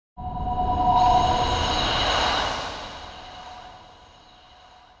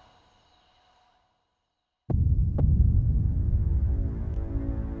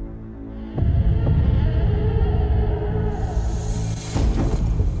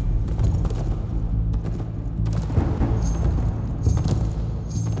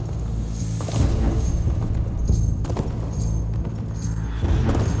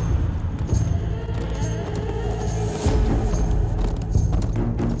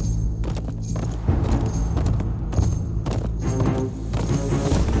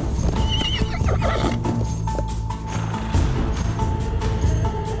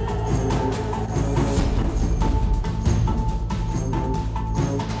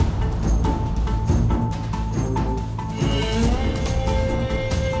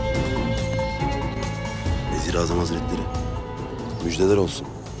Sadrazam Hazretleri. Müjdeler olsun.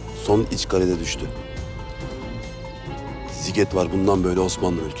 Son iç karede düştü. Ziget var, bundan böyle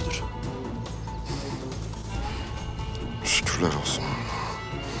Osmanlı mülküdür. Şükürler olsun.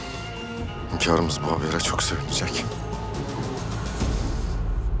 Hünkârımız bu habere çok sevinecek.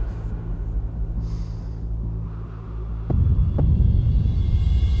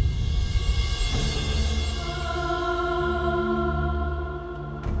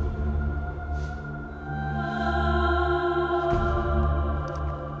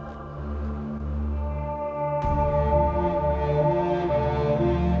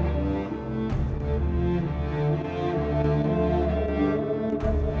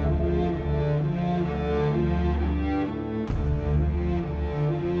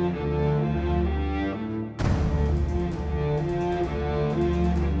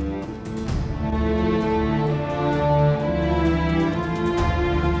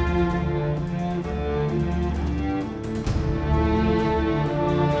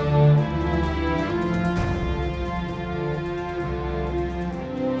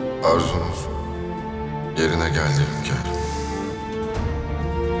 Arzunuz yerine geldi hünkârım.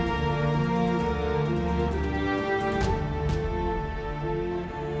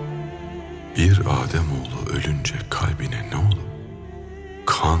 Bir Ademoğlu ölünce kalbine ne olur?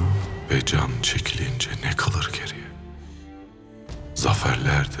 Kan ve can çekilince ne kalır geriye?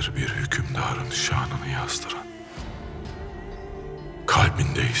 Zaferlerdir bir hükümdarın şanını yazdıran.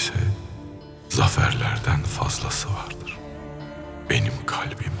 Kalbinde ise zaferlerden fazlası vardır. Benim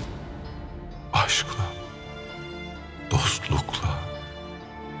kalbim aşkla, dostlukla,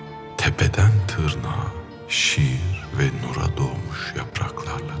 tepeden tırnağa şiir ve nura doğmuş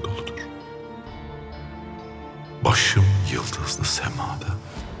yapraklarla doludur. Başım yıldızlı semada,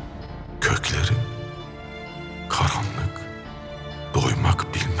 köklerim karanlık,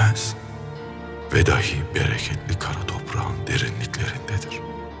 doymak bilmez ve dahi bereketli kara toprağın derinliklerindedir.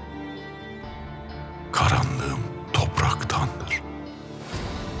 Karanlığım topraktandır.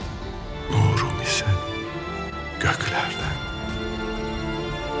 Nurum ise göklerden.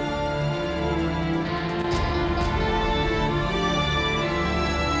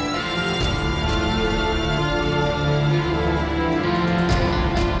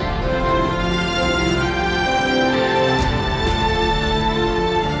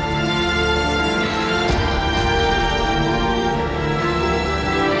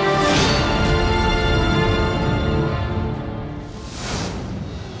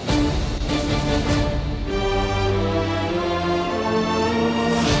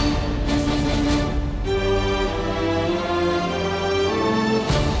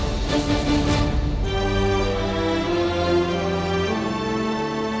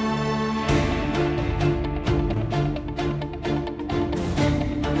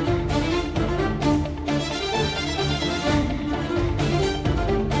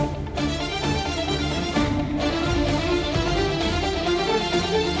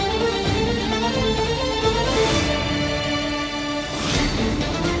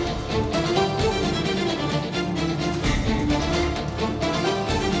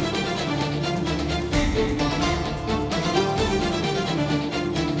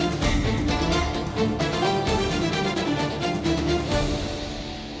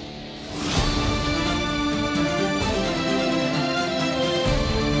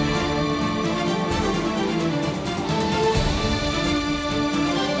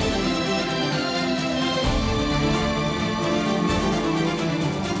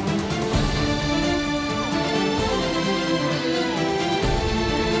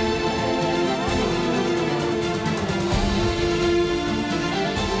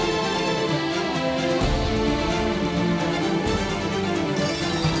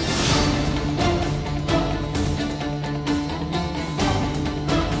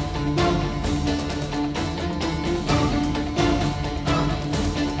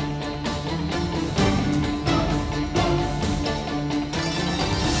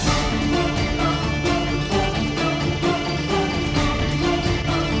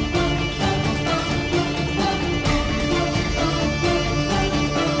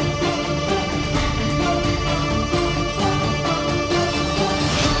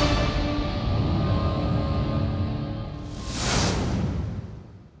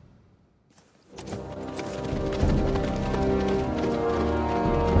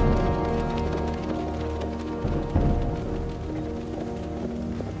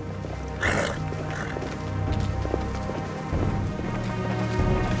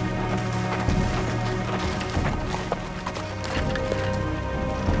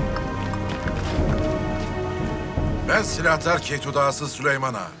 Ben silahtar Keytudası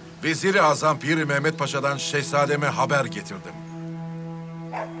Süleyman'a, Vezir-i Azam Piri Mehmet Paşa'dan şehzademe haber getirdim.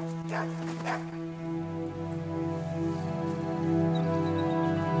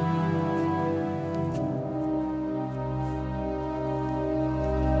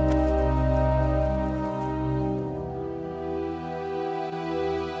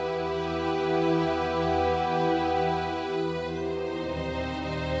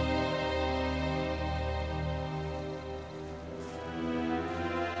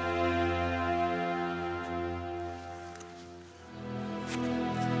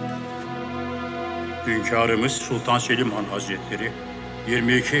 Hünkârımız Sultan Süleyman Hazretleri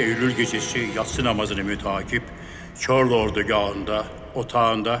 22 Eylül gecesi yatsı namazını müteakip Çorlu ordugahında,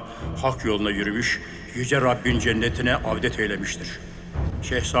 otağında hak yoluna yürümüş, Yüce Rabbin cennetine avdet eylemiştir.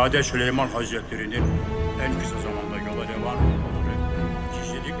 Şehzade Süleyman Hazretleri'nin en kısa zamanda yola devam olmaları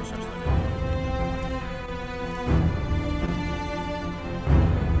gizlilik esasları.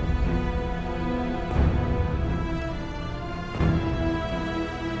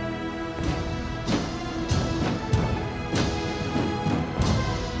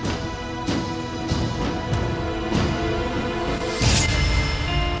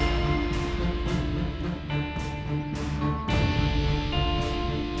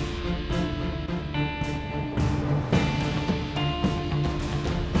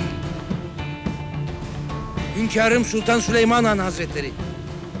 Hünkârım Sultan Süleyman Han Hazretleri,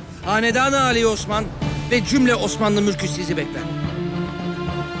 Hanedan-ı Ali Osman ve cümle Osmanlı mülkü sizi bekler.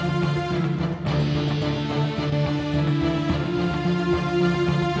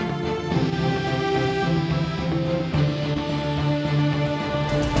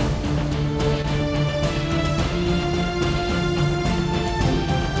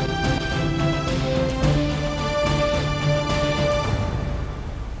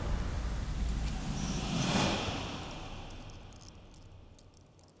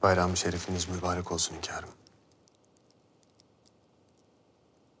 Bayram-ı şerifiniz mübarek olsun hünkârım.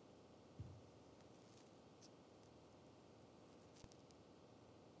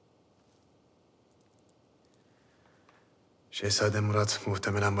 Şehzade Murat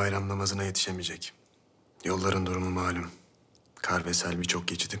muhtemelen bayram namazına yetişemeyecek. Yolların durumu malum. Kar ve sel birçok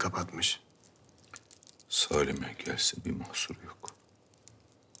geçidi kapatmış. Salim'e gelse bir mahsur yok.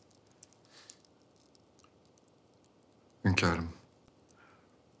 Hünkârım,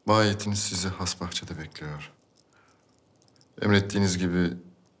 mahiyetiniz sizi has bahçede bekliyor. Emrettiğiniz gibi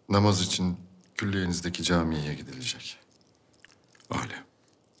namaz için külliyenizdeki camiye gidilecek. Âlâ.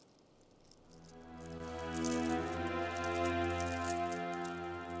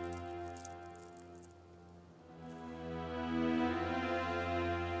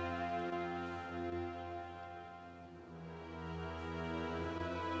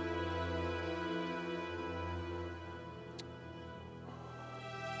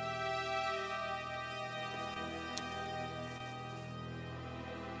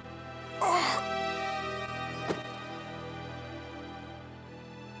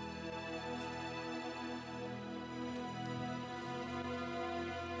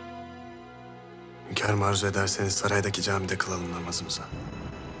 Hünkârım arzu ederseniz saraydaki camide kılalım namazımıza.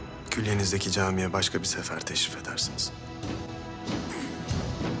 Külliyenizdeki camiye başka bir sefer teşrif edersiniz.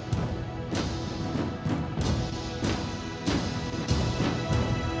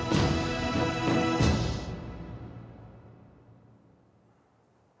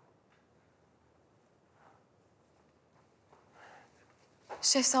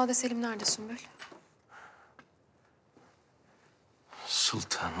 Şehzade Selim nerede Sümbül?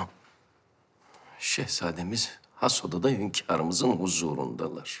 Sultanım, şehzademiz has odada hünkârımızın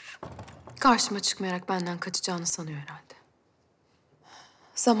huzurundalar. Karşıma çıkmayarak benden kaçacağını sanıyor herhalde.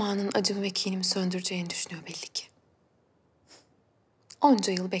 Zamanın acımı ve kinimi söndüreceğini düşünüyor belli ki.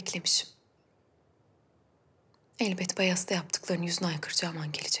 Onca yıl beklemişim. Elbet Bayezıt'ta yaptıklarının yüzüne aykıracağım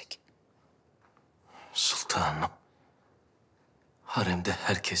an gelecek. Sultanım, haremde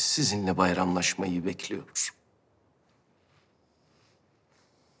herkes sizinle bayramlaşmayı bekliyor.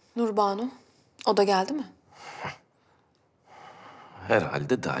 Nurbanu, o da geldi mi?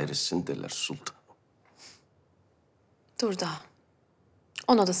 Herhalde dairesindeler sultanım. Dur daha.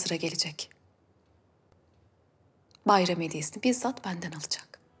 Ona da sıra gelecek. Bayram hediyesini bizzat benden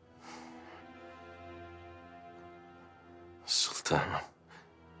alacak. Sultanım,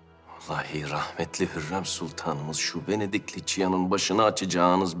 vallahi rahmetli Hürrem Sultanımız şu Venedikli Cihan'ın başına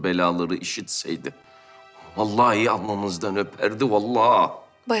açacağınız belaları işitseydi, vallahi alnınızdan öperdi vallahi.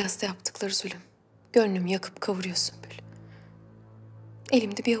 Bayezıt'ta yaptıkları zulüm. Gönlümü yakıp kavuruyor Sümbül.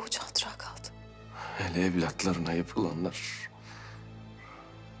 Elimde bir avuç hatıra kaldı. Hele evlatlarına yapılanlar.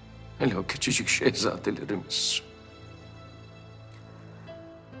 Hele o küçücük şehzadelerimiz.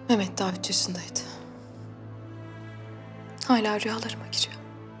 Mehmet daha 3 yaşındaydı. Hala rüyalarıma giriyor.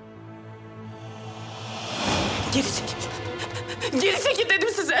 Geri çekil. Geri çekil dedim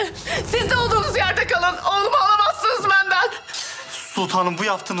size. Siz de olduğunuz yerde kalın. Oğlumu alamazsınız benden. Sultanım, bu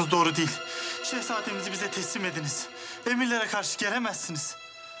yaptığınız doğru değil. Şehzademizi bize teslim ediniz. Emirlere karşı gelemezsiniz.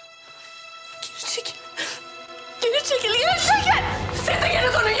 Geri çekil. Geri çekil, geri çekil. Siz de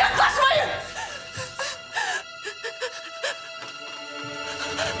geri dönün, yaklaşmayın.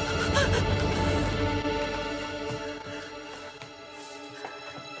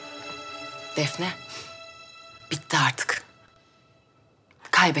 Defne, bitti artık.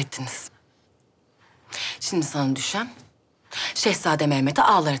 Kaybettiniz. Şimdi sana düşen Şehzade Mehmet'e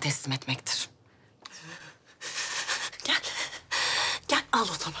ağaları teslim etmektir. Gel. Gel al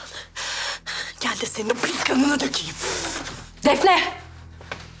o zaman. Gel de senin pis kanını dökeyim. Defne!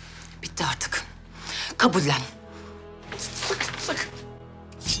 Bitti artık. Kabullen. Sık.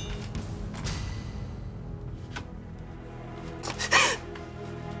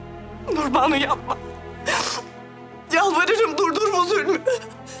 Nurbanu yapma. Yalvarırım durdur bu zulmü.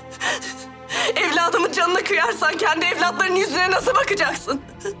 Evladımın canına kıyarsan kendi evlatlarının yüzüne nasıl bakacaksın?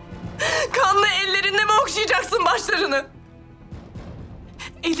 Kanlı ellerinle mi okşayacaksın başlarını?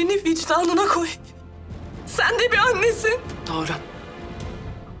 Elini vicdanına koy. Sen de bir annesin. Doğru.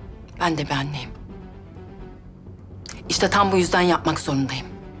 Ben de bir anneyim. İşte tam bu yüzden yapmak zorundayım.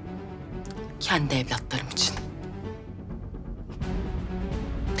 Kendi evlatlarım için.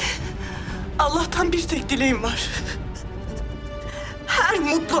 Allah'tan bir tek dileğim var. Her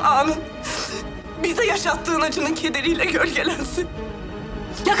mutlu anın bize yaşattığın acının kederiyle gölgelensin.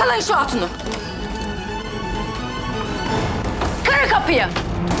 Yakalayın şu hatunu. Kırın kapıyı.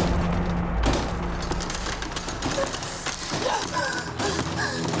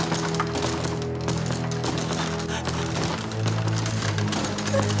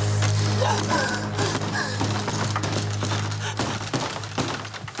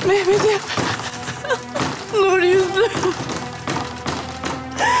 Mehmet'im. Nur yüzlü.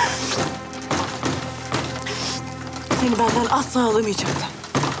 Seni benden asla alamayacaklar.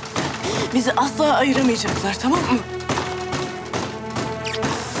 Bizi asla ayıramayacaklar, tamam mı?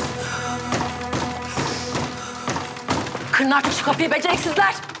 Kırın artık şu kapıyı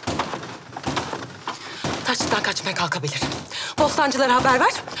beceriksizler. Taşlıktan kaçmaya kalkabilir. Bostancılara haber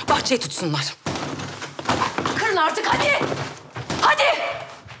ver, bahçeyi tutsunlar. Kırın artık hadi! Hadi!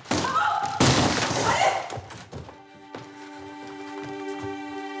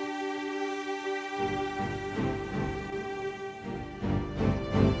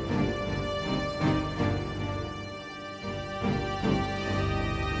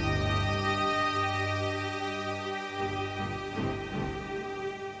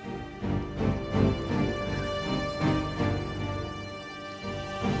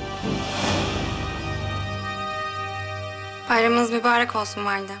 Bayramınız mübarek olsun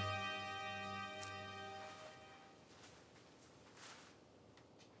validem.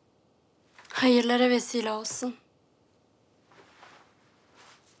 Hayırlara vesile olsun.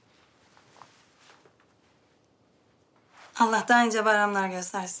 Allah daha nice bayramlar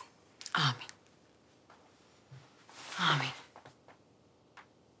göstersin. Amin. Amin.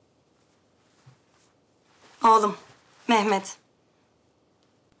 Oğlum, Mehmet.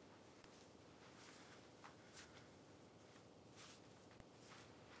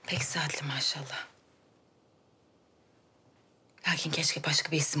 Pek saatli maşallah. Lakin keşke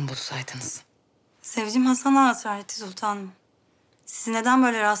başka bir isim bulsaydınız. Sevcim Hasan'a ısrar etti sultanım. Sizi neden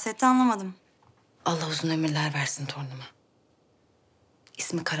böyle rahatsız etti anlamadım. Allah uzun ömürler versin torunuma.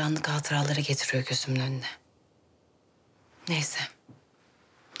 İsmi karanlık hatıraları getiriyor gözümün önüne. Neyse.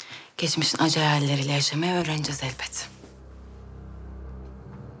 Geçmişin acı hayalleriyle yaşamayı öğreneceğiz elbet.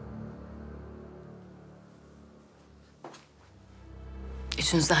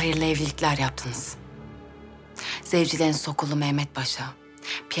 Üçünüz de hayırlı evlilikler yaptınız. Zevcilerin Sokulu Mehmet Paşa,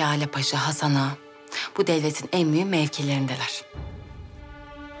 Piyale Paşa, Hasan Ağa bu devletin en büyük mevkilerindeler.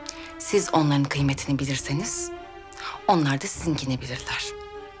 Siz onların kıymetini bilirseniz, onlar da sizinkini bilirler.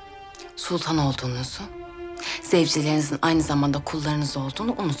 Sultan olduğunuzu, zevcilerinizin aynı zamanda kullarınız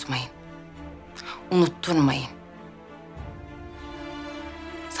olduğunu unutmayın. Unutturmayın.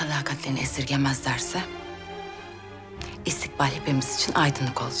 Sadakatlerini esirgemezlerse, istikbal hepimiz için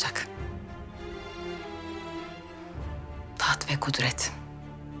aydınlık olacak. Taht ve kudret.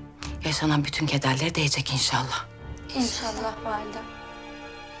 Yaşanan bütün kederleri değecek inşallah. İnşallah validem.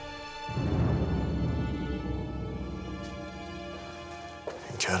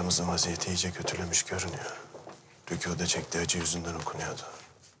 Hünkârımızın vaziyeti iyice kötülemiş görünüyor. Rükûda çektiği acı yüzünden okunuyordu.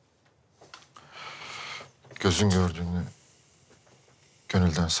 Gözün gördüğünü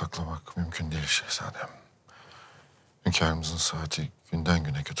Gönülden saklamak mümkün değil şehzadem. Hünkârımızın saati günden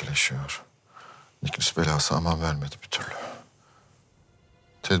güne kötüleşiyor. Niklis belası aman vermedi bir türlü.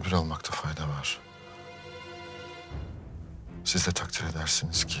 Tedbir almakta fayda var. Siz de takdir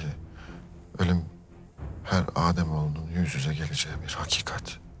edersiniz ki ölüm her Ademoğlunun yüz yüze geleceği bir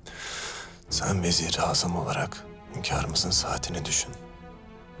hakikat. Sen Vezir-i Azam olarak hünkârımızın saatini düşün.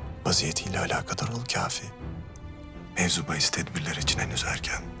 Vaziyetiyle alakadar ol kafi. Mevzu bahis tedbirler için henüz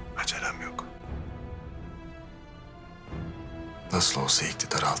erken. Acelem yok. Nasıl olsa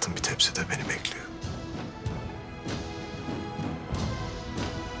iktidar altın bir tepside beni bekliyor.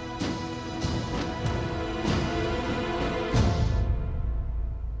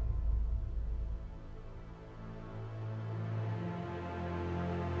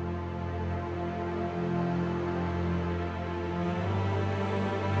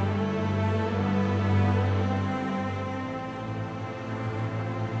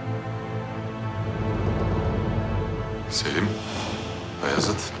 Selim,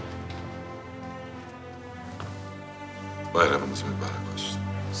 Bayezıt. Bayramınız mübarek olsun.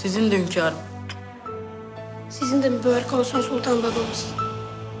 Sizin de hünkârım. Sizin de mübarek olsun sultan babamız.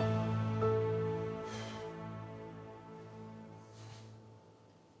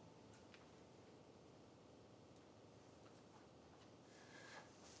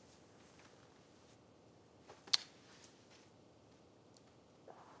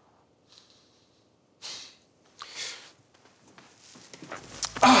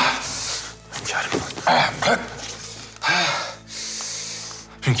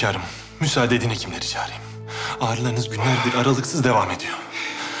 Hünkârım, müsaade edin hekimleri çağırayım. Ağrılarınız günlerdir aralıksız devam ediyor.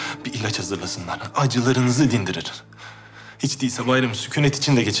 Bir ilaç hazırlasınlar, acılarınızı dindirir. Hiç değilse bayramı sükunet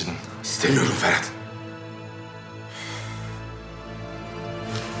içinde geçirin. İstemiyorum Ferhat.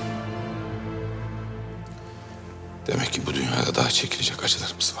 Demek ki bu dünyada daha çekilecek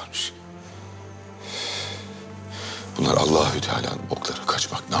acılarımız varmış. Bunlar Allahü Teala'nın okları,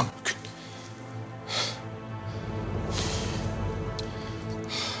 kaçmak namümkün.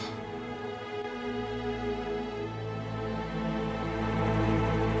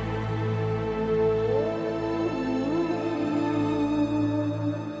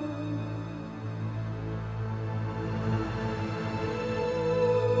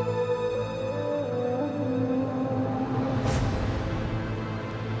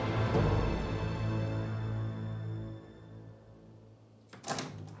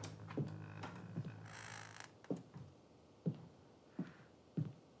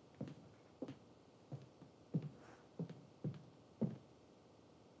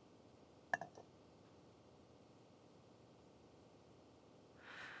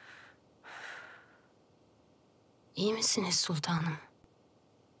 İyi misiniz sultanım?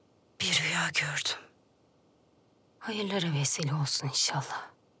 Bir rüya gördüm. Hayırlara vesile olsun inşallah.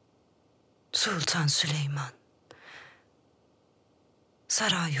 Sultan Süleyman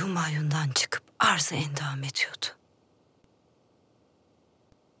Saray Humayun'dan çıkıp arz-ı endam ediyordu.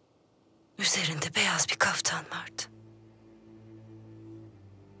 Üzerinde beyaz bir kaftan vardı.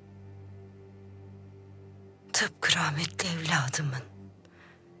 Tıpkı rahmetli evladımın,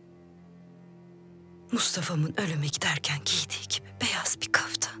 Mustafa'mın ölüme giderken giydiği gibi beyaz bir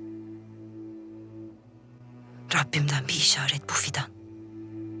kaftan. Rabbimden bir işaret bu fidan.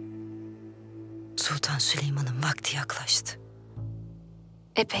 Sultan Süleyman'ın vakti yaklaştı.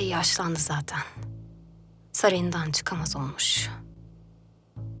 Epey yaşlandı zaten. Sarayından çıkamaz olmuş.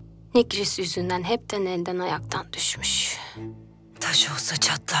 Nikris yüzünden hepten elden ayaktan düşmüş. Taş olsa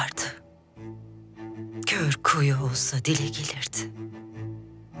çatlardı. Kör kuyu olsa dile gelirdi.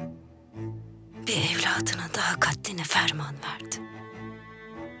 Bir evladına daha katline ferman verdi.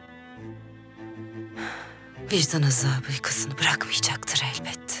 Vicdan azabı kızını bırakmayacaktır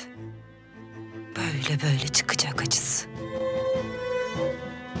elbet. Böyle böyle çıkacak acısı.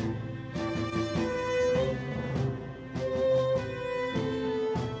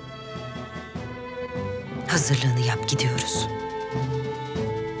 Hazırlığını yap, gidiyoruz.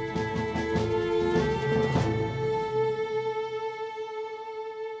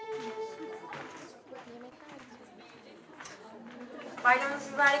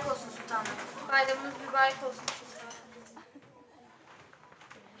 Bayramınız mübarek olsun sultanım. Bayramınız mübarek olsun sultanım.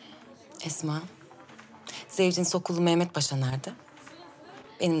 Esma, zevcin sokulu Mehmet Paşa nerede?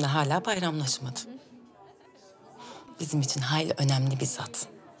 Benimle hala bayramlaşmadı. Bizim için hayli önemli bir zat.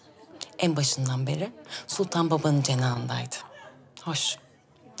 En başından beri Sultan Baba'nın cenahındaydı. Hoş,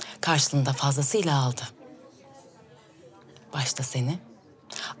 karşılığında fazlasıyla aldı. Başta seni,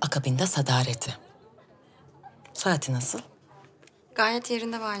 akabinde sadareti. Saati nasıl? Gayet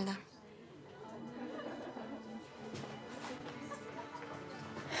yerinde validem.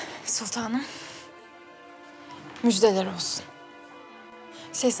 Sultanım. Müjdeler olsun.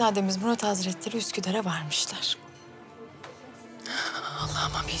 Şehzademiz Murat Hazretleri Üsküdar'a varmışlar.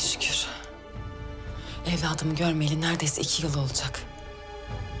 Allah'ıma bin şükür. Evladımı görmeyeli neredeyse 2 yıl olacak.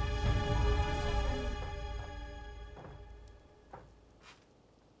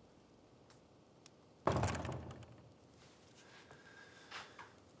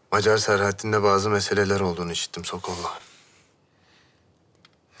 Macar Serhattin'de bazı meseleler olduğunu işittim Sokollu.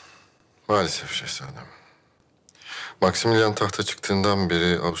 Maalesef şehzadem. Maximilian tahta çıktığından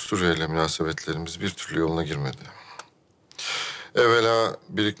beri Avusturya ile münasebetlerimiz bir türlü yoluna girmedi. Evvela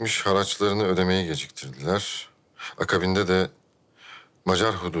birikmiş haraçlarını ödemeyi geciktirdiler. Akabinde de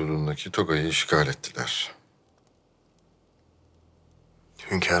Macar hududundaki Toga'yı işgal ettiler.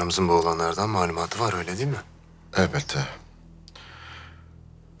 Hünkârımızın bu olanlardan malumatı var, öyle değil mi? Elbette.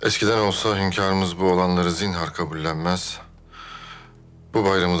 Eskiden olsa hünkârımız bu olanları zinhar kabullenmez. Bu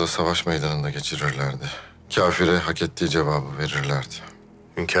bayramı da savaş meydanında geçirirlerdi. Kafire hak ettiği cevabı verirlerdi.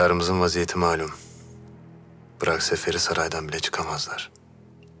 Hünkârımızın vaziyeti malum. Bırak seferi saraydan bile çıkamazlar.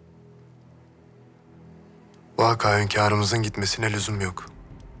 Vaka hünkârımızın gitmesine lüzum yok.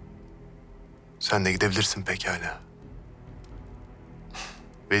 Sen de gidebilirsin pekala.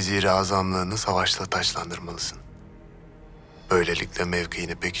 Vezir-i azamlığını savaşla taçlandırmalısın. Böylelikle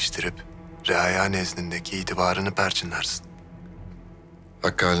mevkiini pekiştirip reaya nezdindeki itibarını perçinlersin.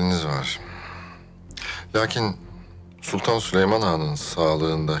 Hakkaliniz var. Lakin Sultan Süleyman Han'ın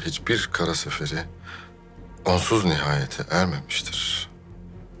sağlığında hiçbir kara seferi onsuz nihayete ermemiştir.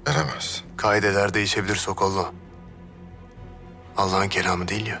 Eremez. Kaideler değişebilir Sokollu. Allah'ın kelamı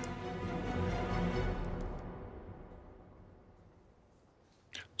değil ya.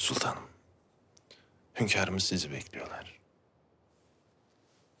 Sultanım, hünkârımız sizi bekliyorlar.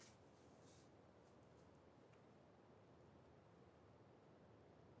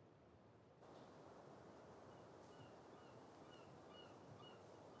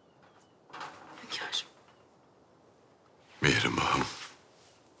 Hünkârım. Mihrimah'ım.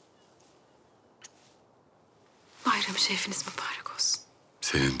 Bayram şerifiniz mübarek olsun.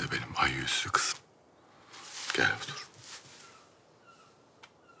 Senin de benim ay yüzlü kızım. Gel otur.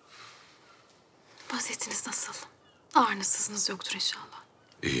 Vaziyetiniz nasıl? Ağrınız sızınız yoktur inşallah.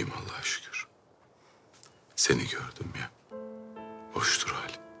 İyiyim Allah'a şükür. Seni gördüm ya. Hoştur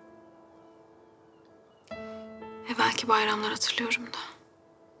halim. Belki bayramlar hatırlıyorum da.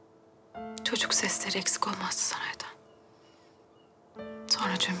 Çocuk sesleri eksik olmazdı saraydan.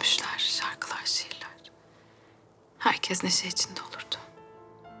 Sonra cümbüşler, şarkılar, şiirler. Herkes neşe içinde olurdu.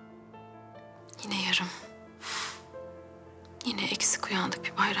 Yine yarım. Yine eksik uyandık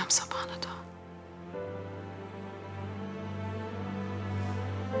bir bayram sabahına da.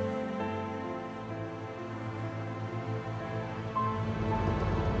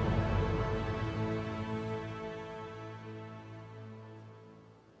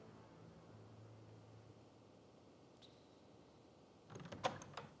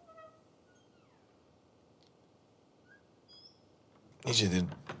 Nicedir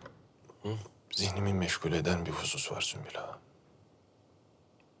zihnimi meşgul eden bir husus var Sümbül Ağa.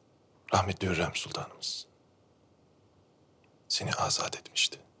 Rahmetli Hürrem Sultanımız seni azat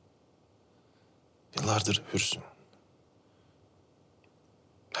etmişti. Yıllardır hürsün.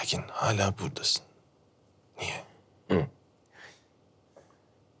 Lakin hala buradasın. Niye?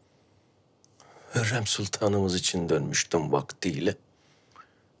 Hürrem Sultanımız için dönmüştüm vaktiyle.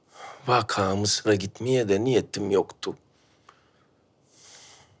 Vaka Mısır'a gitmeye de niyetim yoktu.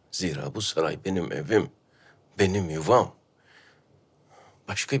 Zira bu saray benim evim, benim yuvam.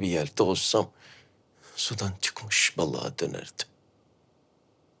 Başka bir yerde olsam sudan çıkmış balığa dönerdim.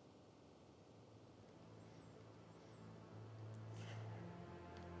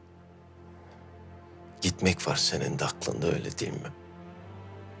 Gitmek var senin de aklında, öyle değil mi?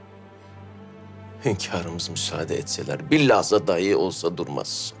 Hünkârımız müsaade etseler bir lahza dahi olsa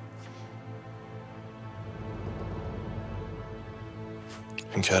durmaz.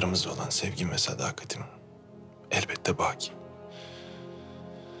 Hünkârımızla olan sevgim ve sadakatim elbette baki.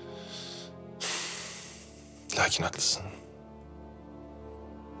 Lakin haklısın.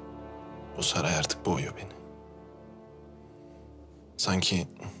 Bu saray artık boğuyor beni. Sanki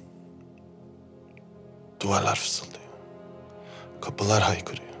duvarlar fısıldıyor. Kapılar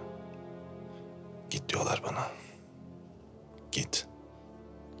haykırıyor. Git diyorlar bana. Git.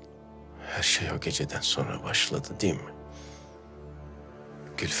 Her şey o geceden sonra başladı değil mi?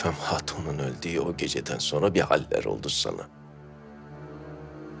 Gülfem Hatun'un öldüğü o geceden sonra bir haller oldu sana.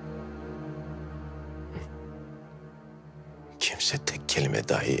 Kimse tek kelime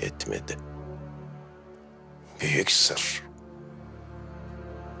dahi etmedi. Büyük sır.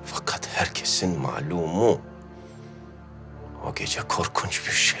 Fakat herkesin malumu o gece korkunç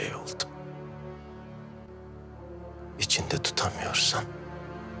bir şey oldu. İçinde tutamıyorsan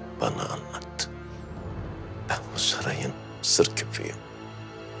bana anlat. Ben bu sarayın sır küpüyüm.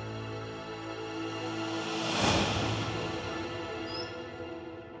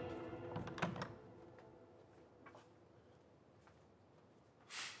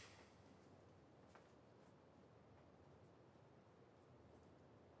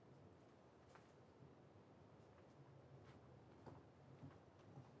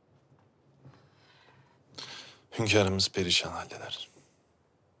 Hünkârımız perişan haldeler.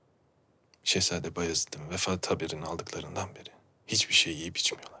 Şehzade Bayezıt'ın vefat haberini aldıklarından beri hiçbir şey yiyip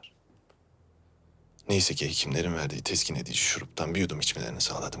içmiyorlar. Neyse ki hekimlerin verdiği teskin edici şuruptan bir yudum içmelerini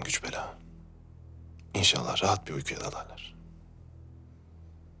sağladım güç bela. İnşallah rahat bir uykuya dalarlar.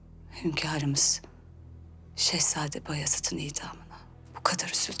 Hünkârımız Şehzade Bayezıt'ın idamına bu kadar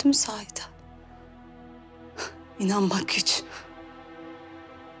üzüldü mü sahiden? İnanmak güç.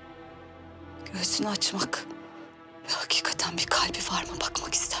 Göğsünü açmak ve hakikaten bir kalbi var mı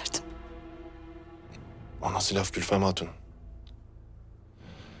bakmak isterdim. O nasıl laf Gülfem Hatun?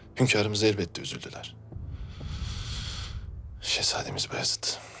 Hünkârımız elbette üzüldüler. Şehzademiz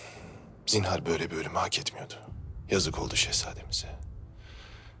Bayezıt zinhar böyle bir ölümü hak etmiyordu. Yazık oldu şehzademize.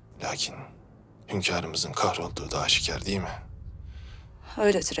 Lakin hünkârımızın kahrolduğu da aşikar değil mi?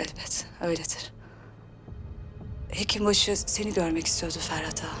 Öyledir elbet, öyledir. Hekimbaşı seni görmek istiyordu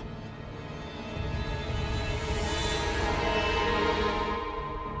Ferhat Ağa.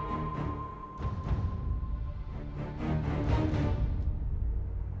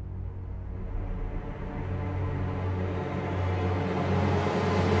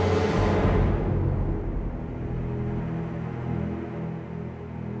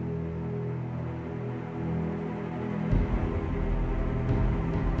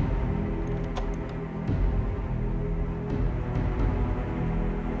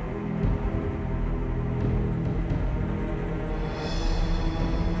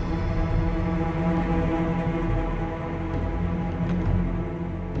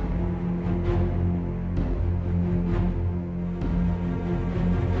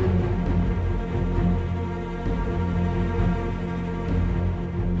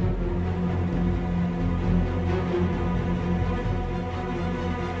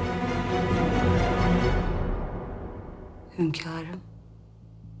 Hünkârım.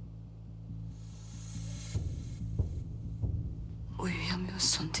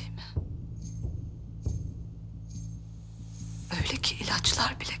 Uyuyamıyorsun değil mi? Öyle ki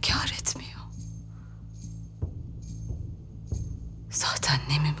ilaçlar bile kâr etmiyor. Zaten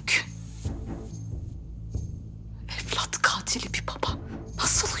ne mümkün. Evlat katili bir baba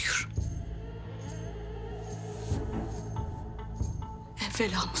nasıl uyur?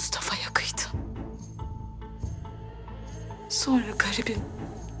 Evvela Mustafa'ya kıydı. Sonra garibim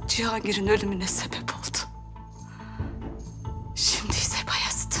Cihangir'in ölümüne sebep oldu. Şimdi ise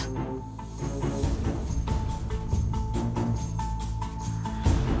Bayezid.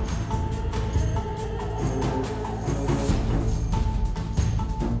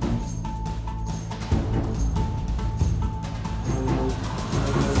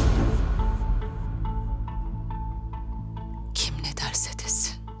 Kim ne derse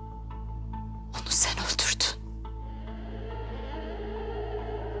desin, onu sen öldürdün.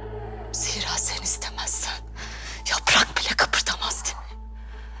 Zira sen istemezsen yaprak bile kıpırdamaz değil mi?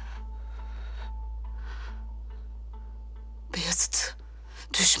 Bayezid'i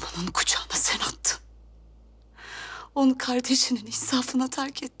düşmanın kucağına sen attın. Onu kardeşinin insafına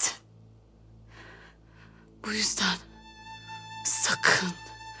terk ettin. Bu yüzden sakın,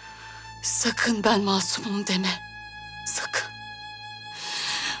 sakın ben masumum deme. Sakın.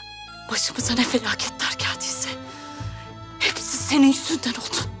 Başımıza ne felaketler geldiyse hepsi senin yüzünden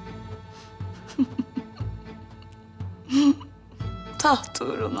oldu. Taht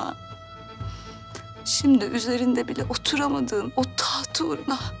uğruna. Şimdi üzerinde bile oturamadığın o taht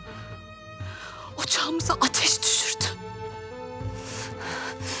uğruna ocağımıza ateş düşürdün.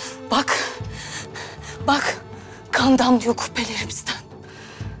 Bak, bak kan damlıyor kubbelerimizden.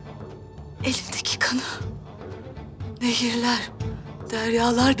 Elindeki kanı nehirler,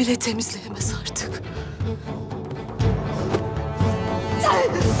 deryalar bile temizleyemez artık.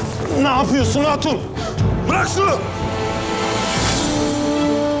 Ne yapıyorsun Hatun? Bırak şunu!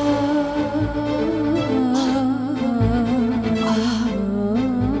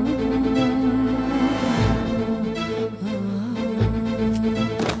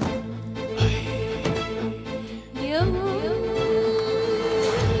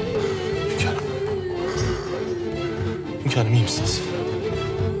 Hünkârım iyi misiniz?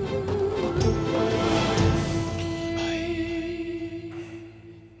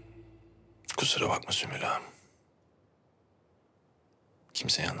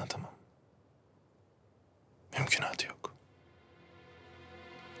 anlatamam. Mümkünatı yok.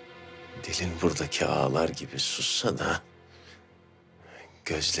 Dilin buradaki ağlar gibi sussa da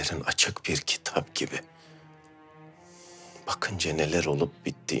gözlerin açık bir kitap gibi. Bakınca neler olup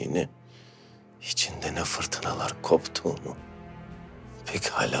bittiğini, içinde ne fırtınalar koptuğunu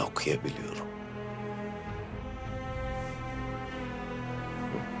pekala okuyabiliyorum.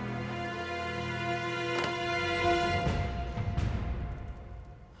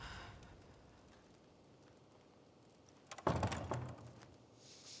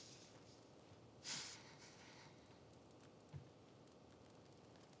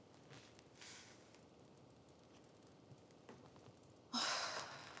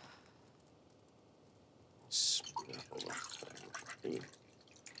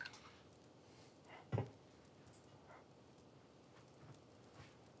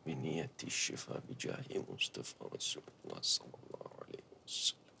 Bir niyeti şifa bir cahi Mustafa Resulullah sallallahu aleyhi ve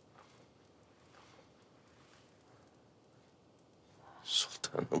sellem.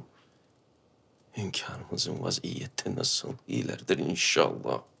 Sultanım, hünkârımızın vaziyeti nasıl? İyilerdir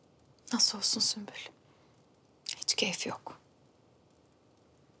inşallah. Nasıl olsun Sümbül? Hiç keyfi yok.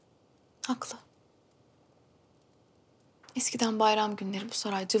 Haklı. Eskiden bayram günleri bu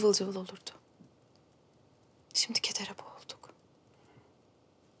saray cıvıl cıvıl olurdu. Şimdi kedere boğulduk.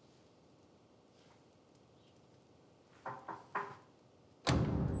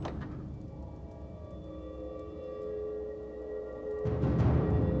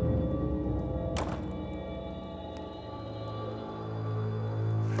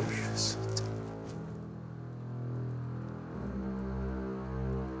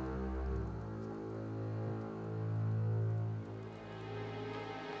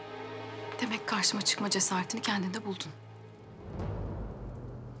 Demek karşıma çıkma cesaretini kendinde buldun.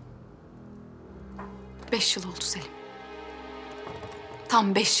 5 yıl oldu Selim.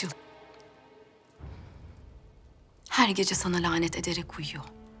 Tam 5 yıl. Her gece sana lanet ederek uyuyor.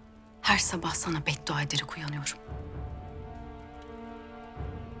 Her sabah sana beddua ederek uyanıyorum.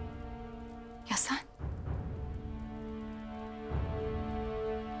 Ya sen?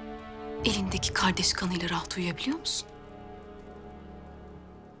 Elindeki kardeş kanıyla rahat uyuyabiliyor musun?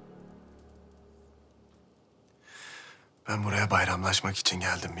 Ben buraya bayramlaşmak için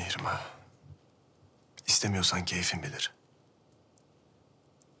geldim Mihrimah. İstemiyorsan keyfin bilir.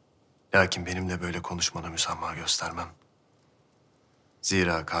 Lakin benimle böyle konuşmana müsamaha göstermem.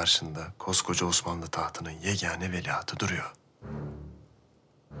 Zira karşında koskoca Osmanlı tahtının yegane veliahtı duruyor.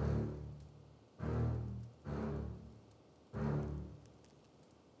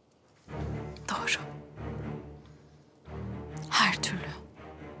 Doğru. Her türlü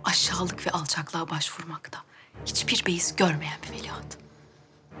aşağılık ve alçaklığa başvurmakta hiçbir beis görmeyen bir veliaht.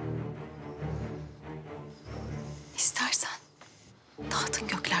 İstersen tahtın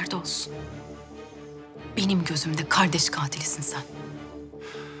göklerde olsun. Benim gözümde kardeş katilisin sen.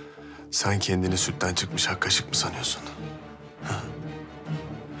 Sen kendini sütten çıkmış ak kaşık mı sanıyorsun? Ha?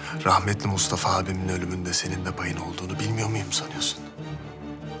 Rahmetli Mustafa abimin ölümünde senin de payın olduğunu bilmiyor muyum sanıyorsun?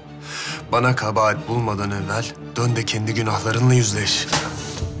 Bana kabahat bulmadan evvel dön de kendi günahlarınla yüzleş.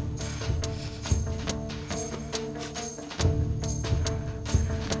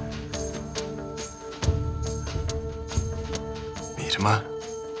 Mihrimah,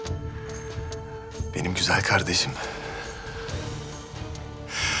 benim güzel kardeşim.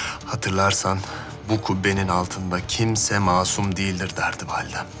 Hatırlarsan bu kubbenin altında kimse masum değildir derdi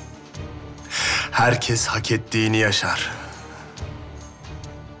validem. Herkes hak ettiğini yaşar.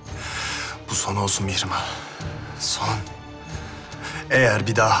 Bu son olsun Mihrimah. Son. Eğer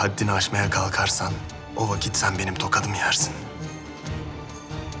bir daha haddini aşmaya kalkarsan o vakit sen benim tokadımı yersin.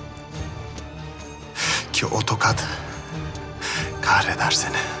 Ki o tokat kahreder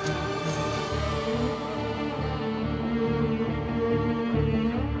seni.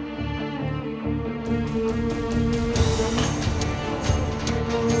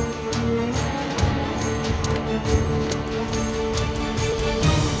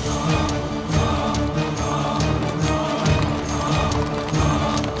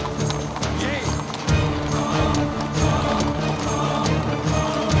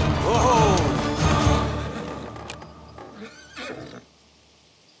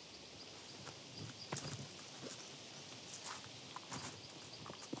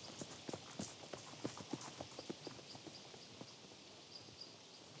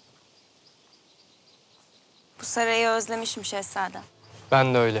 Bu sarayı özlemişim şehzadem.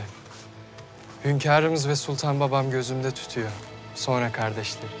 Ben de öyle. Hünkârımız ve sultan babam gözümde tutuyor. Sonra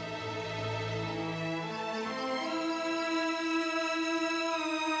kardeşleri.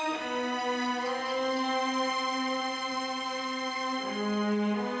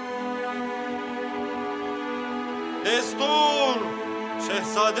 Destur!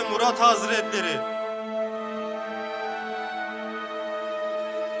 Şehzade Murat Hazretleri.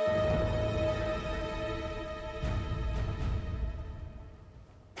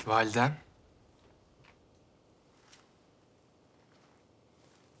 Validem.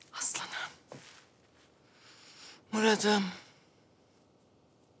 Aslanım. Murat'ım.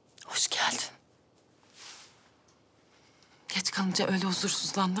 Hoş geldin. Geç kalınca öyle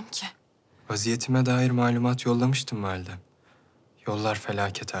huzursuzlandım ki. Vaziyetime dair malumat yollamıştım validem. Yollar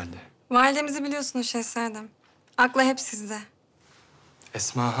felaket halde. Validemizi biliyorsunuz şehzadem. Aklı hep sizde.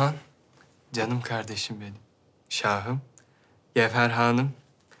 Esma Han, canım kardeşim benim. Şahım, Gevher Hanım.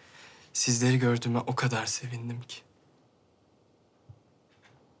 Sizleri gördüğüme o kadar sevindim ki.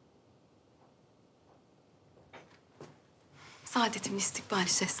 Saadetimin istikbali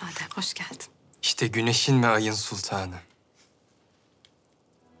şehzadem. Hoş geldin. İşte güneşin ve ayın sultanı.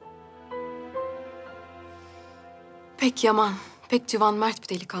 Pek yaman, pek civan mert bir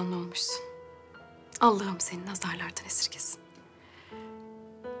delikanlı olmuşsun. Allah'ım seni nazarlardan esirgesin.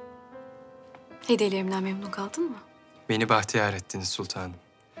 Hediyelerimden memnun kaldın mı? Beni bahtiyar ettiniz sultanım.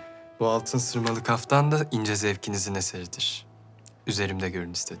 Bu altın sırmalı kaftan da ince zevkinizin eseridir. Üzerimde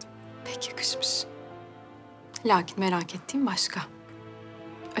görün istedim. Pek yakışmış. Lakin merak ettiğim başka.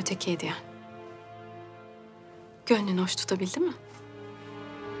 Öteki hediyen. Gönlünü hoş tutabildi mi?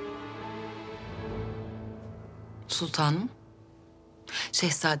 Sultanım,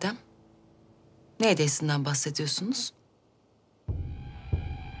 şehzadem, ne hediyesinden bahsediyorsunuz?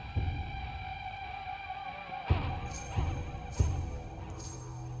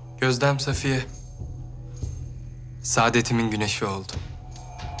 Gözdem Safiye, saadetimin güneşi oldu.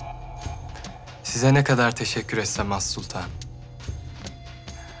 Size ne kadar teşekkür etsem az sultan.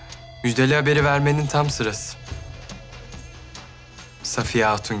 Müjdeli haberi vermenin tam sırası. Safiye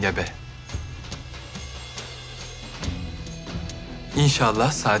Hatun gebe.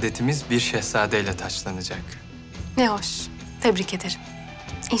 İnşallah saadetimiz bir şehzadeyle taçlanacak. Ne hoş. Tebrik ederim.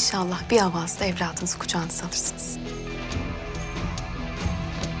 İnşallah bir avazda evladınızı kucağınıza alırsınız.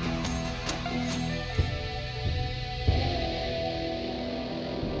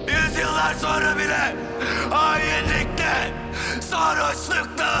 Yüzyıllar sonra bile hainlikle,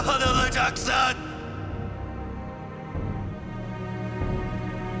 sarhoşlukla anılacaksın.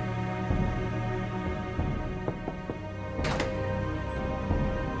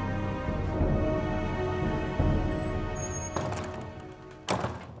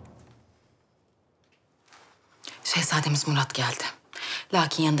 Şehzademiz Murat geldi.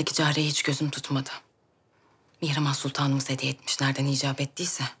 Lakin yanındaki cariyeyi hiç gözüm tutmadı. Mihrimah Sultanımız hediye etmiş. Nereden icap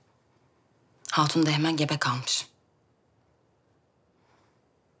ettiyse. Hatun da hemen gebe kalmış.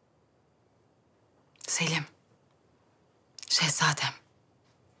 Selim. Şehzadem.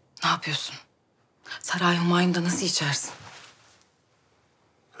 Ne yapıyorsun? Saray Humayun'da nasıl içersin?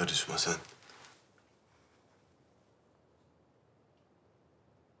 Karışma sen.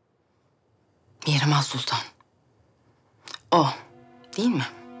 Mihrimah Sultan. O, değil mi?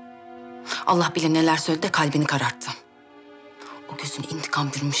 Allah bilir neler söyledi de kalbini kararttı. O gözüne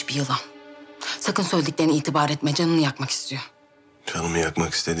intikam bürümüş bir yılan. Sakın söylediklerine itibar etme, canını yakmak istiyor. Canımı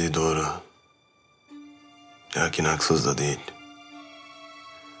yakmak istediği doğru. Lakin haksız da değil.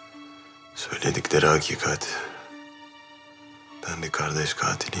 Söyledikleri hakikat. Ben bir kardeş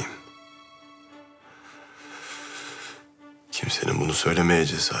katiliyim. Kimsenin bunu söylemeye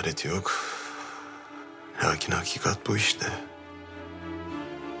cesareti yok. Lakin hakikat bu işte.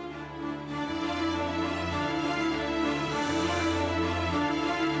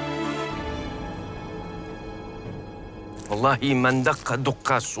 Vallahi mendakka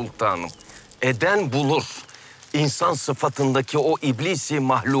dukka sultanım. Eden bulur. İnsan sıfatındaki o iblisi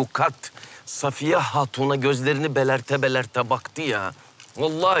mahlukat Safiye Hatun'a gözlerini belerte belerte baktı ya.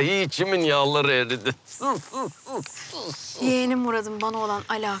 Vallahi içimin yağları eridi. Yeğenim Murat'ın bana olan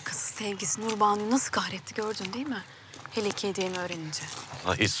alakası, sevgisi Nurbanu'yu nasıl kahretti gördün değil mi? Hele ki hediyemi öğrenince.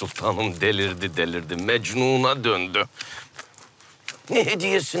 Vallahi sultanım delirdi. Mecnun'a döndü. Ne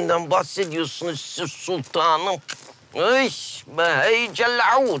hediyesinden bahsediyorsunuz siz sultanım? Ay be iyice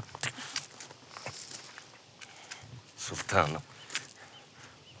laut. Sultanım.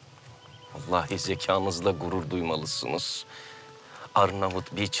 Vallahi zekanızla gurur duymalısınız.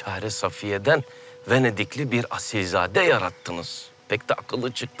 Arnavut biçare Safiye'den Venedikli bir asilzade yarattınız. Pek de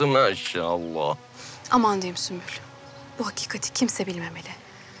akıllı çıktı maşallah. Aman diyeyim Sümbül. Bu hakikati kimse bilmemeli.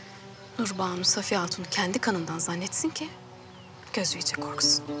 Nurbanu Safiye Hatun'u kendi kanından zannetsin ki gözü iyice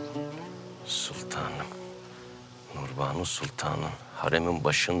korksun. Sultanım. Nurbanu Sultan'ın haremin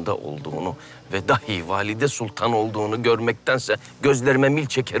başında olduğunu ve dahi valide sultan olduğunu görmektense gözlerime mil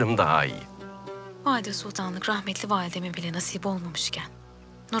çekerim daha iyi. Valide sultanlık rahmetli valideme bile nasip olmamışken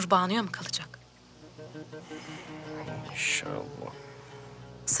Nurbanu'ya mı kalacak? İnşallah.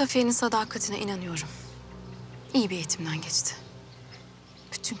 Safiye'nin sadakatine inanıyorum. İyi bir eğitimden geçti.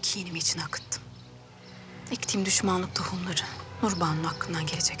 Bütün kinimi içine akıttım. Ektiğim düşmanlık tohumları Nurbanu'nun hakkından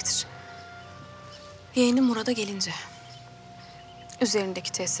gelecektir. Yeğenim Murat'a gelince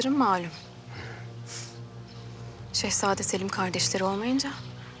üzerindeki tesirim malum. Şehzade Selim kardeşleri olmayınca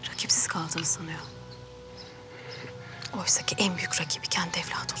rakipsiz kaldığını sanıyor. Oysa ki en büyük rakibi kendi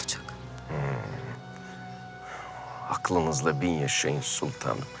evladı olacak. Aklınızla bin yaşayın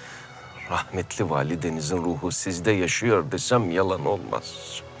sultanım. Rahmetli validenizin ruhu sizde yaşıyor desem yalan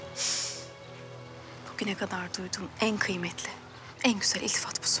olmaz. Bugüne kadar duyduğum en kıymetli, en güzel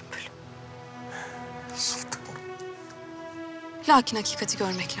iltifat bu Sümbül. Sultanım. Lakin hakikati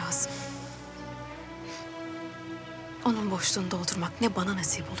görmek lazım. Onun boşluğunu doldurmak ne bana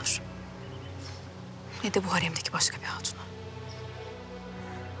nasip olur, ne de bu haremdeki başka bir hatuna.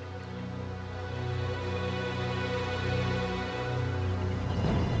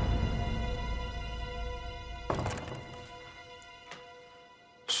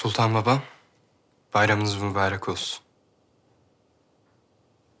 Sultan babam, bayramınız mübarek olsun.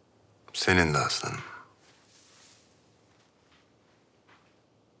 Senin de aslanım.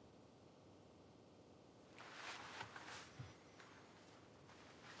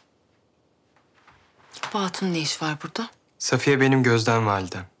 Bu hatunun ne iş var burada? Safiye benim gözden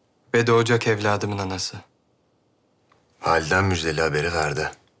validem ve doğacak evladımın anası. Validen müjdeli haberi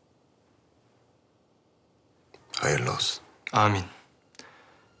verdi. Hayırlı olsun. Amin.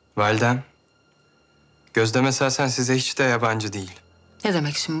 Validem, Gözde esasen size hiç de yabancı değil. Ne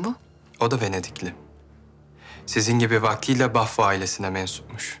demek şimdi bu? O da Venedikli. Sizin gibi vaktiyle Baffa ailesine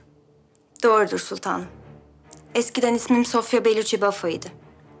mensupmuş. Doğrudur sultanım. Eskiden ismim Sofya Bellucci Baffa'ydı.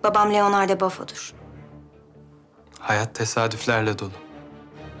 Babam Leonardo Baffa'dır. Hayat tesadüflerle dolu.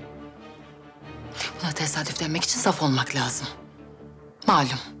 Buna tesadüf demek için saf olmak lazım.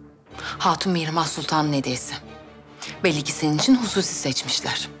 Malum, Hatun Mihrimah Sultan'ın hediyesi. Belli ki senin için hususi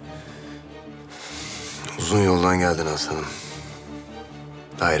seçmişler. Uzun yoldan geldin aslanım.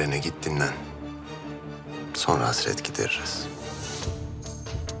 Dairene git dinlen. Sonra hasret gideririz.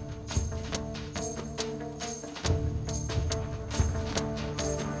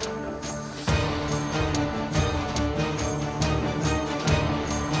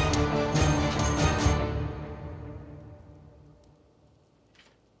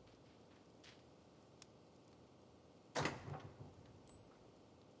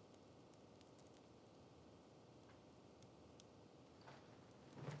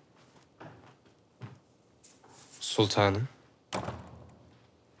 Sultanım.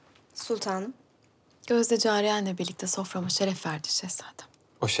 Sultanım. Gözde cariyenle birlikte soframa şeref verdi şehzadem.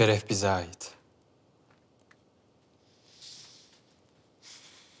 O şeref bize ait.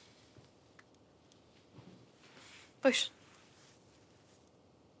 Buyur.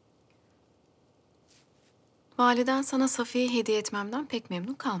 Validen sana Safiye'yi hediye etmemden pek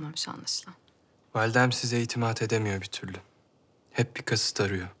memnun kalmamış anlaşılan. Validem size itimat edemiyor bir türlü. Hep bir kasıt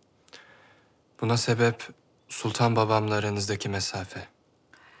arıyor. Buna sebep sultan babamla aranızdaki mesafe.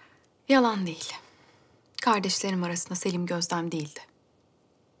 Yalan değil. Kardeşlerim arasında Selim Gözlem değildi.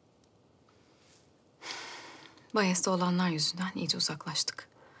 Bayez'de olanlar yüzünden iyice uzaklaştık.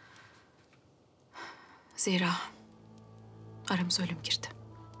 Zira aramıza ölüm girdi.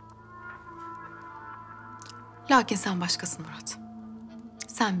 Lakin sen başkasın Murat.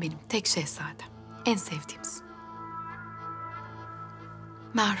 Sen benim tek şehzadem, en sevdiğimsin.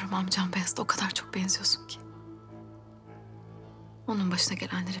 Merhum amcam Bayez'de o kadar çok benziyorsun ki. Onun başına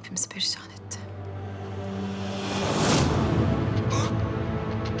gelenler hepimizi perişan etti.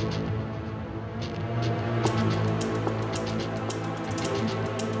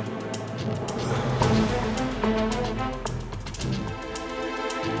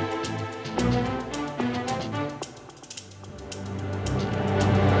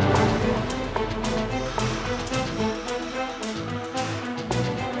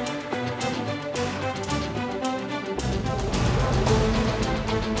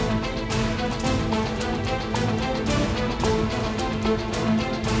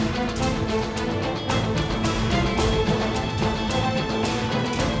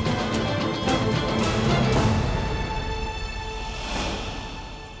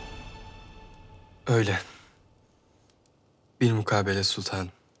 Öyle. Bilmukabele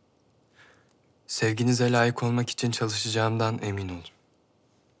sultanım. Sevginize layık olmak için çalışacağımdan emin olun.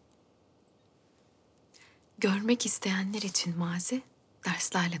 Görmek isteyenler için mazi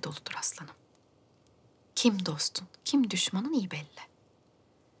derslerle doludur aslanım. Kim dostun, kim düşmanın iyi belli.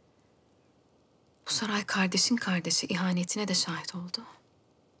 saray kardeşin kardeşi ihanetine de şahit oldu.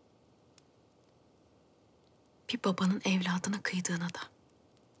 Bir babanın evladına kıydığına da.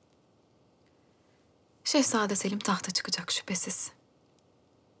 Şehzade Selim tahta çıkacak şüphesiz.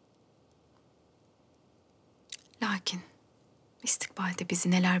 Lakin istikbalde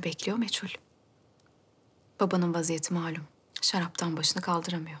bizi neler bekliyor meçhul. Babanın vaziyeti malum. Şaraptan başını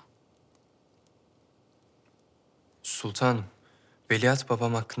kaldıramıyor. Sultanım, Veliaht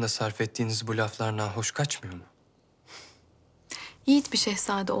babam hakkında sarf ettiğiniz bu laflar nahoş kaçmıyor mu? Yiğit bir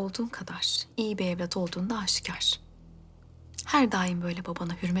şehzade olduğun kadar iyi bir evlat olduğun da aşikar. Her daim böyle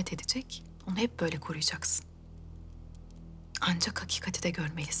babana hürmet edecek, onu hep böyle koruyacaksın. Ancak hakikati de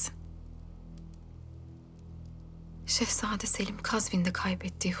görmelisin. Şehzade Selim Kazvin'de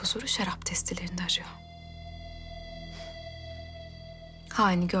kaybettiği huzuru şarap testilerinde arıyor.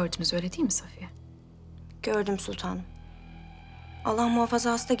 Halini gördünüz öyle değil mi Safiye? Gördüm sultanım. Allah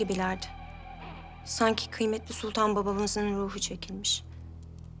muhafaza hasta gibilerdi. Sanki kıymetli sultan babamızın ruhu çekilmiş.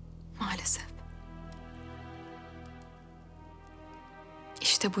 Maalesef.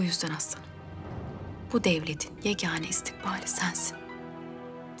 İşte bu yüzden aslanım. Bu devletin yegane istikbali sensin.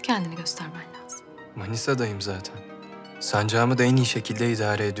 Kendini göstermen lazım. Manisa'dayım zaten. Sancağımı da en iyi şekilde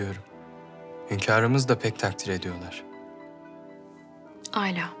idare ediyorum. Hünkârımız da pek takdir ediyorlar.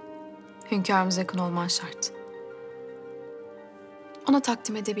 Ayla, hünkârımıza yakın olman şart. Ona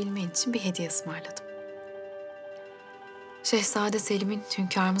takdim edebilmen için bir hediye ısmarladım. Şehzade Selim'in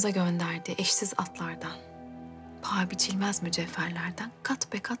hünkârımıza gönderdiği eşsiz atlardan, paha biçilmez mücevherlerden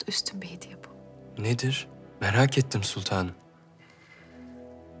kat be kat üstün bir hediye bu. Nedir? Merak ettim sultanım.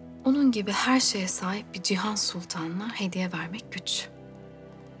 Onun gibi her şeye sahip bir cihan sultanına hediye vermek güç.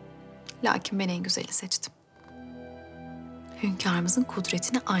 Lakin ben en güzeli seçtim. Hünkârımızın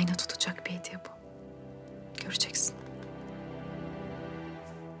kudretini ayna tutacak bir hediye bu. Göreceksin.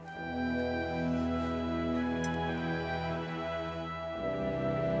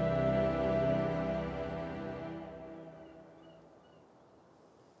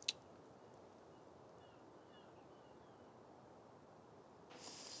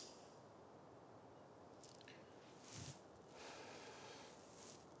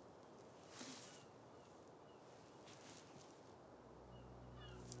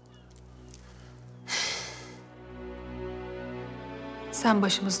 Sen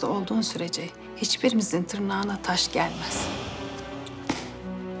başımızda olduğun sürece hiçbirimizin tırnağına taş gelmez.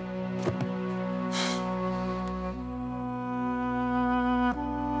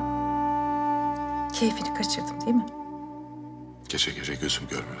 Keyfini kaçırdım değil mi? Gece gece gözüm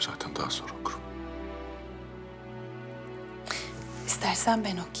görmüyor zaten, daha sonra okurum. İstersen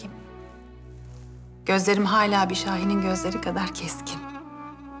ben okuyayım. Gözlerim hala bir şahinin gözleri kadar keskin.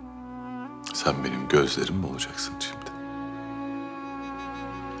 Sen benim gözlerim mi olacaksın şimdi?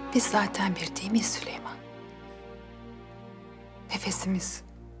 Biz zaten bir değil miyiz Süleyman? Nefesimiz,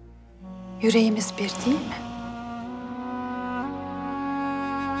 yüreğimiz bir değil mi?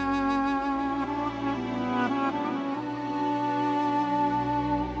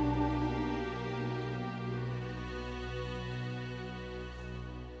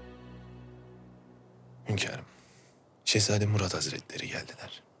 Hünkârım, Şehzade Murat Hazretleri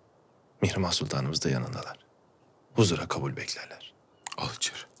geldiler. Mihrimah Sultanımız da yanındalar. Huzura kabul beklerler. Al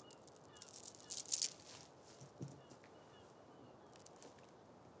içeri.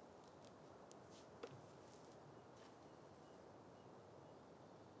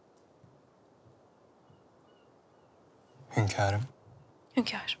 Hünkârım.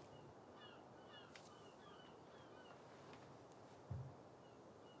 Hünkârım.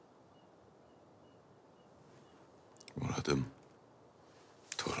 Murat'ım,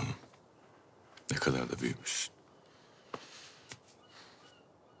 torunum. Ne kadar da büyümüşsün.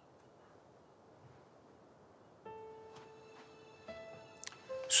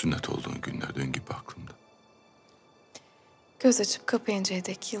 Sünnet olduğun günler dün gibi aklımda. Göz açıp kapayıncaya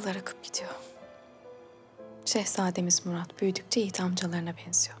dek yıllar akıp gidiyor. Şehzademiz Murat büyüdükçe yiğit amcalarına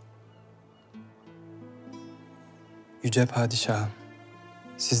benziyor. Yüce Padişahım,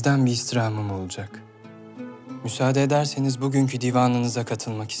 sizden bir istirhamım olacak. Müsaade ederseniz bugünkü divanınıza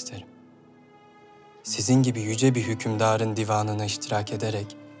katılmak isterim. Sizin gibi yüce bir hükümdarın divanına iştirak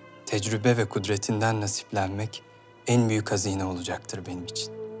ederek tecrübe ve kudretinden nasiplenmek en büyük hazine olacaktır benim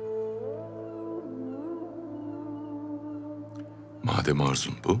için. Madem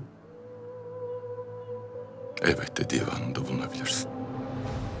arzun bu, elbette divanında bulunabilirsin.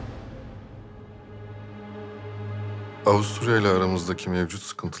 Avusturya ile aramızdaki mevcut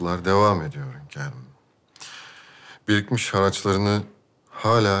sıkıntılar devam ediyor hünkârım. Birikmiş haraçlarını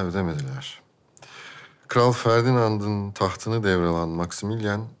hala ödemediler. Kral Ferdinand'ın tahtını devralan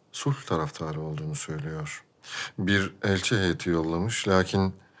Maximilian sulh taraftarı olduğunu söylüyor. Bir elçi heyeti yollamış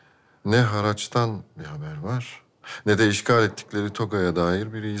lakin ne haraçtan bir haber var ne de işgal ettikleri Toga'ya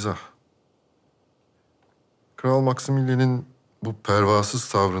dair bir izah. Kral Maximilian'in bu pervasız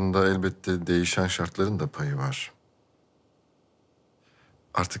tavrında elbette değişen şartların da payı var.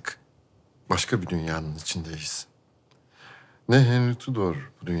 Artık başka bir dünyanın içindeyiz. Ne Henry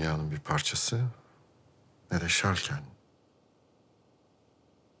Tudor bu dünyanın bir parçası ne de Şarken.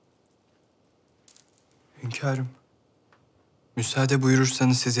 Hünkârım, müsaade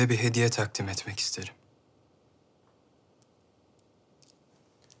buyurursanız size bir hediye takdim etmek isterim.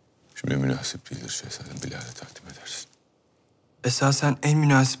 Şimdi münasip değildir şehzadem. Bilal'e takdim edersin. Esasen en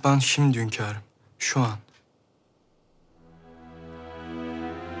münasip an şimdi hünkârım. Şu an.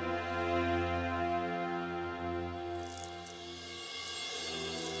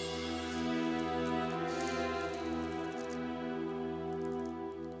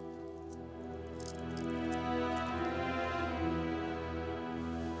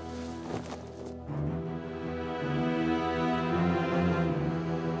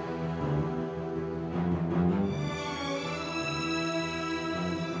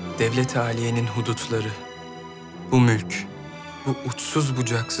 Devlet-i Aliye'nin hudutları, bu mülk, bu uçsuz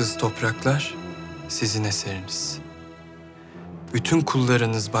bucaksız topraklar sizin eseriniz. Bütün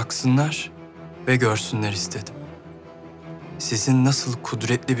kullarınız baksınlar ve görsünler istedim. Sizin nasıl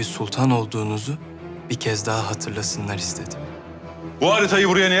kudretli bir sultan olduğunuzu bir kez daha hatırlasınlar istedim. Bu haritayı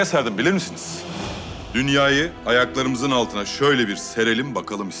buraya niye serdim bilir misiniz? Dünyayı ayaklarımızın altına şöyle bir serelim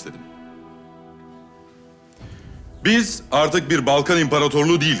bakalım istedim. Biz artık bir Balkan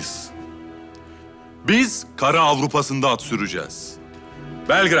İmparatorluğu değiliz. Biz Kara Avrupa'sında at süreceğiz.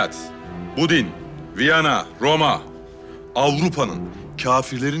 Belgrad, Budin, Viyana, Roma, Avrupa'nın,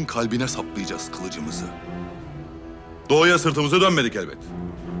 kafirlerin kalbine saplayacağız kılıcımızı. Doğuya sırtımızı dönmedik elbet.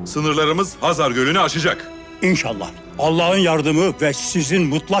 Sınırlarımız Hazar Gölü'nü aşacak. İnşallah. Allah'ın yardımı ve sizin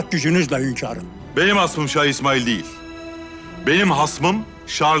mutlak gücünüzle hünkârım. Benim hasmım Şah İsmail değil. Benim hasmım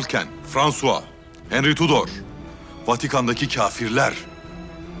Şarlken, François, Henry Tudor, Vatikan'daki kafirler.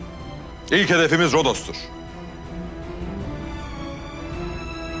 İlk hedefimiz Rodos'tur.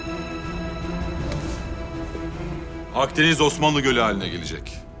 Akdeniz Osmanlı Gölü haline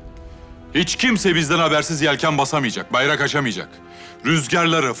gelecek. Hiç kimse bizden habersiz yelken basamayacak, bayrak açamayacak.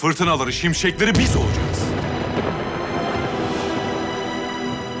 Rüzgarları, fırtınaları, şimşekleri biz olacağız.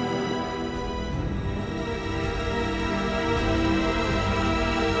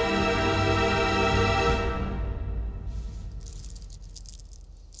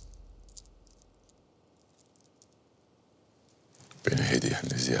 Beni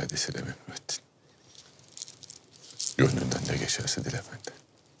hediyenle ziyadesiyle memnun ettin. Gönlünden ne geçerse dile benden.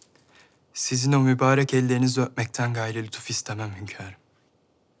 Sizin o mübarek ellerinizi öpmekten gayrı lütuf istemem hünkârım.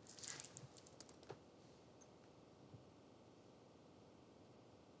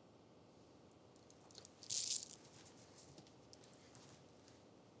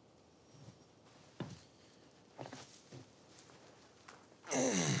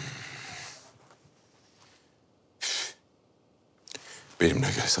 Benimle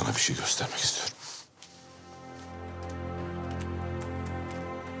gel, sana bir şey göstermek istiyorum.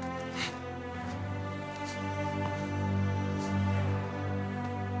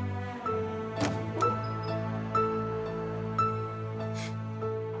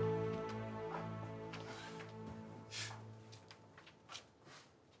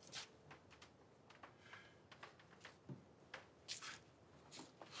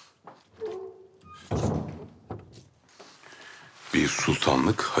 Bir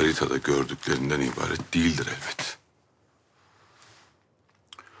sultanlık haritada gördüklerinden ibaret değildir elbet.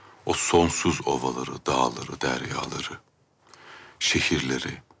 O sonsuz ovaları, dağları, deryaları,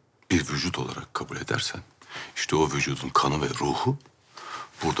 şehirleri bir vücut olarak kabul edersen, işte o vücudun kanı ve ruhu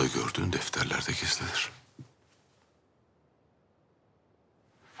burada gördüğün defterlerde gizlidir.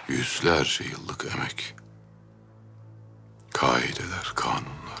 Yüzlerce yıllık emek, kaideler,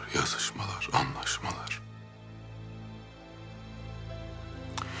 kanunlar, yazışmalar, anlaşmalar.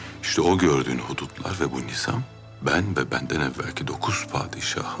 İşte o gördüğün hudutlar ve bu nizam, ben ve benden evvelki 9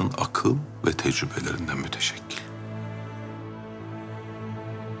 padişahın akıl ve tecrübelerinden müteşekkil.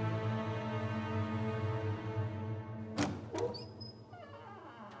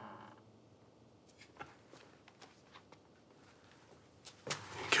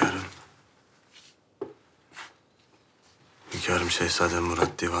 Hünkârım Şehzadem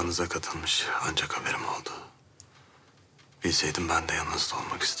Murat divanınıza katılmış. Ancak haberim oldu. Bilseydim ben de yanınızda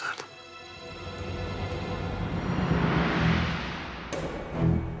olmak isterdim.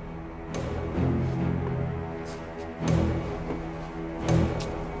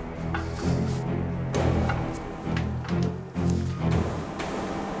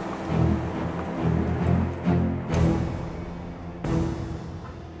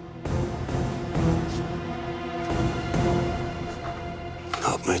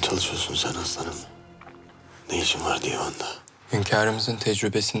 yapmaya çalışıyorsun sen aslanım? Ne işin var divanda? Hünkârımızın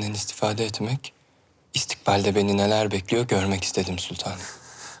tecrübesinden istifade etmek, istikbalde beni neler bekliyor görmek istedim sultanım.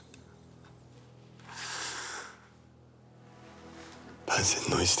 Ben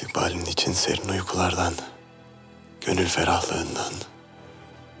senin o istikbalin için serin uykulardan, gönül ferahlığından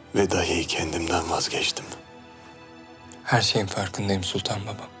ve dahi kendimden vazgeçtim. Her şeyin farkındayım sultan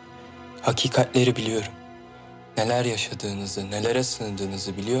babam. Hakikatleri biliyorum. Neler yaşadığınızı, nelere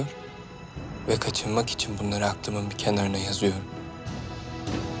sığındığınızı biliyor ve kaçınmak için bunları aklımın bir kenarına yazıyorum.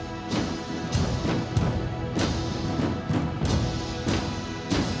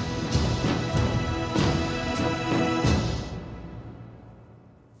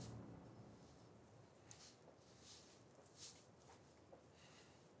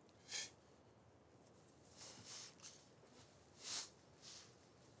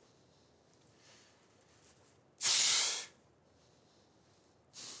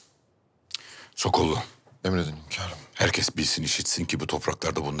 Sokollu. Emredin hünkârım. Herkes bilsin, işitsin ki bu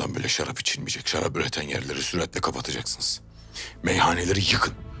topraklarda bundan böyle şarap içilmeyecek. Şarap üreten yerleri süratle kapatacaksınız. Meyhaneleri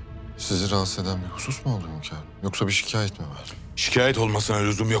yıkın. Sizi rahatsız eden bir husus mu oldu hünkârım? Yoksa bir şikayet mi var? Şikayet olmasına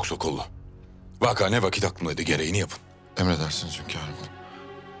lüzum yok Sokollu. Vaka ne vakit aklındaydı, gereğini yapın. Emredersiniz hünkârım.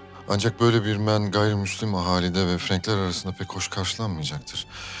 Ancak böyle bir men gayrimüslim ahalide ve Frenkler arasında pek hoş karşılanmayacaktır.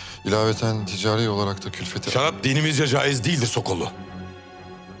 İlaveten ticari olarak da külfeti... Şarap dinimizce caiz değildir Sokollu.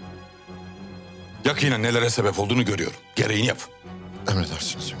 Yakinen nelere sebep olduğunu görüyorum. Gereğini yap.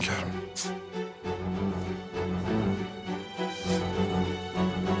 Emredersiniz hünkârım.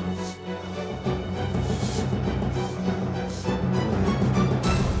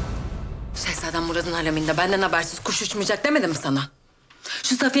 Şehzadem Murad'ın hareminde benden habersiz kuş uçmayacak demedim mi sana?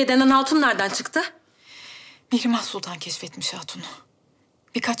 Şu Safiye denen hatun nereden çıktı? Mihrimah Sultan keşfetmiş hatunu.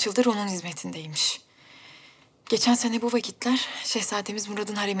 Birkaç yıldır onun hizmetindeymiş. Geçen sene bu vakitler Şehzademiz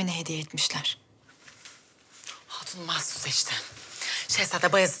Murad'ın haremine hediye etmişler. Hatun mahsus işte.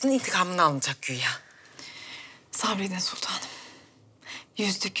 Şehzade Bayezıt'ın intikamını alınacak güya. Sabredin sultanım.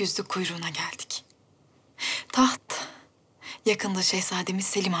 Yüzdük kuyruğuna geldik. Taht yakında Şehzademiz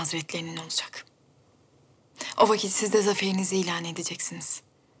Selim Hazretlerinin olacak. O vakit siz de zaferinizi ilan edeceksiniz.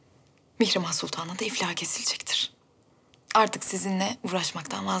 Mihrimah Sultan'a da iflah kesilecektir. Artık sizinle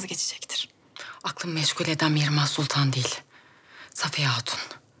uğraşmaktan vazgeçecektir. Aklımı meşgul eden Mihrimah Sultan değil, Safiye Hatun.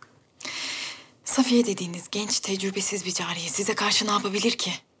 Safiye dediğiniz genç, tecrübesiz bir cariye size karşı ne yapabilir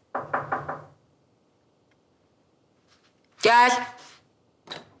ki? Gel.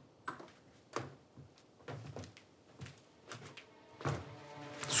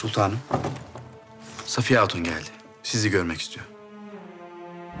 Sultanım, Safiye Hatun geldi. Sizi görmek istiyor.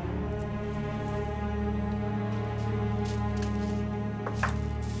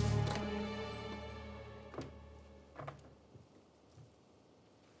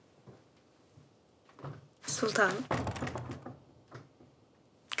 Sultanım.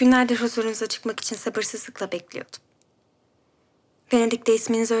 Günlerdir huzurunuza çıkmak için sabırsızlıkla bekliyordum. Venedik'te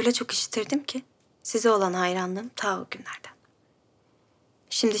isminizi öyle çok işitirdim ki size olan hayranlığım ta o günlerden.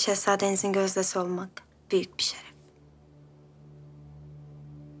 Şimdi şehzadenizin gözdesi olmak büyük bir şeref.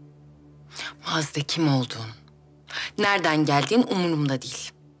 Mazide kim olduğun, nereden geldiğin umurumda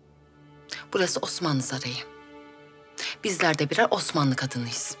değil. Burası Osmanlı Sarayı. Bizler de birer Osmanlı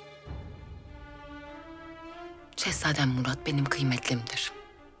kadınıyız. Şehzadem Murat benim kıymetlimdir.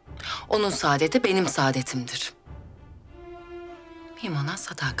 Onun saadeti benim saadetimdir. Mühim olan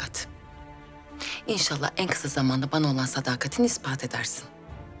sadakat. İnşallah en kısa zamanda bana olan sadakatini ispat edersin.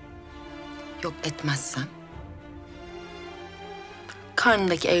 Yok etmezsen,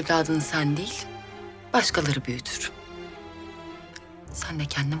 karnındaki evladın sen değil, başkaları büyütür. Sen de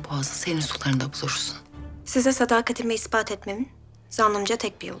kendin boğazın senin sularında bulursun. Size sadakatimi ispat etmemin zannımca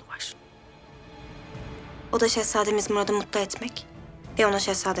tek bir yolu var. O da Şehzademiz Murad'ı mutlu etmek ve ona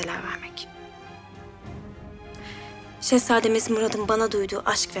şehzadeler vermek. Şehzademiz Murad'ın bana duyduğu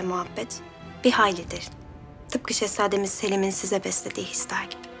aşk ve muhabbet bir hayli derin. Tıpkı Şehzademiz Selim'in size beslediği hisler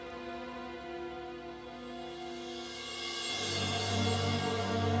gibi.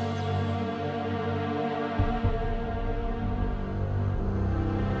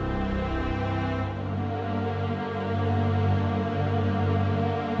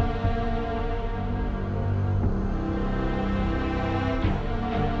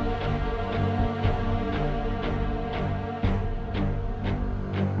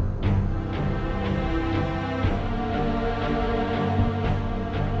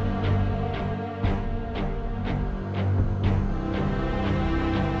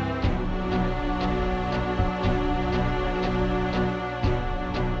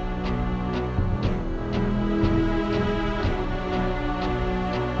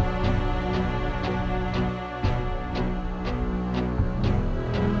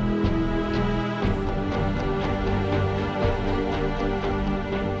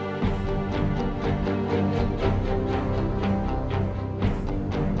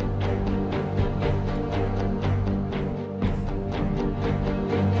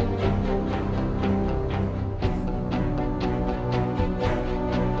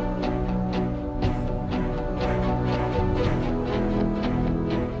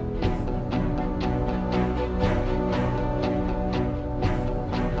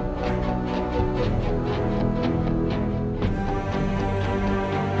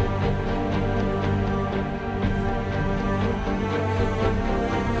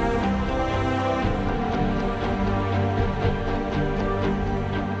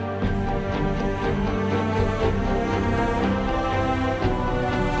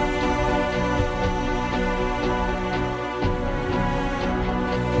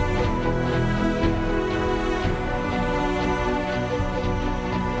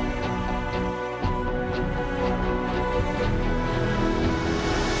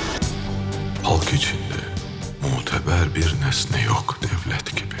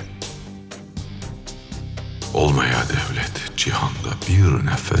 devlet gibi. Olmaya devlet cihanda bir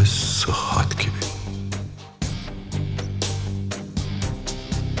nefes sıhhat gibi.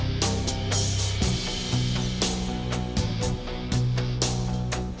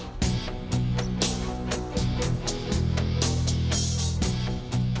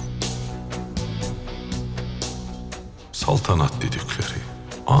 Saltanat dedikleri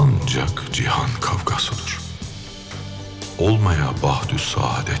ancak cihan kavgasıdır. Olmaya bahdü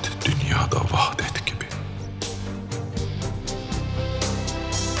saadet dünyada vahdet gibi.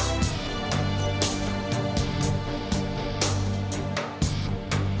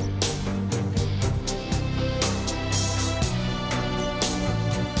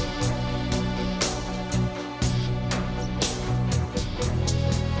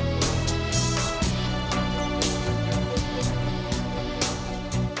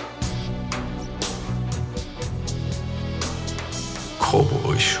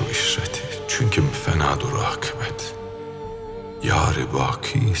 Kobu şu işreti, çünkü fenadır akıbet. Yâri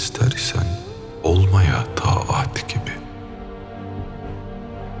baki ister isen olmaya taat gibi.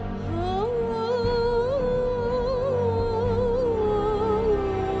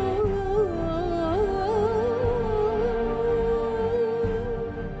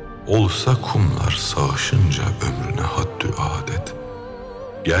 Olsa kumlar sağışınca ömrüne haddü adet.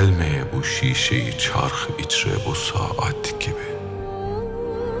 Gelmeye bu şişeyi çarh içre bu saat gibi.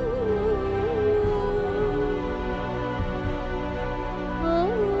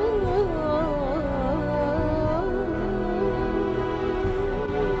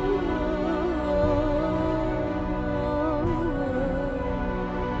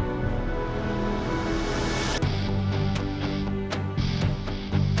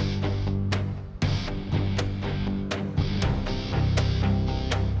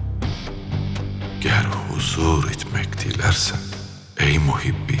 Ger huzur etmek dilersen ey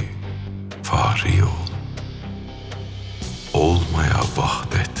muhibbi fari ol. Olmaya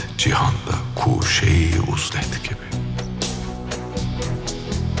vahdet cihanda kuşeyi uzlet gibi.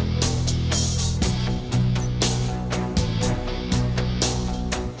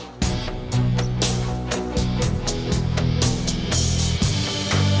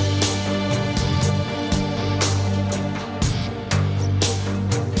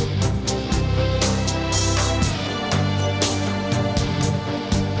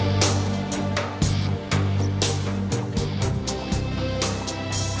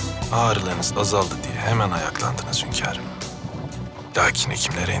 Ağrılarınız azaldı diye hemen ayaklandınız hünkârım. Lakin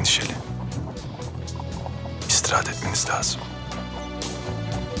hekimler endişeli. İstirahat etmeniz lazım.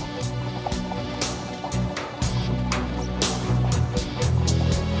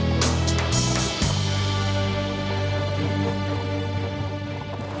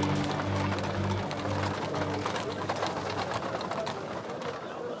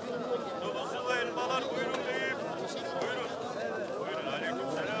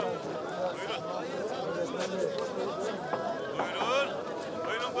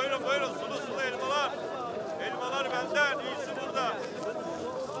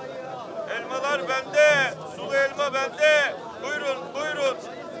 Elmalar bende, sulu elma bende. Buyurun, buyurun.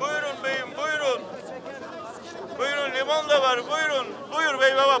 Buyurun beyim, buyurun. Buyurun, limon da var, buyurun. Buyur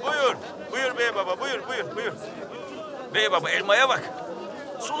bey baba, buyur. Buyur bey baba, buyur, buyur, buyur. Bey baba, elmaya bak.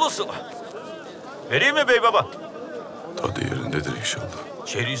 Sulu sulu. Vereyim mi bey baba? Tadı yerindedir inşallah.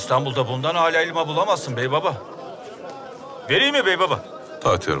 Şehri İstanbul'da bundan hala elma bulamazsın bey baba. Vereyim mi bey baba?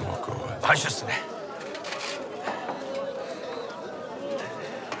 Tahterim hakkı. Baş üstüne.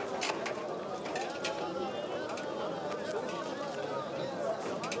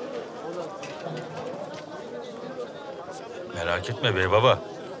 Merak etme bey baba.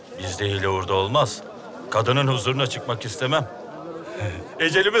 Bizde hile orada olmaz. Kadının huzuruna çıkmak istemem.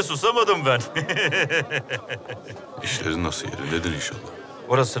 Ecelime susamadım ben. İşlerin nasıl yerindedir inşallah.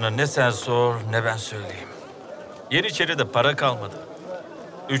 Orasını ne sen sor ne ben söyleyeyim. Yeniçeri'de para kalmadı.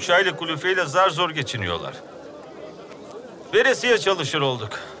 3 aylık kulüfeyle zar zor geçiniyorlar. Veresiye çalışır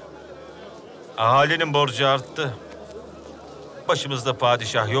olduk. Ahalinin borcu arttı. Başımızda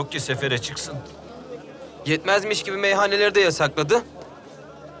padişah yok ki sefere çıksın. Yetmezmiş gibi meyhaneleri de yasakladı.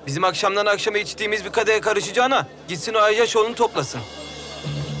 Bizim akşamdan akşama içtiğimiz bir kadeye karışacağına gitsin o Ayyaşoğlu'nu toplasın.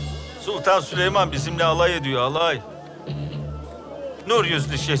 Sultan Süleyman bizimle alay ediyor, alay. Nur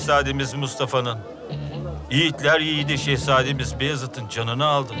yüzlü şehzademiz Mustafa'nın, yiğitler yiğidi şehzademiz Bayezıt'ın canını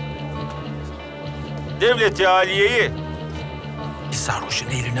aldı. Devleti aliyeyi bir sarhoşun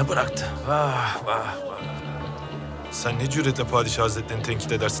eline bıraktı. Vah, vah, vah. Sen ne cüretle padişah hazretlerini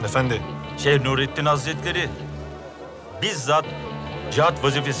tenkit edersin efendi? Şeyh Nurettin Hazretleri bizzat cihat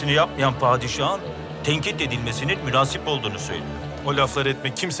vazifesini yapmayan padişahın tenkit edilmesinin münasip olduğunu söylüyor. O lafları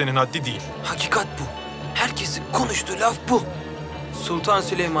etmek kimsenin haddi değil. Hakikat bu. Herkesin konuştuğu laf bu. Sultan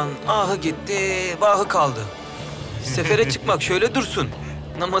Süleyman'ın ahı gitti, vahı kaldı. Sefere çıkmak şöyle dursun.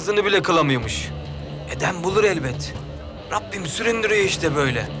 Namazını bile kılamıyormuş. Eden bulur elbet. Rabbim süründürüyor işte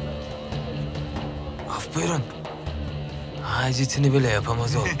böyle. Af buyurun. Hacetini bile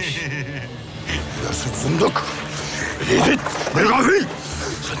yapamaz olmuş. Yarsın zındık. Yiğit, Mergafil.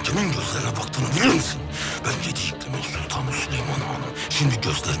 Sen kimin gözlerine baktığını bilir misin? Ben 7 iklimin Sultanı Süleyman'ım. Şimdi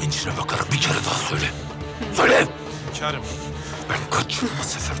gözlerimin içine bakarak bir kere daha söyle. Söyle! Hünkârım. Ben kaç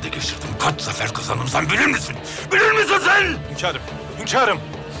seferde geçirdim, kaç sefer kazandım sen bilir misin? Bilir misin sen? Hünkârım, hünkârım.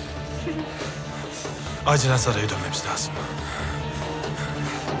 Acilen saraya dönmemiz lazım.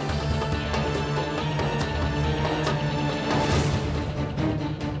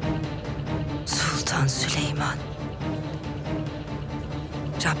 Sultan Süleyman.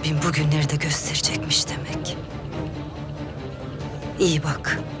 Rabbim bugünleri de gösterecekmiş demek. İyi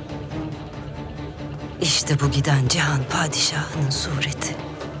bak. İşte bu giden cihan padişahının sureti.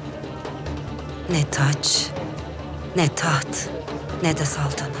 Ne taç, ne taht, ne de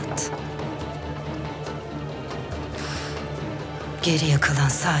saltanat. Geriye kalan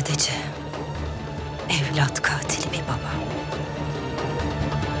sadece evlat katili bir baba.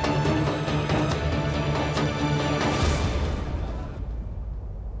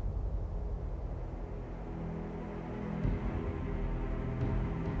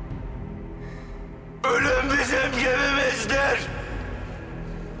 Ölüm bizim gemimizdir.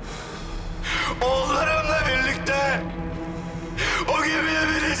 Oğullarımla birlikte o gemiye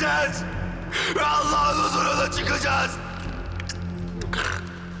bineceğiz ve Allah'ın huzuruna çıkacağız.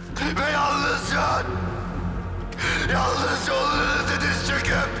 Ve yalnızca onun önünde diz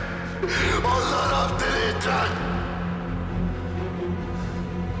çöküp ondan af dileyeceğiz.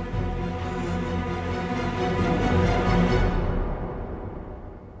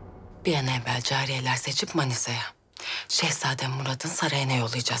 Bir an evvel cariyeler seçip Manisa'ya, Şehzade Murad'ın sarayına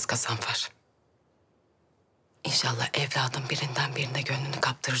yollayacağız Gazanfer. İnşallah evladım birinden birine gönlünü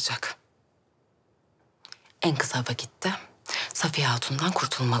kaptıracak. En kısa vakitte Safiye Hatun'dan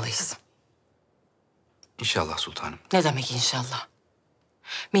kurtulmalıyız. İnşallah sultanım. Ne demek inşallah?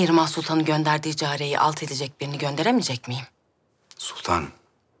 Mihrimah Sultan'ın gönderdiği cariyeyi alt edecek birini gönderemeyecek miyim? Sultanım.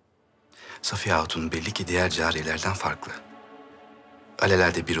 Safiye Hatun belli ki diğer cariyelerden farklı.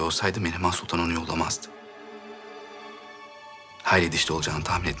 Alelade biri olsaydı Mihrimah Sultan onu yollamazdı. Hayli dişli olacağını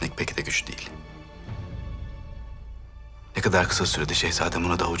tahmin etmek pek de güç değil. Ne kadar kısa sürede Şehzade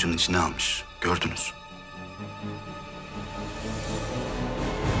Murad'ı avucunun içine almış. Gördünüz.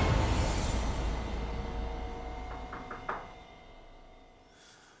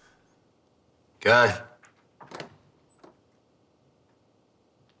 Gel.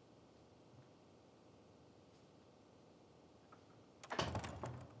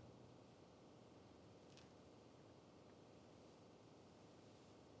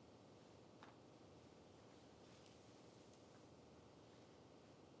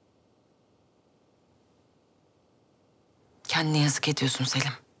 Kendine yazık ediyorsun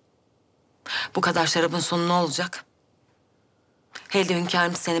Selim. Bu kadar şarabın sonu ne olacak? Hele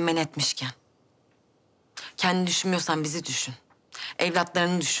hünkârımız seni men etmişken. Kendini düşünmüyorsan bizi düşün.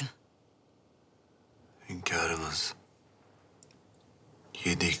 Evlatlarını düşün. Hünkârımız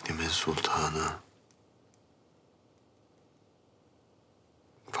 7 iklimin sultanı.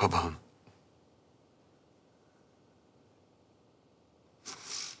 Babam.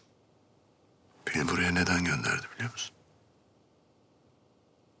 Beni buraya neden gönderdi biliyor musun?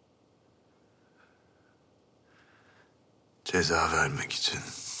 Ceza vermek için.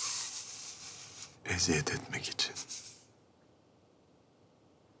 Eziyet etmek için.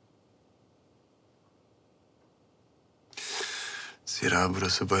 Zira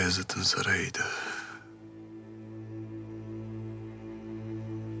burası Bayezıt'ın sarayıydı.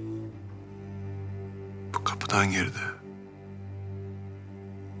 Bu kapıdan girdi.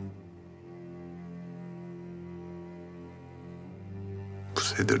 Bu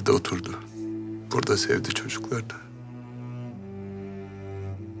sedirde oturdu. Burada sevdi çocuklarını.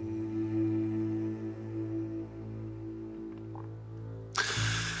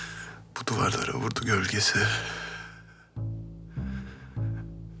 Bu duvarlara vurdu gölgesi.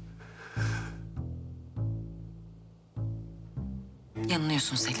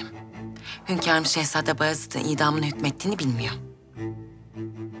 Yanılıyorsun Selim. Hünkârımız Şehzade Bayezıt'ın idamını hükmettiğini bilmiyor.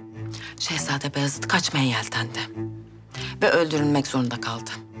 Şehzade Bayezıt kaçmaya yeltendi. Ve öldürülmek zorunda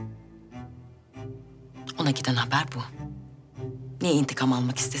kaldı. Ona giden haber bu. Niye intikam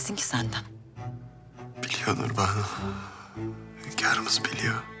almak istesin ki senden? Biliyor Nurbanu. Hünkârımız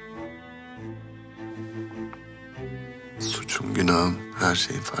biliyor. Suç suçum, günahım, her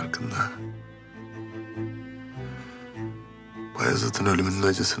şeyin farkında. Bayezıt'ın ölümünün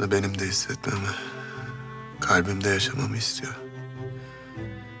acısını benim de hissetmemi, kalbimde yaşamamı istiyor.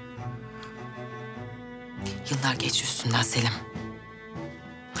 Yıllar geç üstünden Selim.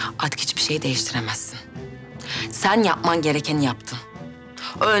 Artık hiçbir şeyi değiştiremezsin. Sen yapman gerekeni yaptın.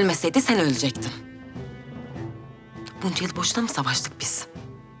 O ölmeseydi sen ölecektin. Bunca yıl boşuna mı savaştık biz?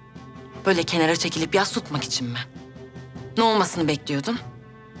 Böyle kenara çekilip yas tutmak için mi? Ne olmasını bekliyordun?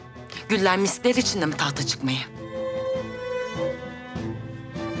 Güller miskler içinde mi tahta çıkmayı?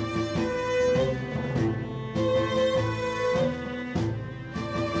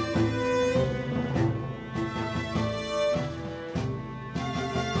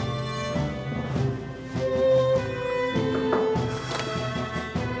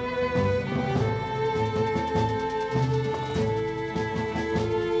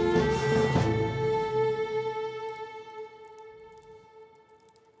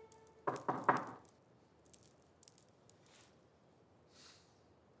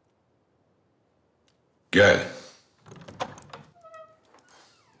 Gel.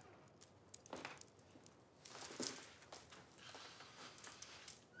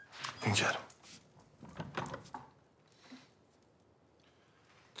 Hünkârım.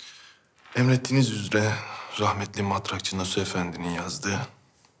 Emrettiğiniz üzere rahmetli matrakçı Nasuh Efendi'nin yazdığı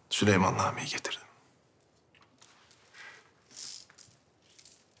Süleyman'nameyi getirdim.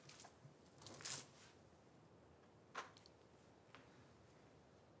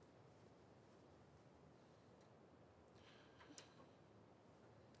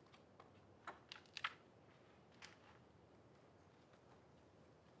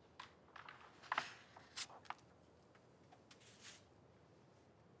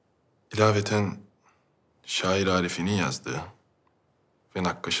 İlaveten şair Arif'inin yazdığı ve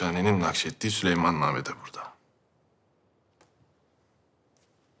Nakkaşhane'nin nakşettiği Süleyman'name de burada.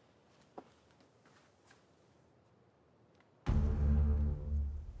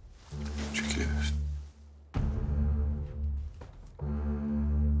 Çünkü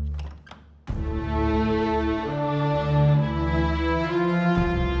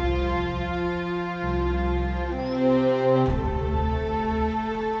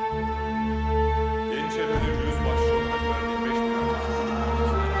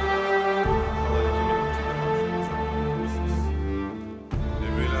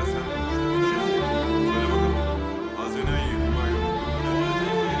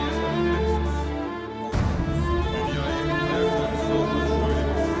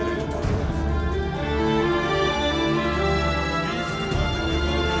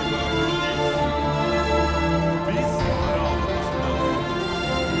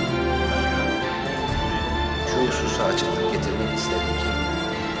açıklık getirmek isterim ki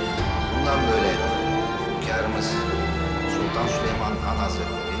bundan böyle hünkârımız Sultan Süleyman Han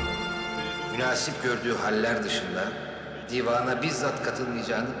Hazretleri münasip gördüğü haller dışında divana bizzat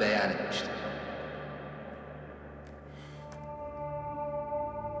katılmayacağını beyan etmiştir.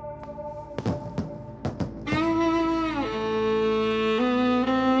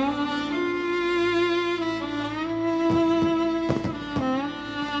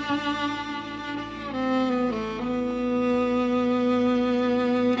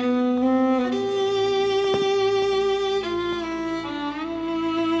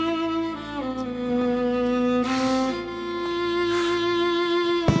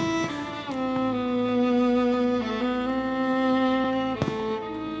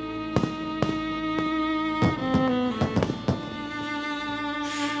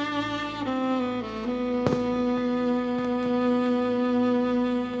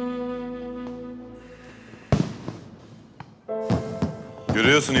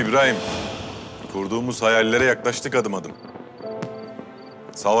 Görüyorsun İbrahim, kurduğumuz hayallere yaklaştık adım adım.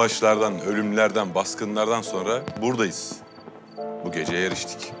 Savaşlardan, ölümlerden, baskınlardan sonra buradayız. Bu geceye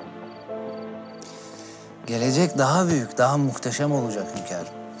eriştik. Gelecek daha büyük, daha muhteşem olacak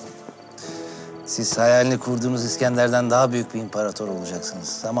hünkârım. Siz hayalini kurduğunuz İskender'den daha büyük bir imparator olacaksınız.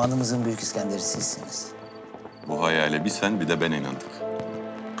 Zamanımızın büyük İskender'i sizsiniz. Bu hayale bir sen bir de ben inandık.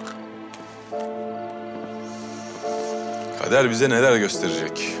 Kader bize neler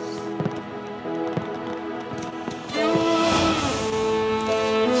gösterecek?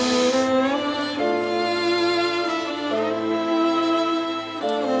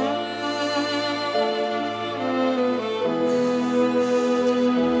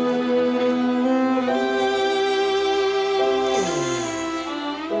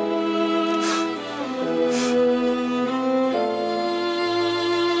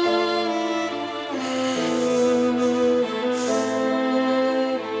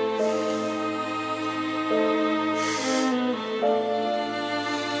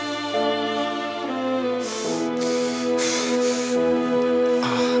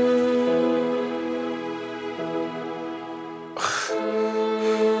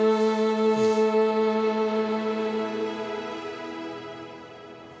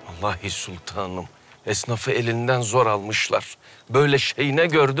 Vallahi sultanım, esnafı elinden zor almışlar. Böyle şey ne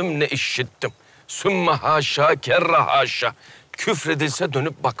gördüm ne işittim. Sümme haşa kerra haşa. Küfredilse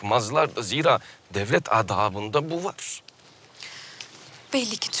dönüp bakmazlardı. Zira devlet adabında bu var.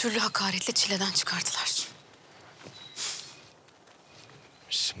 Belli ki türlü hakaretle çileden çıkardılar.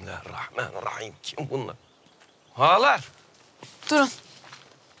 Bismillahirrahmanirrahim. Kim bunlar? Ağalar. Durun.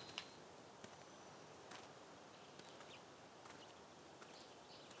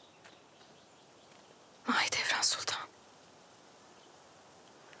 Mahidevran Sultan.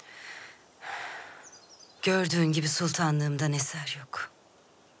 Gördüğün gibi sultanlığımdan eser yok.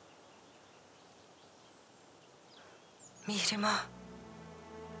 Mihrimah.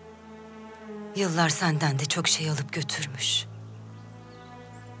 Yıllar senden de çok şey alıp götürmüş.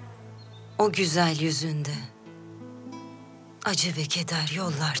 O güzel yüzünde acı ve keder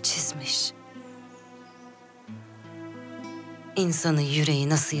yollar çizmiş. İnsanın yüreği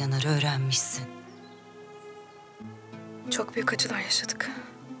nasıl yanar öğrenmişsin. Çok büyük acılar yaşadık.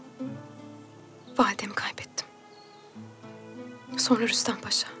 Validemi kaybettim. Sonra Rüstem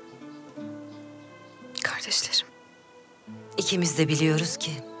Paşa. Kardeşlerim. İkimiz de biliyoruz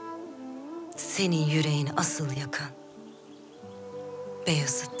ki senin yüreğini asıl yakan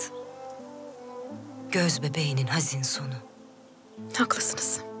Bayezıt. Göz bebeğinin hazin sonu.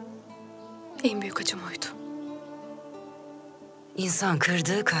 Haklısınız. En büyük acım oydu. İnsan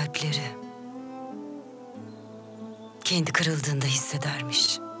kırdığı kalpleri kendi kırıldığında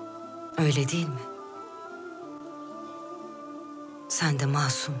hissedermiş. Öyle değil mi? Sen de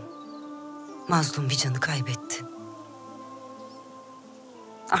masum, mazlum bir canı kaybettin.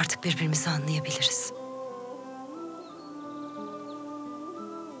 Artık birbirimizi anlayabiliriz.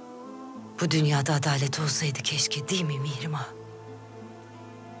 Bu dünyada adalet olsaydı keşke, değil mi Mihrimah?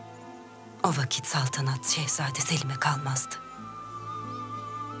 O vakit saltanat Şehzade Selim'e kalmazdı.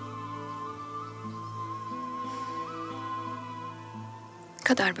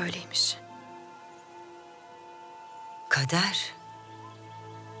 Kader böyleymiş. Kader?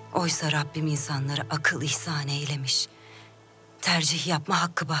 Oysa Rabbim insanlara akıl ihsan eylemiş. Tercih yapma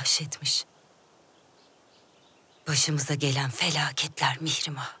hakkı bahşetmiş. Başımıza gelen felaketler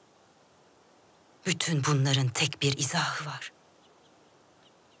Mihrimah. Bütün bunların tek bir izahı var.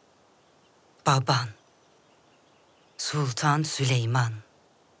 Baban, Sultan Süleyman.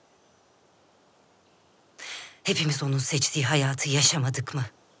 Hepimiz onun seçtiği hayatı yaşamadık mı?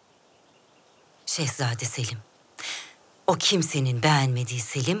 Şehzade Selim. O kimsenin beğenmediği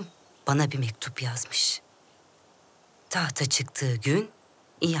Selim bana bir mektup yazmış. Tahta çıktığı gün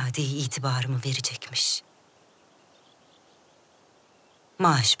iade-i itibarımı verecekmiş.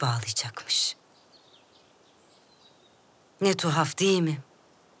 Maaş bağlayacakmış. Ne tuhaf değil mi?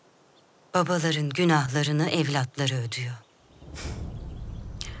 Babaların günahlarını evlatları ödüyor.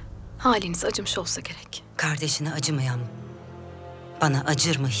 Haliniz acımış olsa gerek. Kardeşine acımayan bana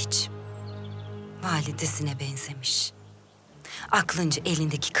acır mı hiç? Validesine benzemiş. Aklınca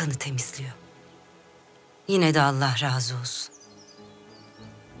elindeki kanı temizliyor. Yine de Allah razı olsun.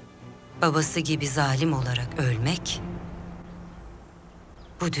 Babası gibi zalim olarak ölmek,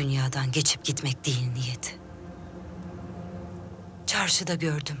 bu dünyadan geçip gitmek değil niyeti. Çarşıda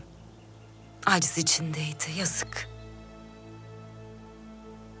gördüm. Aciz içindeydi, yazık.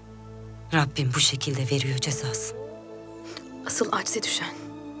 Rabbim bu şekilde veriyor cezasını. Asıl acize düşen,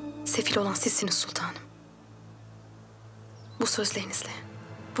 sefil olan sizsiniz sultanım. Bu sözlerinizle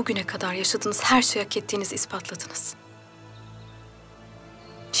bugüne kadar yaşadığınız her şeyi hak ettiğinizi ispatladınız.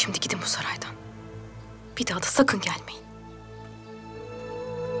 Şimdi gidin bu saraydan. Bir daha da sakın gelmeyin.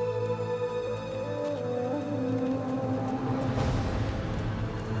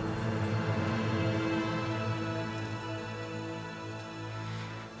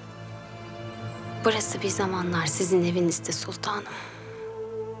 Burası bir zamanlar sizin evinizde sultanım.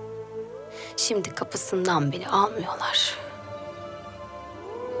 Şimdi kapısından bile almıyorlar.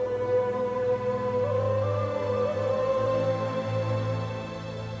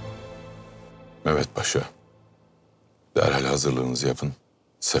 Mehmet Paşa, derhal hazırlığınızı yapın.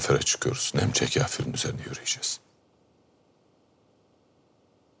 Sefere çıkıyoruz. Nemce kafirin üzerine yürüyeceğiz.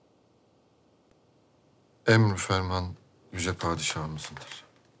 Emr ferman yüce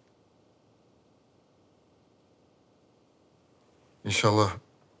padişahımızındır. İnşallah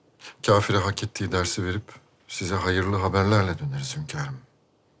kafire hak ettiği dersi verip size hayırlı haberlerle döneriz hünkârım.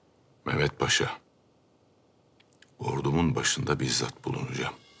 Mehmet Paşa, ordumun başında bizzat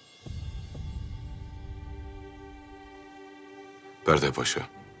bulunacağım. Perde Paşa.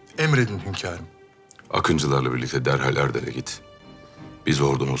 Emredin hünkârım. Akıncılarla birlikte derhal Erdel'e git. Biz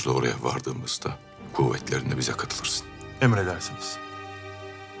ordumuzla oraya vardığımızda kuvvetlerine bize katılırsın. Emredersiniz.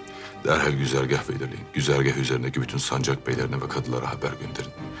 Derhal güzergah belirleyin. Güzergah üzerindeki bütün sancak beylerine ve kadılara haber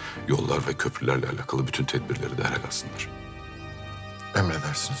gönderin. Yollar ve köprülerle alakalı bütün tedbirleri derhal alsınlar.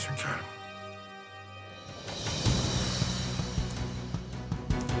 Emredersiniz hünkârım.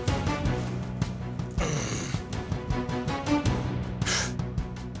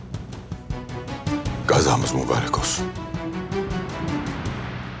 Gazamız mübarek olsun.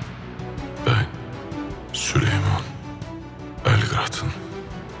 Ben Süleyman, Belgrad'ın,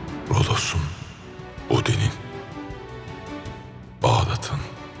 Rodos'un, Udin'in, Bağdat'ın,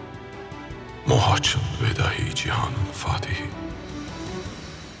 Mohaç'ın ve dahi cihanın fatihi.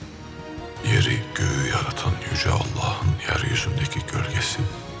 Yeri göğü yaratan Yüce Allah'ın yeryüzündeki gölgesi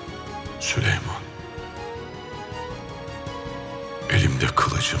Süleyman. Elimde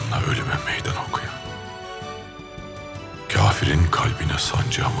kılıcımla ölüme meydan okuyan, kafirin kalbine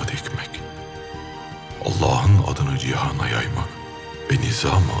sancağımı dikmek, Allah'ın adını cihana yaymak ve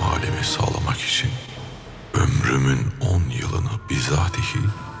nizam-ı alemi sağlamak için ömrümün 10 yılını bizatihi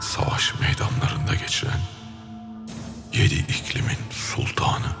savaş meydanlarında geçiren 7 iklimin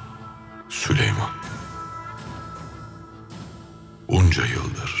sultanı Süleyman. Bunca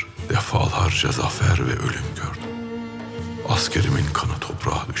yıldır defalarca zafer ve ölüm gördüm. Askerimin kanı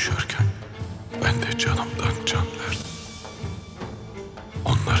toprağa düşerken ben de canımdan can verdim.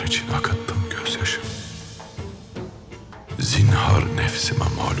 Onlar için akıttım gözyaşımı. Zinhar nefsime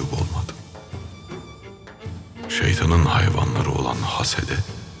mağlup olmadım. Şeytanın hayvanları olan hasede,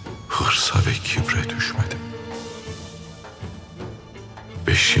 hırsa ve kibre düşmedim.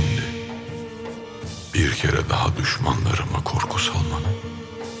 Ve şimdi bir kere daha düşmanlarıma korku salmanın,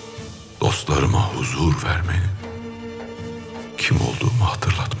 dostlarıma huzur vermenin, kim olduğumu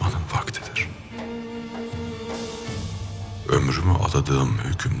hatırlatmanın vaktidir. Ömrümü adadığım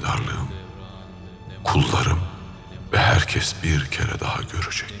hükümdarlığım, kullarım ve herkes bir kere daha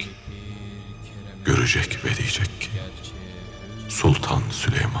görecek. Görecek ve diyecek ki Sultan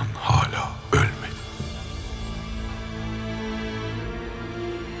Süleyman hala ölmedi.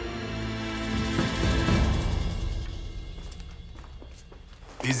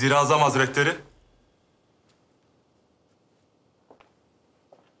 Vezir-i Azam Hazretleri.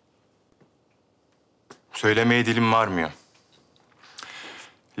 Söylemeye dilim varmıyor.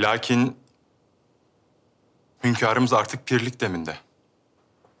 Lakin hünkârımız artık pirlik deminde.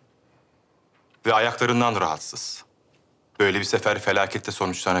 Ve ayaklarından rahatsız. Böyle bir sefer felakette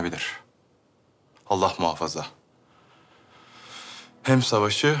sonuçlanabilir. Allah muhafaza. Hem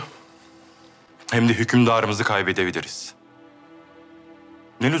savaşı hem de hükümdarımızı kaybedebiliriz.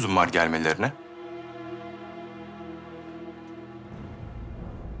 Ne lüzum var gelmelerine?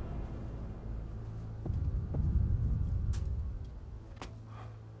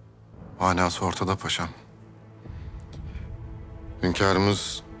 Manası ortada paşam.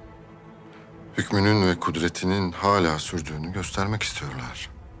 Hünkârımız hükmünün ve kudretinin hala sürdüğünü göstermek istiyorlar.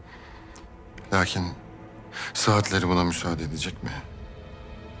 Lakin saatleri buna müsaade edecek mi?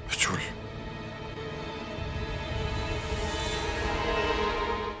 Meçhul.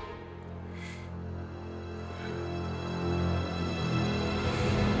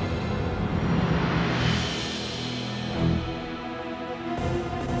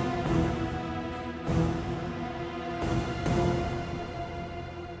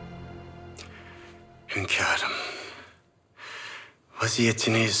 Hünkârım,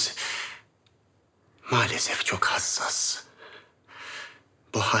 vaziyetiniz maalesef çok hassas.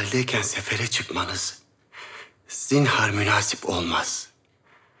 Bu haldeyken sefere çıkmanız zinhar münasip olmaz.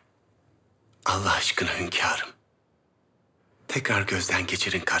 Allah aşkına hünkârım, tekrar gözden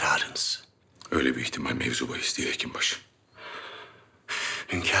geçirin kararınızı. Öyle bir ihtimal mevzu bahis değil hekimbaşı.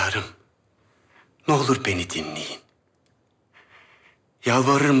 Hünkârım, ne olur beni dinleyin.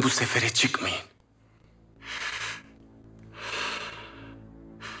 Yalvarırım bu sefere çıkmayın.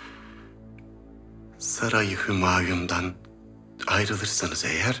 Sarayı Hümayun'dan ayrılırsanız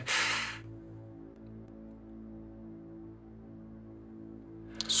eğer...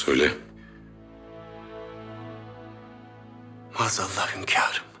 Söyle. Maazallah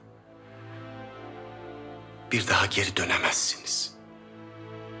hünkârım. Bir daha geri dönemezsiniz.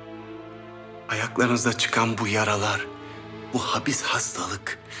 Ayaklarınızda çıkan bu yaralar, bu habis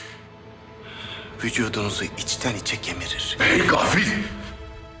hastalık... vücudunuzu içten içe kemirir. Ey gafil!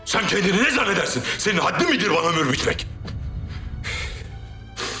 Sen kendini ne zannedersin? Senin haddin midir bana ömür biçmek?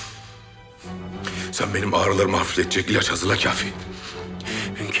 Sen benim ağrılarımı hafifletecek ilaç hazırla kafi.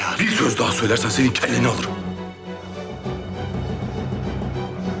 Hünkârım. Bir söz daha söylersen senin kelleni alırım.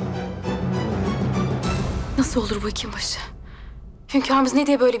 Nasıl olur bu hekimbaşı? Hünkârımız ne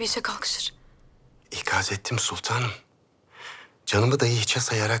diye böyle bir işe kalkışır? İkaz ettim sultanım. Canımı dahi hiçe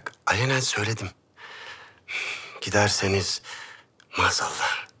sayarak alenen söyledim. Giderseniz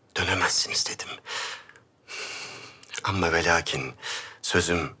maazallah dönemezsiniz dedim. Ama ve lakin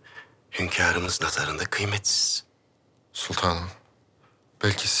sözüm hünkârımız nazarında kıymetsiz. Sultanım,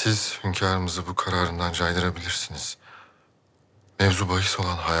 belki siz hünkârımızı bu kararından caydırabilirsiniz. Mevzu bahis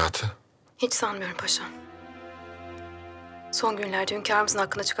olan hayatı. Hiç sanmıyorum paşam. Son günlerde hünkârımızın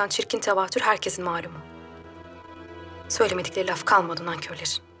hakkında çıkan çirkin tevatür herkesin malumu. Söylemedikleri laf kalmadı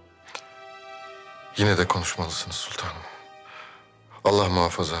nankörlerin. Yine de konuşmalısınız sultanım. Allah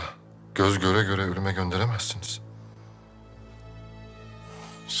muhafaza, göz göre göre ölüme gönderemezsiniz.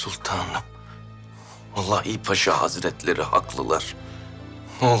 Sultanım, vallahi Paşa Hazretleri haklılar.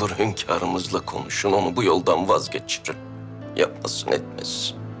 Ne olur hünkârımızla konuşun, onu bu yoldan vazgeçirin. Yapmasın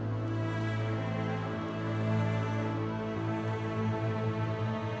etmesin.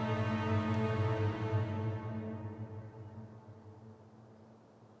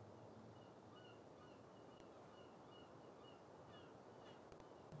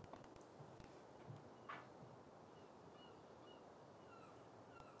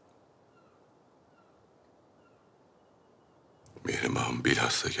 Benim ağam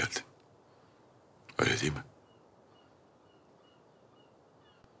bilhassa geldi. Öyle değil mi?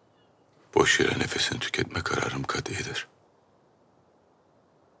 Boş yere nefesini tüketme kararım katiyedir.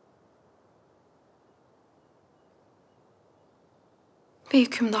 Bir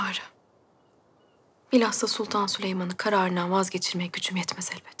hükümdarı, bilhassa Sultan Süleyman'ı kararından vazgeçirmeye gücüm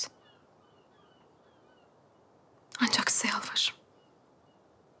yetmez elbet. Ancak size yalvarırım.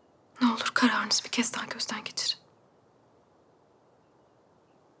 Ne olur kararınızı bir kez daha gözden geçirin.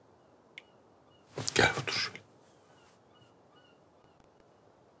 Gel otur şöyle.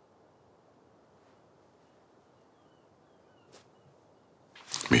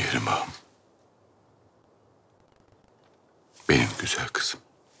 Mihrim ağam. Benim güzel kızım.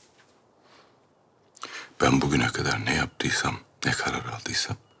 Ben bugüne kadar ne yaptıysam, ne karar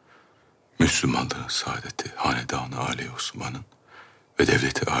aldıysam, Müslümanlığın saadeti, hanedanı Ali Osman'ın ve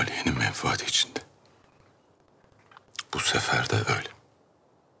devleti aliyenin menfaati içinde. Bu sefer de öyle.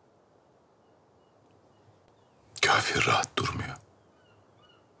 Kafir rahat durmuyor.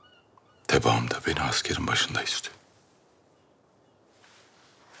 Tebaam da beni askerin başında istiyor.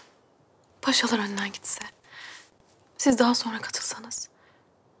 Paşalar önden gitse, siz daha sonra katılsanız.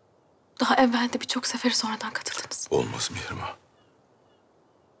 Daha evvel de birçok sefere sonradan katıldınız. Olmaz Mihrim ağa.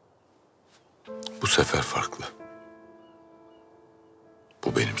 Bu sefer farklı.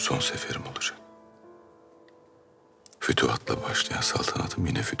 Bu benim son seferim olacak. Fütuhatla başlayan saltanatım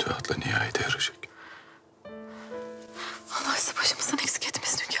yine fütuhatla nihayete erecek. Allah sizi başımızdan eksik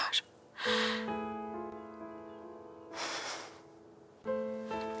etmesin hünkârım.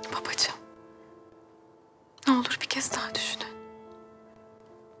 Babacığım, ne olur bir kez daha düşünün.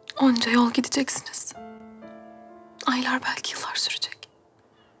 Onca yol gideceksiniz. Aylar belki yıllar sürecek.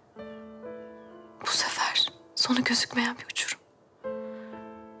 Bu sefer sonu gözükmeyen bir uçurum.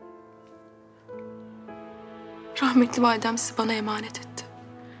 Rahmetli validem sizi bana emanet etti.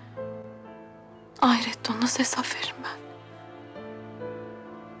 Ahirette ona nasıl hesap veririm ben?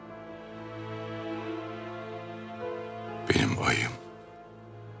 Benim ayım,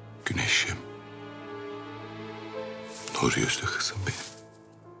 güneşim, nur yüzlü kızım benim.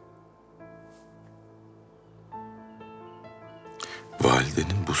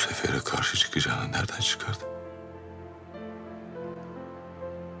 Validenin bu sefere karşı çıkacağını nereden çıkardı?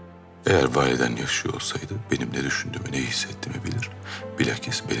 Eğer validen yaşıyor olsaydı benim ne düşündüğümü, ne hissettiğimi bilir.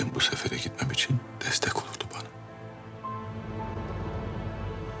 Bilakis benim bu sefere gitmem için destek olurdu bana.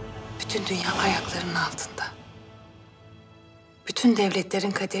 Bütün dünya ayaklarının altında. Bütün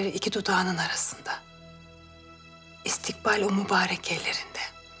devletlerin kaderi iki dudağının arasında. İstikbal o mübarek ellerinde.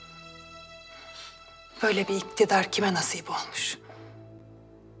 Böyle bir iktidar kime nasip olmuş?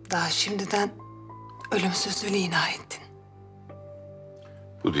 Daha şimdiden ölümsüzlüğünü ilan ettin.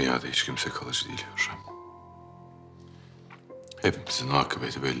 Bu dünyada hiç kimse kalıcı değil Hürrem. Hepimizin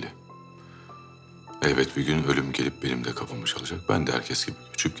akıbeti belli. Elbet bir gün ölüm gelip benim de kapımı çalacak. Ben de herkes gibi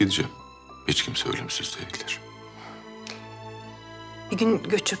göçüp gideceğim. Hiç kimse ölümsüz değildir. Bir gün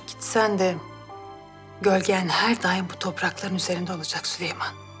göçüp gitsen de gölgen her daim bu toprakların üzerinde olacak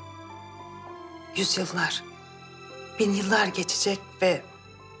Süleyman. Yüzyıllar, bin yıllar geçecek ve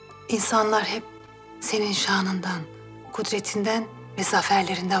insanlar hep senin şanından, kudretinden ve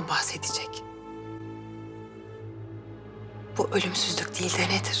zaferlerinden bahsedecek. Bu ölümsüzlük değil de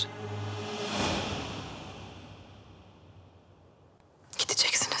nedir?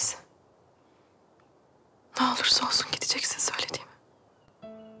 Gideceksiniz. Ne olursa olsun gideceksin söylediğimi.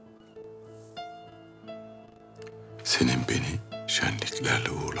 Senin beni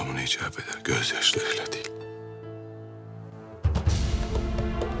uğurlamana icap eder. Gözyaşlarıyla değil.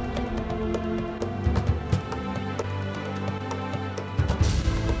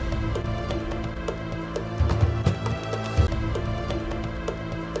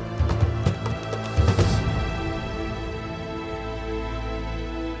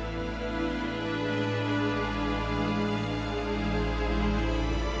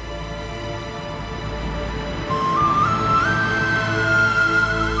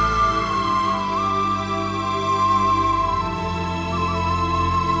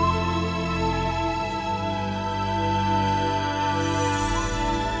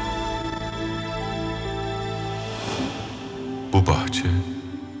 Bu bahçe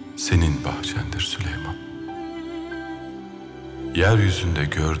senin bahçendir Süleyman. Yeryüzünde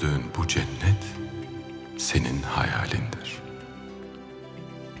gördüğün bu cennet senin hayalindir.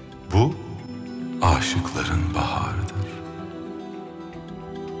 Bu aşıkların baharıdır.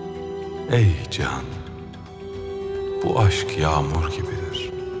 Ey can, bu aşk yağmur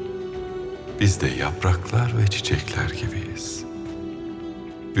gibidir. Biz de yapraklar ve çiçekler gibiyiz.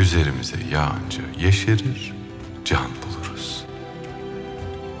 Üzerimize yağınca yeşerir, can buluruz.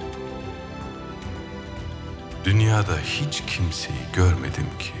 Dünyada hiç kimseyi görmedim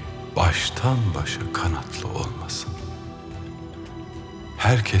ki baştan başa kanatlı olmasın.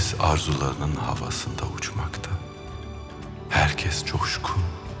 Herkes arzularının havasında uçmakta. Herkes coşkun,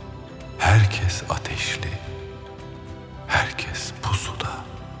 herkes ateşli, herkes pusuda.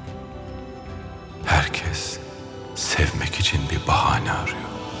 Herkes sevmek için bir bahane arıyor.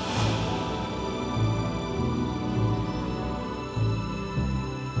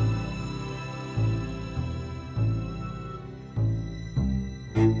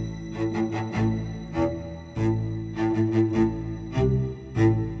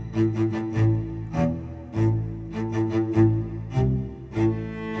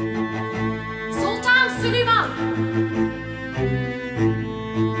 Sultan Süleyman!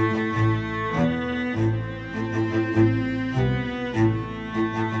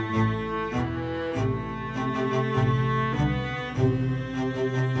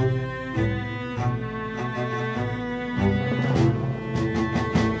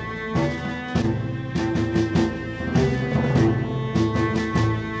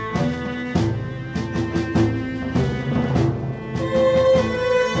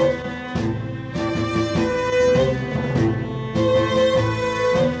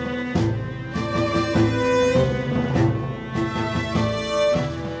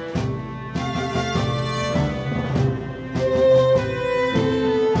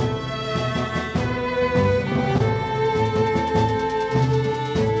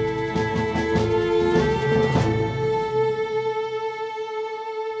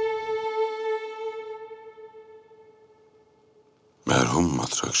 Merhum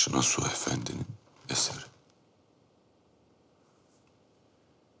Matrakçı Nasuh Efendi'nin eseri.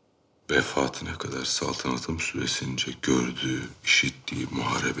 Vefatına kadar saltanatım süresince gördüğü, işittiği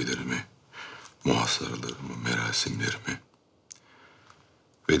muharebelerimi, muhasaralarımı, merasimlerimi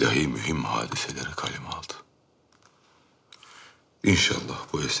ve dahi mühim hadiseleri kaleme aldı. İnşallah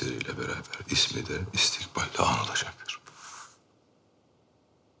bu eseriyle beraber ismi de istikballe anılacaktır.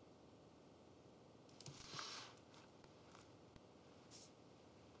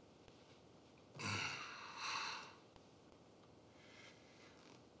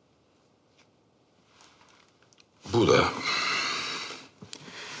 Bu da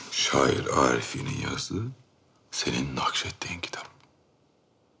şair Arifi'nin yazdığı, senin nakşettiğin kitap.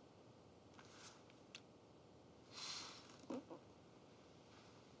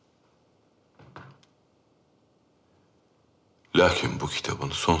 Lakin bu kitabın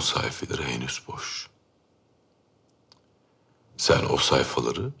son sayfaları henüz boş. Sen o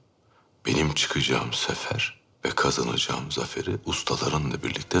sayfaları benim çıkacağım sefer ve kazanacağım zaferi ustalarınla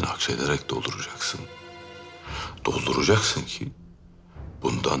birlikte nakşederek dolduracaksın. Dolduracaksın ki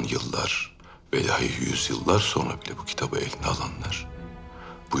bundan yıllar ve dahi yüzyıllar sonra bile bu kitabı eline alanlar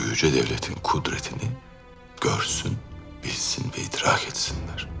bu yüce devletin kudretini görsün, bilsin ve idrak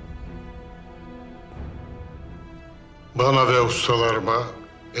etsinler. Bana ve ustalarıma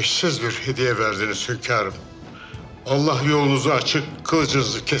eşsiz bir hediye verdiniz hünkârım. Allah yolunuzu açık,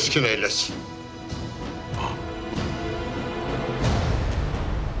 kılıcınızı keskin eylesin.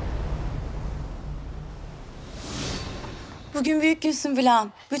 Bugün büyük gün Sümbül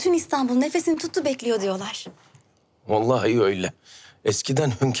ağam. Bütün İstanbul nefesini tuttu bekliyor diyorlar. Vallahi öyle.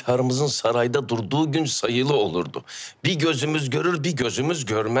 Eskiden hünkârımızın sarayda durduğu gün sayılı olurdu. Bir gözümüz görür, bir gözümüz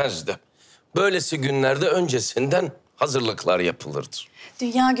görmezdi. Böylesi günlerde öncesinden hazırlıklar yapılırdı.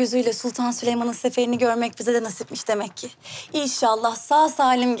 Dünya gözüyle Sultan Süleyman'ın seferini görmek bize de nasipmiş demek ki. İnşallah sağ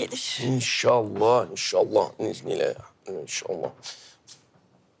salim gelir. İnşallah, inşallah. İzniyle, inşallah.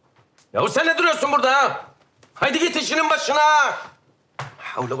 Yahu sen ne duruyorsun burada ha? Haydi git işinin başına.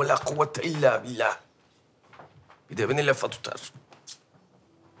 Havle ve la kuvvete illa billah. Bir de beni lafa tutar.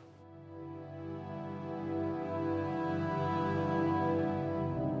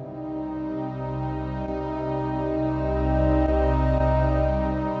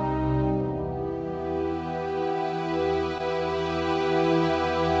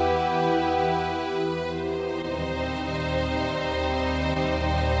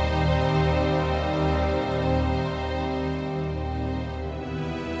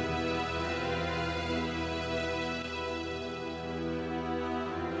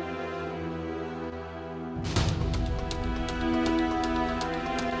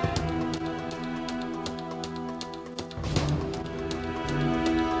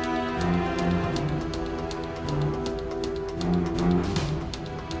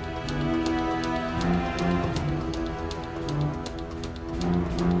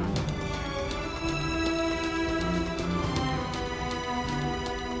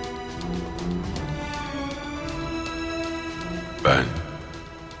 Ben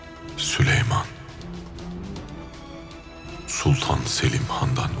Süleyman, Sultan Selim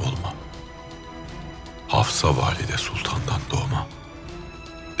Han'dan olma, Hafsa Valide Sultan'dan doğma,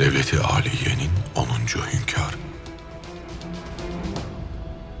 Devleti Aliye'nin 10. hünkârı.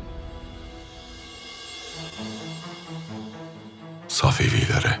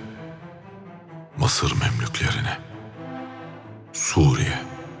 Safevilere, Mısır Memlüklerine, Suriye,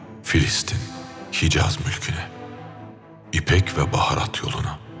 Filistin, Hicaz mülküne, İpek ve baharat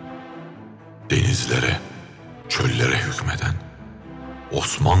yoluna, denizlere, çöllere hükmeden,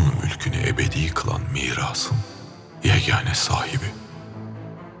 Osmanlı mülkünü ebedi kılan mirasın yegane sahibi.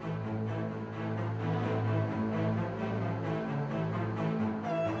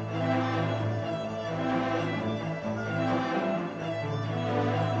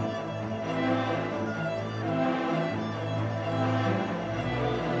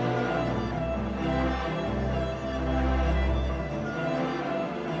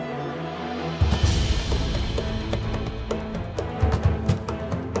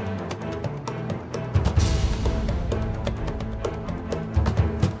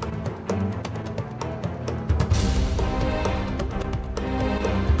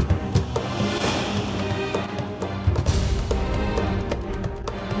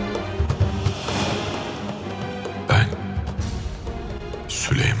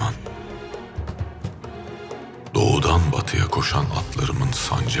 Süleyman, doğudan batıya koşan atlarımın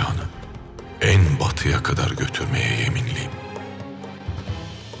sancağını en batıya kadar götürmeye yeminliyim.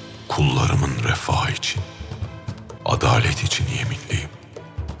 Kullarımın refahı için, adalet için yeminliyim.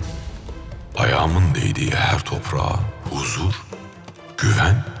 Ayağımın değdiği her toprağa huzur,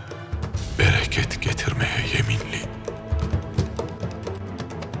 güven, bereket getirmeye yeminliyim.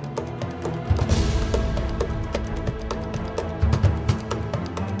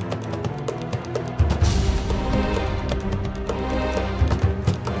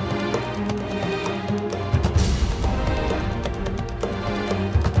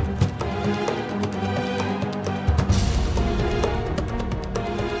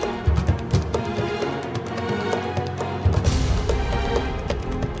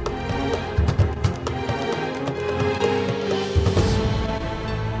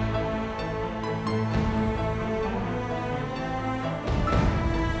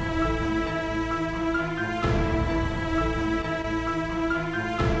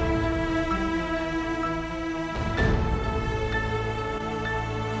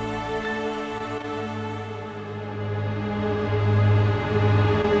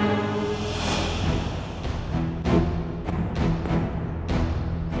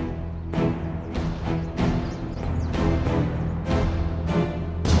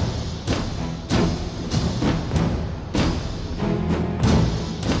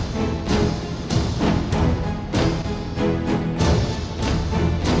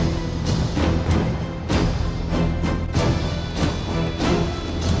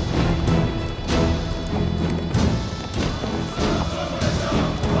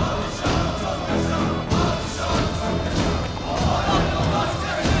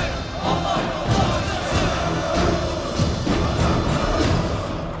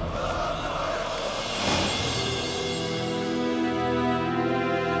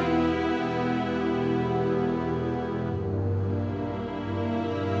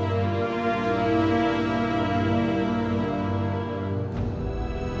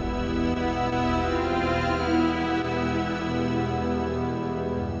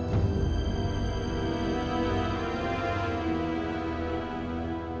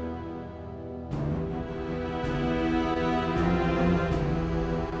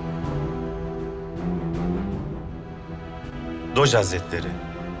 Doge Hazretleri,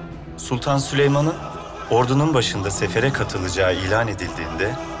 Sultan Süleyman'ın ordunun başında sefere katılacağı ilan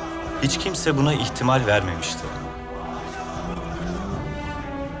edildiğinde hiç kimse buna ihtimal vermemişti.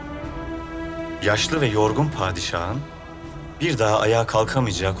 Yaşlı ve yorgun padişahın bir daha ayağa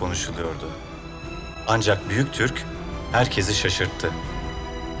kalkamayacağı konuşuluyordu. Ancak Büyük Türk herkesi şaşırttı.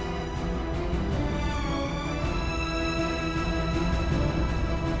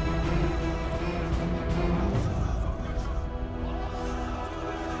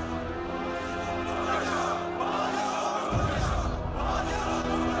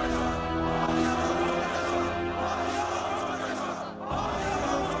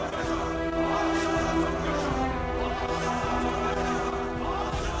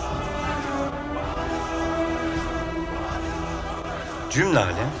 Cümle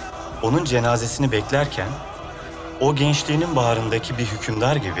alem onun cenazesini beklerken o gençliğinin baharındaki bir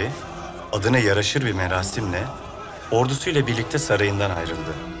hükümdar gibi adına yaraşır bir merasimle ordusuyla birlikte sarayından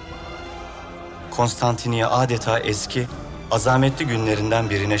ayrıldı. Konstantiniye adeta eski, azametli günlerinden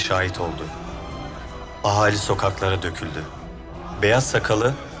birine şahit oldu. Ahali sokaklara döküldü. Beyaz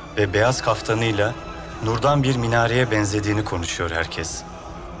sakalı ve beyaz kaftanıyla nurdan bir minareye benzediğini konuşuyor herkes.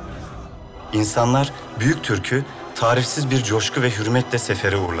 İnsanlar Büyük Türk'ü tarifsiz bir coşku ve hürmetle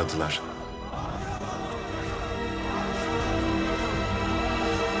sefere uğurladılar.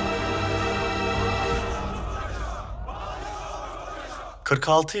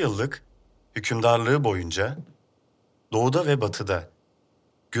 ...46 yıllık hükümdarlığı boyunca doğuda ve batıda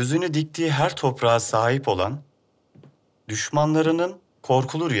gözünü diktiği her toprağa sahip olan düşmanlarının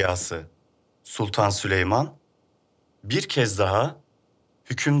korkulu rüyası Sultan Süleyman bir kez daha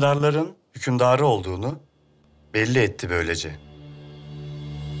hükümdarların hükümdarı olduğunu belli etti böylece.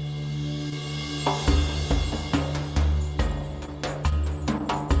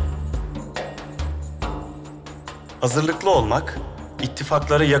 Hazırlıklı olmak,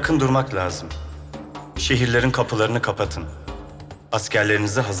 ittifaklara yakın durmak lazım. Şehirlerin kapılarını kapatın.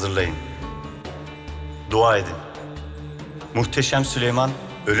 Askerlerinizi hazırlayın. Dua edin. Muhteşem Süleyman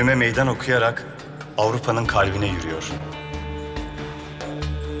ölüme meydan okuyarak Avrupa'nın kalbine yürüyor.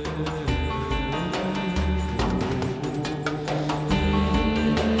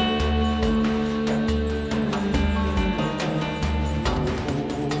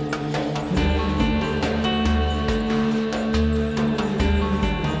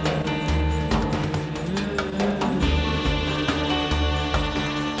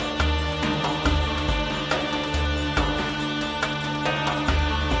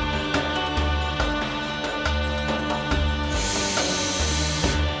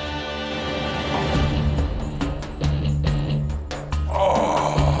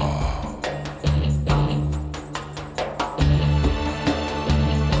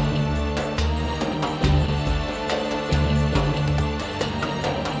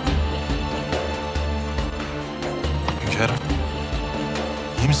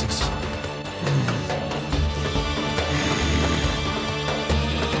 İyi misiniz?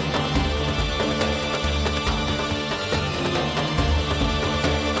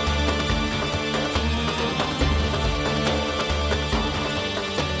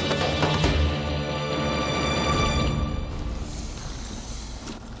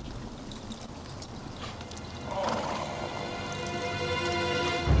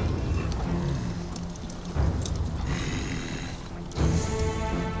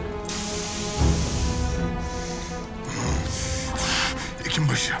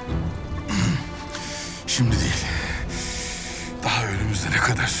 Hekimbaşı. Şimdi değil. Daha önümüzde ne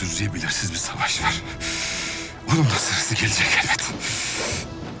kadar sürecek belirsiz bir savaş var. Onun da sırası gelecek elbet.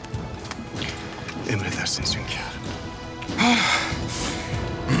 Emredersiniz hünkârım.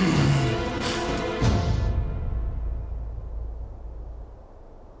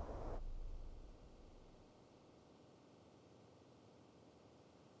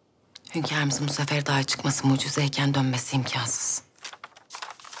 Hünkârımızın bu sefer dahi çıkması mucizeyken dönmesi imkansız.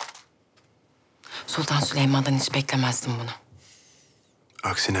 Sultan Süleyman'dan hiç beklemezdim bunu.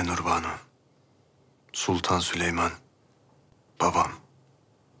 Aksine Nurbanu, Sultan Süleyman, babam.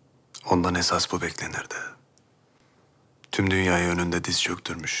 Ondan esas bu beklenirdi. Tüm dünyayı önünde diz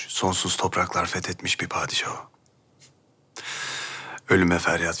çöktürmüş, sonsuz topraklar fethetmiş bir padişah o. Ölüme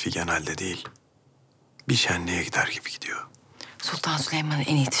feryat figan halde değil, bir şenliğe gider gibi gidiyor. Sultan Süleyman'ın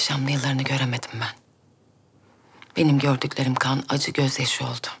en ihtişamlı yıllarını göremedim ben. Benim gördüklerim kan, acı, gözyaşı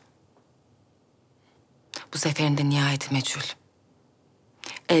oldu. Bu seferin de nihayeti meçhul.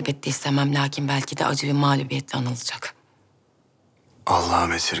 Elbette istemem, lakin belki de acı bir mağlubiyetle anılacak.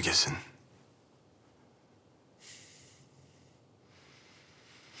 Allah'ım esirgesin.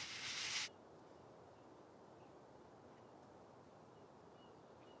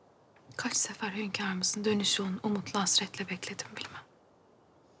 Kaç sefer hünkârımızın dönüşü onu umutlu hasretle bekledim bilmem.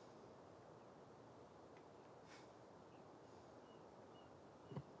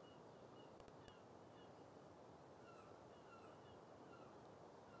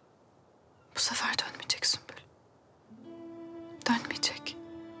 Bu sefer dönmeyecek Sümbül. Dönmeyecek.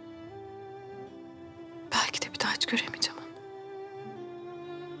 Belki de bir daha hiç göremeyeceğim onu.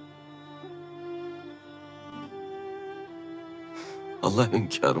 Allah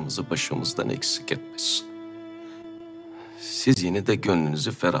hünkârımızı başımızdan eksik etmesin. Siz yine de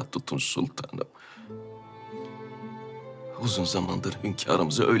gönlünüzü ferah tutun sultanım. Uzun zamandır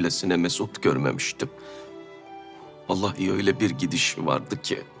hünkârımızı öylesine mesut görmemiştim. Vallahi öyle bir gidişi vardı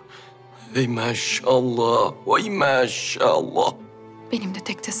ki. Ey maşallah, vay maşallah. Benim de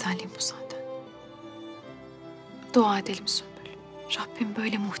tek tesellim bu zaten. Dua edelim Sümbül. Rabbim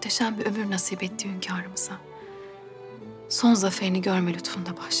böyle muhteşem bir ömür nasip etti hünkârımıza. Son zaferini görme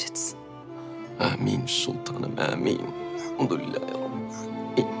lütfunda bahşetsin. Amin sultanım, amin. Elhamdülillah ya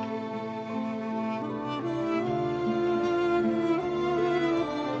Rabbi.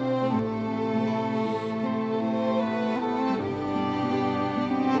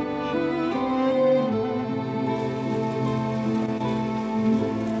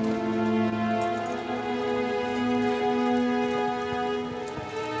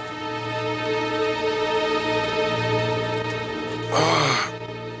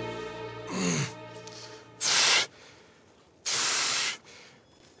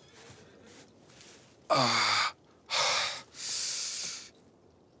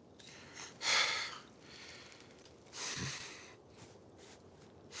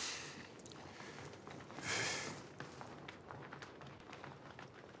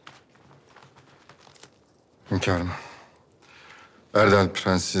 Hünkârım, Erdal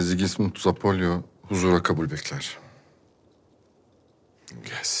Prensi Sigismund Zapolyo huzura kabul bekler.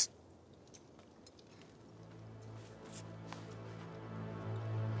 Gelsin.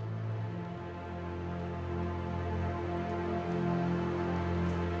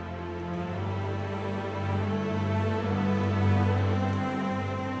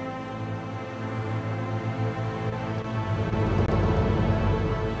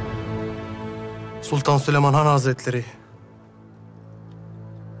 Sultan Süleyman Han Hazretleri.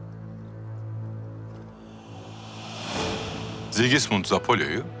 Sigismund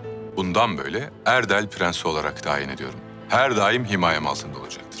Zapolyo'yu bundan böyle Erdal Prensi olarak tayin ediyorum. Her daim himayem altında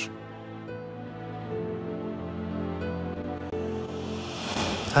olacaktır.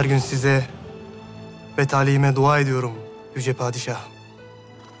 Her gün size ve talihime dua ediyorum Yüce Padişah.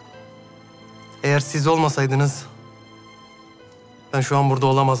 Eğer siz olmasaydınız ben şu an burada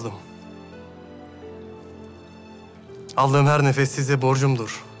olamazdım. Aldığım her nefes size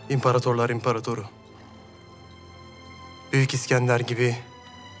borcumdur. İmparatorlar imparatoru. Büyük İskender gibi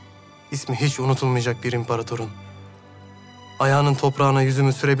ismi hiç unutulmayacak bir imparatorun ayağının toprağına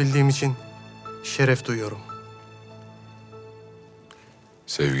yüzümü sürebildiğim için şeref duyuyorum.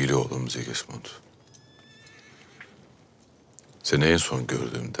 Sevgili oğlum Sigismund. Seni en son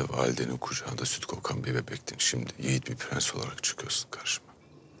gördüğümde validenin kucağında süt kokan bir bebektin. Şimdi yiğit bir prens olarak çıkıyorsun karşıma.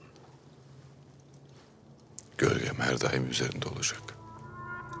 Gölgem her daim üzerinde olacak.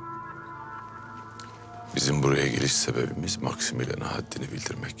 Bizim buraya geliş sebebimiz Maksimilen'e haddini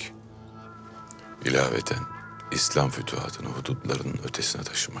bildirmek. İlaveten İslam fütuhatını hudutlarının ötesine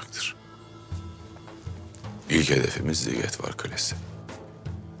taşımaktır. İlk hedefimiz Zigetvar Kalesi.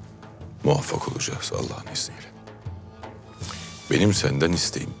 Muvaffak olacağız Allah'ın izniyle. Benim senden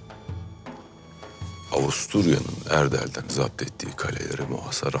isteğim Avusturya'nın Erdal'den zapt ettiği kaleleri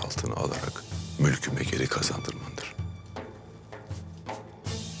muhasara altına alarak mülküme geri kazandırmandır.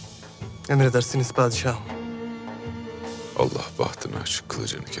 Emredersiniz padişahım. Allah bahtını açık,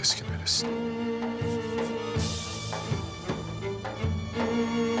 kılıcını keskin eylesin.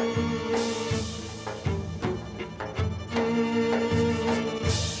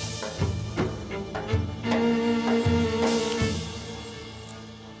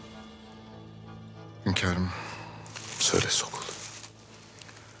 Hünkârım. Söyle Sokol.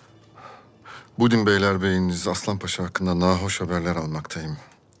 Budin Beylerbeyiniz Aslan Paşa hakkında nahoş haberler almaktayım.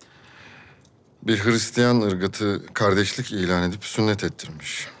 Bir Hristiyan ırgatı kardeşlik ilan edip sünnet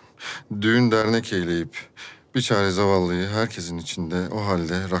ettirmiş. Düğün dernek eyleyip bir çare zavallıyı herkesin içinde o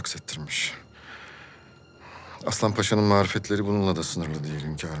halde raks ettirmiş. Aslan Paşa'nın marifetleri bununla da sınırlı değil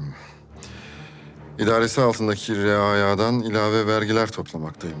hünkârım. İdaresi altındaki reayadan ilave vergiler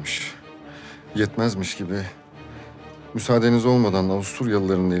toplamaktaymış. Yetmezmiş gibi müsaadeniz olmadan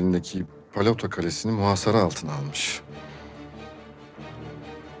Avusturyalıların elindeki Palota Kalesi'ni muhasara altına almış.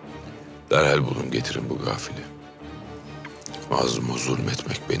 Derhal bulun, getirin bu gafili. Mazluma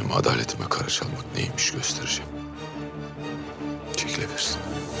zulmetmek, benim adaletime kara çalmak neymiş göstereceğim. Çekilebilirsin.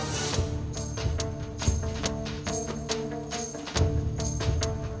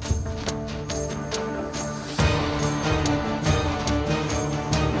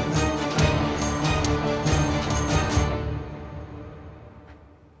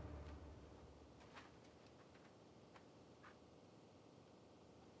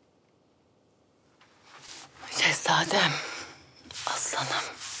 Şehzadem, aslanım,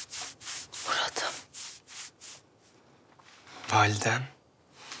 Murat'ım. Validem,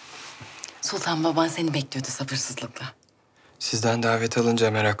 Sultan baban seni bekliyordu sabırsızlıkla. sizden davet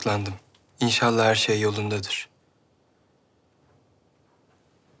alınca meraklandım. İnşallah her şey yolundadır.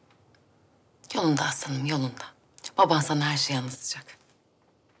 Yolunda aslanım, yolunda. Baban sana her şeyi anlatacak.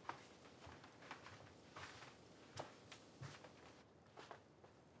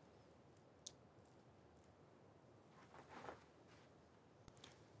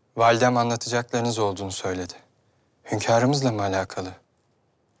 Validem anlatacaklarınız olduğunu söyledi. Hünkârımızla mı alakalı?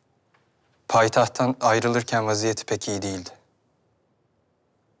 Payitahttan ayrılırken vaziyeti pek iyi değildi.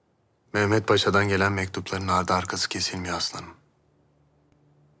 Mehmet Paşa'dan gelen mektupların ardı arkası kesilmiyor aslanım.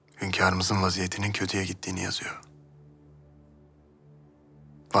 Hünkârımızın vaziyetinin kötüye gittiğini yazıyor.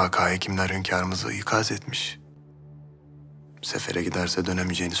 Vaka hekimler hünkârımızı ikaz etmiş. Sefere giderse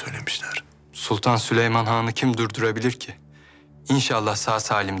dönemeyeceğini söylemişler. Sultan Süleyman Han'ı kim durdurabilir ki? İnşallah sağ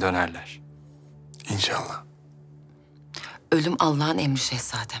salim dönerler. İnşallah. Ölüm Allah'ın emri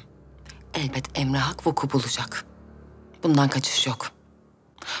şehzadem. Elbet emre hak vuku bulacak. Bundan kaçış yok.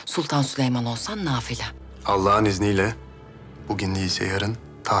 Sultan Süleyman olsan nafile. Allah'ın izniyle bugün değilse yarın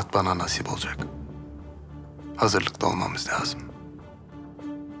taht bana nasip olacak. Hazırlıklı olmamız lazım.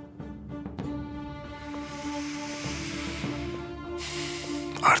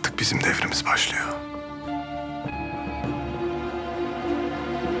 Artık bizim devrimiz başlıyor.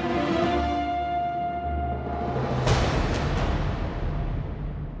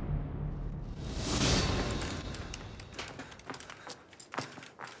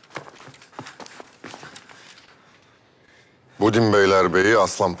 Budin Beylerbeyi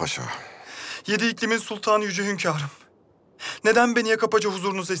Aslan Paşa. Yedi iklimin sultanı yüce hünkârım. Neden beni yakapaca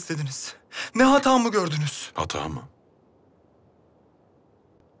huzurunuza istediniz? Ne hatamı gördünüz? Hata mı?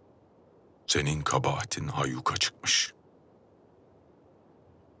 Senin kabahatin hayyuka çıkmış.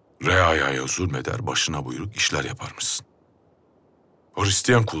 Reayaya zulmeder, başına buyruk işler yaparmışsın.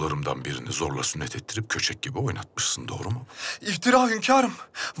 Hristiyan kullarımdan birini zorla sünnet ettirip köçek gibi oynatmışsın, doğru mu? İftira hünkârım.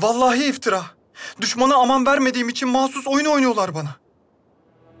 Vallahi iftira. Düşmana aman vermediğim için mahsus oyun oynuyorlar bana.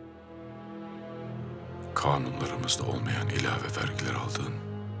 Kanunlarımızda olmayan ilave vergiler aldığın,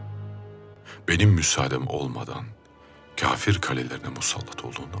 benim müsaadem olmadan kafir kalelerine musallat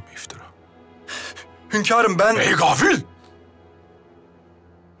olduğunda mı iftira? Hünkârım ben... Ey gafil!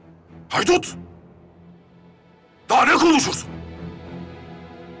 Haydut! Daha ne konuşursun?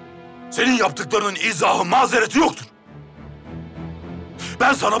 Senin yaptıklarının izahı, mazereti yoktur.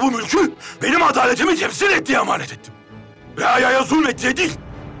 Ben sana bu mülkü benim adaletimi temsil et diye emanet ettim. Reayaya zulmet diye değil.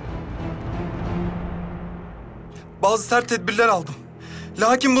 Bazı sert tedbirler aldım.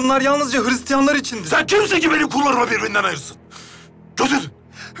 Lakin bunlar yalnızca Hristiyanlar içindi. Sen kimsin ki benim kullarımı birbirinden ayırsın? Götür!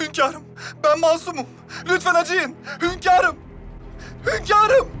 Hünkârım, ben masumum. Lütfen acıyın. Hünkârım!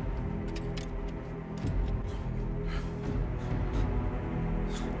 Hünkârım!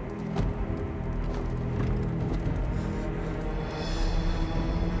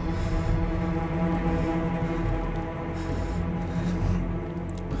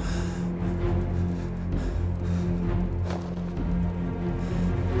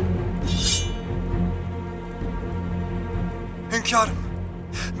 Hünkârım,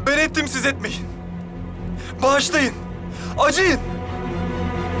 ben ettim siz etmeyin. Bağışlayın, acıyın.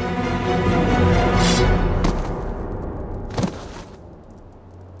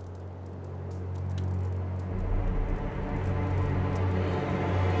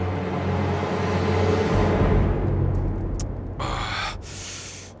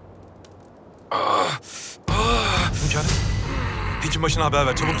 Hünkârım, hekim başına haber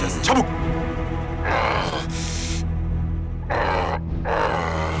ver, çabuk gelsin, çabuk!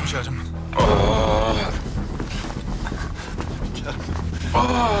 Hünkârım.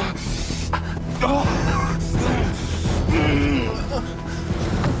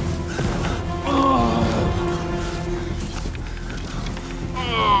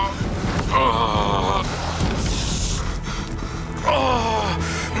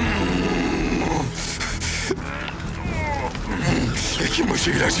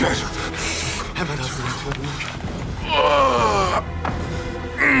 Hekimbaşı ilaç ver. Hemen hazırlatıyorum.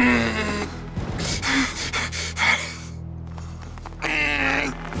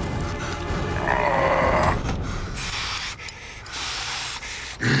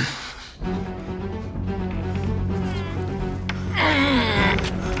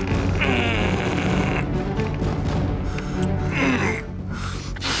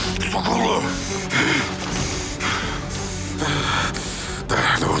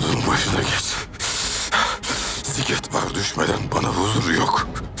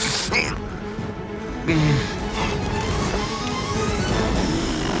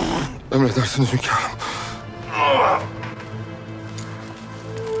 Emredersiniz hünkârım.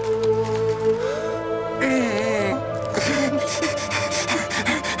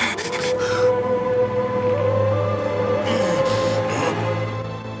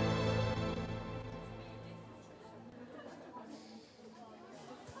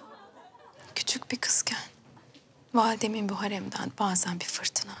 Küçük bir kızken validemin bu haremden bazen bir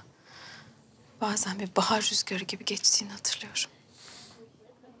fırtına, bazen bir bahar rüzgarı gibi geçtiğini hatırlıyorum.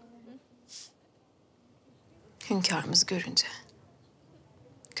 Hünkârımızı görünce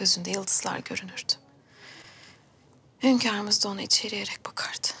gözünde yıldızlar görünürdü. Hünkârımız da ona içeriyerek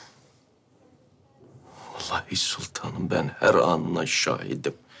bakardı. Vallahi sultanım, ben her anına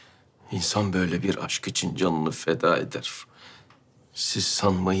şahidim. İnsan böyle bir aşk için canını feda eder. Siz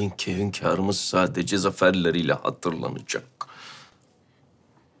sanmayın ki hünkârımız sadece zaferleriyle hatırlanacak.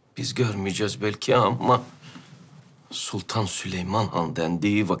 Biz görmeyeceğiz belki ama Sultan Süleyman Han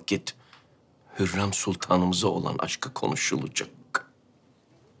dendiği vakit Hürrem Sultanımıza olan aşkı konuşulacak.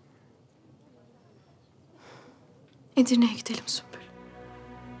 Edirne'ye gidelim Sümbül.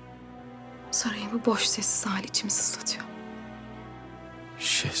 Sarayımı boş sessiz hali içimi sızlatıyor.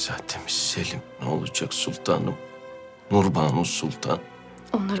 Şehzademiz Selim ne olacak sultanım? Nurbanu'nun sultan.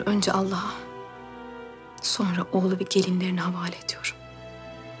 Onları önce Allah'a, sonra oğlu ve gelinlerine havale ediyorum.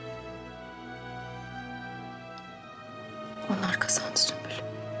 Onlar kazandı Sümbül.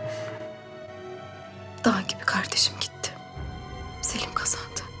 Dağ gibi kardeşim gitti. Selim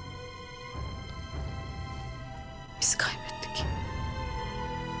kazandı. Biz kaybettik.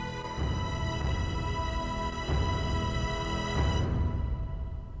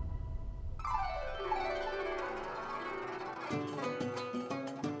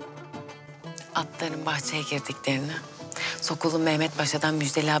 Atların bahçeye girdiklerini, Sokul'un Mehmet Paşa'dan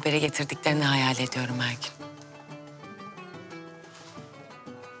müjdeli habere getirdiklerini hayal ediyorum her gün.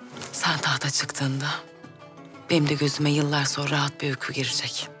 Sen tahta çıktığında benim de gözüme yıllar sonra rahat bir uyku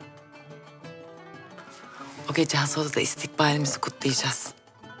girecek. O gece has odada istikbalimizi kutlayacağız.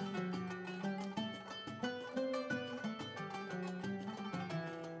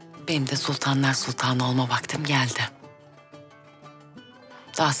 Benim de sultanlar sultanı olma vaktim geldi.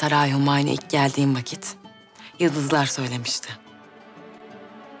 Daha Saray Humayun'a ilk geldiğim vakit yıldızlar söylemişti.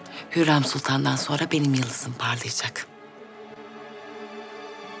 Hürrem Sultan'dan sonra benim yıldızım parlayacak.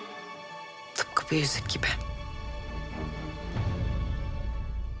 Tıpkı bir yüzük gibi.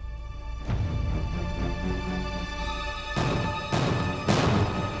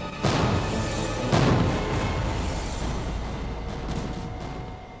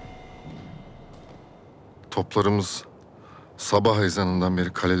 Toplarımız sabah ezanından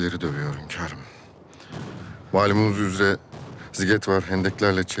beri kaleleri dövüyor hünkârım. Malumunuz üzere ziget var,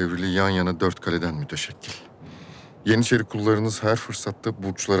 hendeklerle çevrili yan yana 4 kaleden müteşekkil. Yeniçeri kullarınız her fırsatta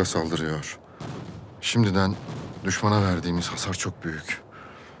burçlara saldırıyor. Şimdiden düşmana verdiğimiz hasar çok büyük.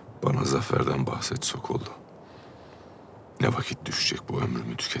 Bana zaferden bahset Sokollu. Ne vakit düşecek bu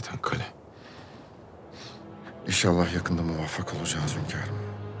ömrümü tüketen kale? İnşallah yakında muvaffak olacağız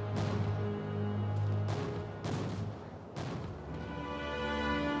hünkârım.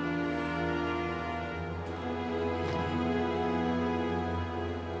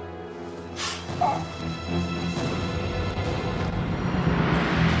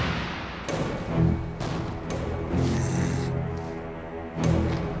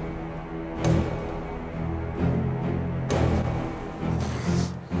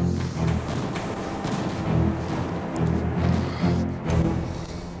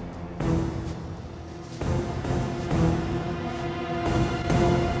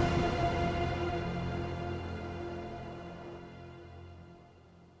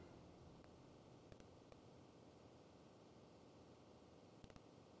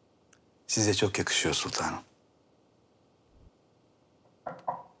 Size çok yakışıyor sultanım.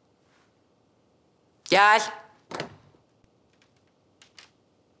 Gel.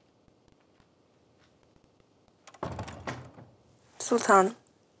 Sultanım,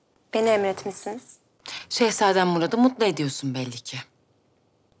 beni emretmişsiniz. Şehzadem Murad'ı mutlu ediyorsun belli ki.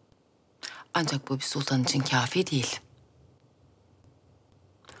 Ancak bu bir sultan için kafi değil.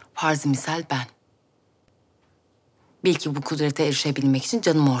 Farz-ı misal ben. Bil ki bu kudrete erişebilmek için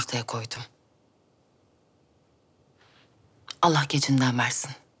canımı ortaya koydum. Allah gecinden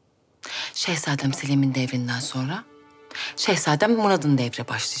versin. Şehzadem Selim'in devrinden sonra Şehzadem Murad'ın devri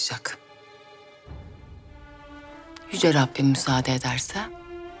başlayacak. Yüce Rabbim müsaade ederse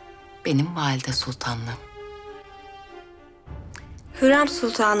benim valide sultanlığım. Hürrem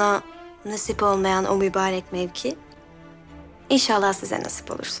Sultan'a nasip olmayan o mübarek mevki, İnşallah size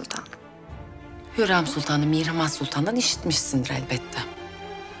nasip olur sultanım. Hürrem Sultan'ı Mihrimah Sultan'dan işitmişsindir elbette.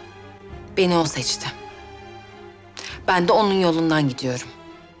 Beni o seçti. Ben de onun yolundan gidiyorum.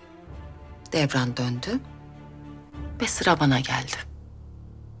 Devran döndü ve sıra bana geldi.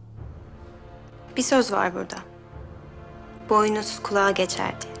 Bir söz var burada. Boynuz kulağa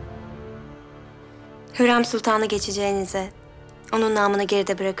geçer diye. Hürrem Sultan'ı geçeceğinize, onun namını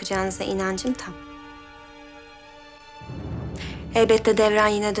geride bırakacağınıza inancım tam. Elbette Devran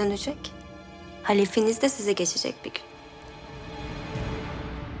yine dönecek. Halifeniz de size geçecek bir gün.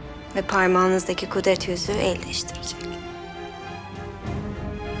 Ve parmağınızdaki kudret yüzüğü el değiştirecek.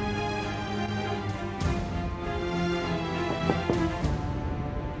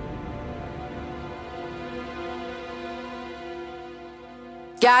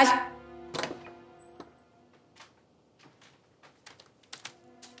 Gel.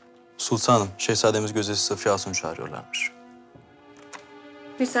 Sultanım, Şehzademiz Gözdesi Safiye Hatun'u çağırıyorlarmış.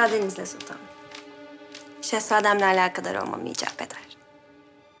 Müsaadenizle sultanım. Şehzademle alakadar olmam icap eder.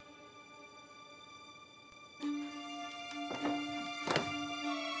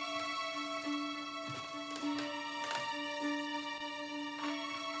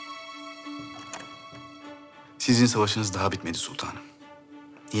 Sizin savaşınız daha bitmedi sultanım.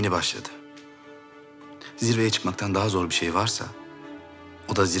 Yeni başladı. Zirveye çıkmaktan daha zor bir şey varsa,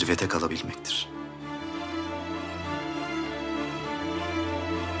 o da zirvete kalabilmektir.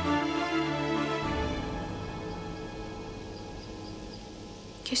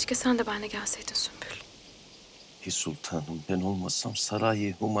 Keşke sen de benimle gelseydin Sümbül. Sultanım, ben olmasam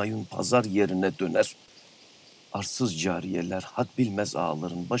sarayı Humayun pazar yerine döner. Arsız cariyeler, had bilmez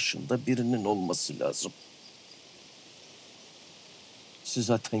ağaların başında birinin olması lazım. Siz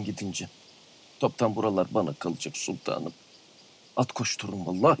zaten gidince toptan buralar bana kalacak sultanım. At koşturun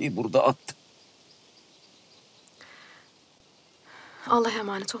vallahi burada at. Allah'a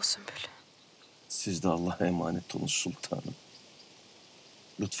emanet ol Sümbül. Siz de Allah'a emanet olun sultanım.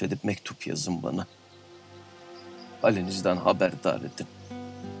 Lütfedip mektup yazın bana. Halinizden haberdar edin.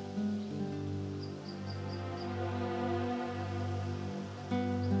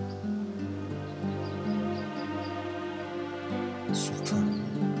 Sultan.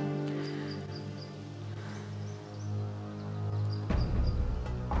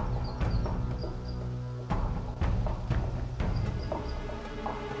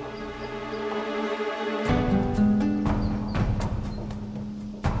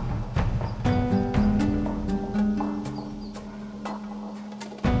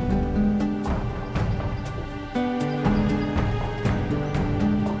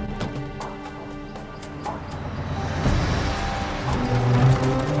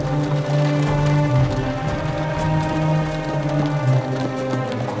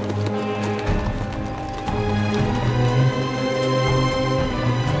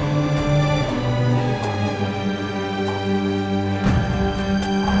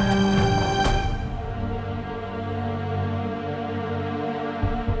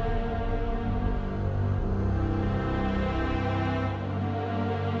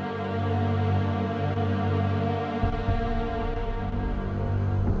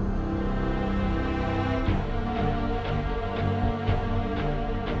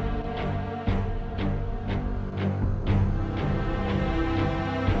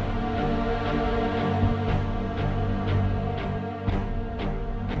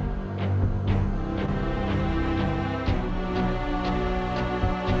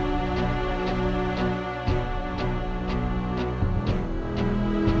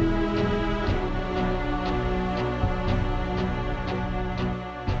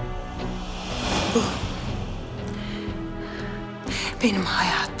 Benim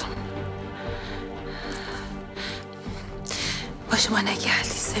hayatım. Başıma ne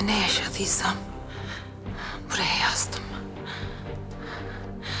geldiyse, ne yaşadıysam buraya yazdım.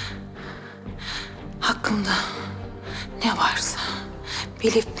 Hakkımda ne varsa,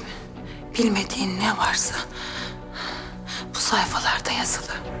 bilip bilmediğin ne varsa bu sayfalarda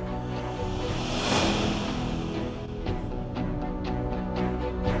yazılı.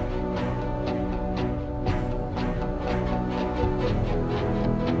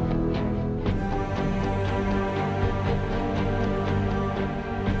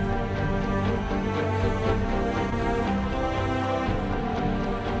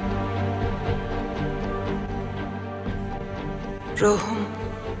 Ruhum,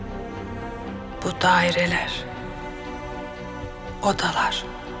 bu daireler, odalar,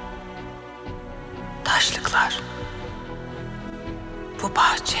 taşlıklar, bu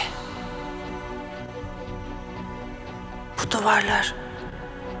bahçe, bu duvarlar,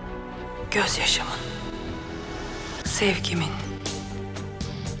 gözyaşımın, sevgimin,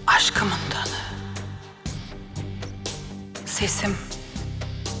 aşkımın tanığı. Sesim,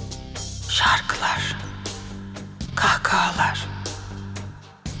 Şarkılar, kahkahalar,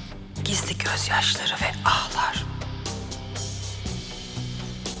 gizli gözyaşları ve ağlar.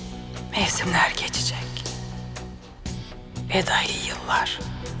 Mevsimler geçecek ve dahi yıllar.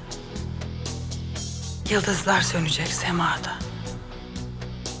 Yıldızlar sönecek semada.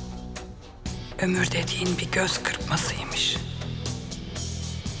 Ömür dediğin bir göz kırpmasıymış.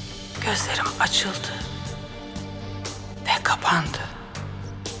 Gözlerim açıldı ve kapandı.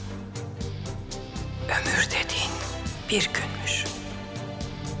 Ömür dediğin bir günmüş.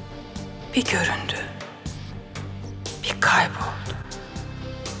 Bir göründü, bir kayboldu.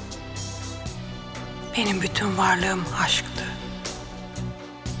 Benim bütün varlığım aşktı.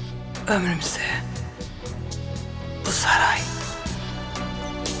 Ömrümse bu saray.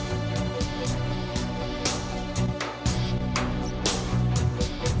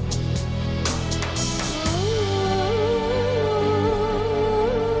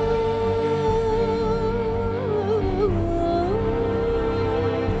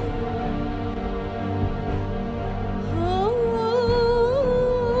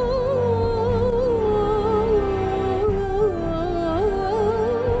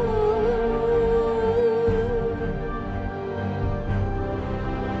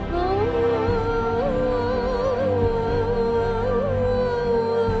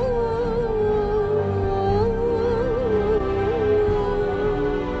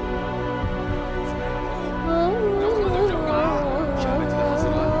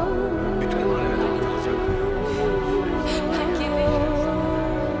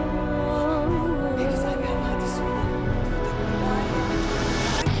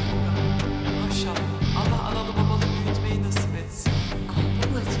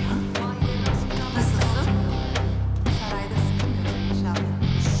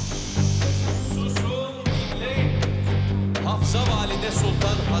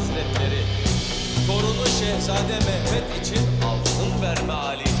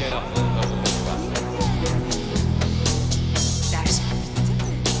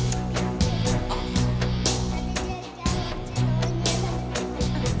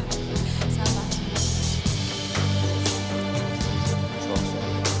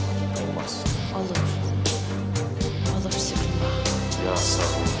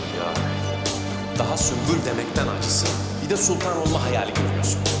 Sultan olma hayali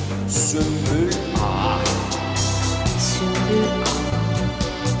görüyorsun. Sümbül Ağa. Sümbül Ağa.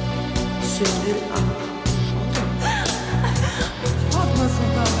 Sümbül Ağa. Fatma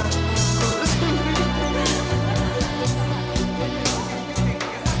Sultan'dan.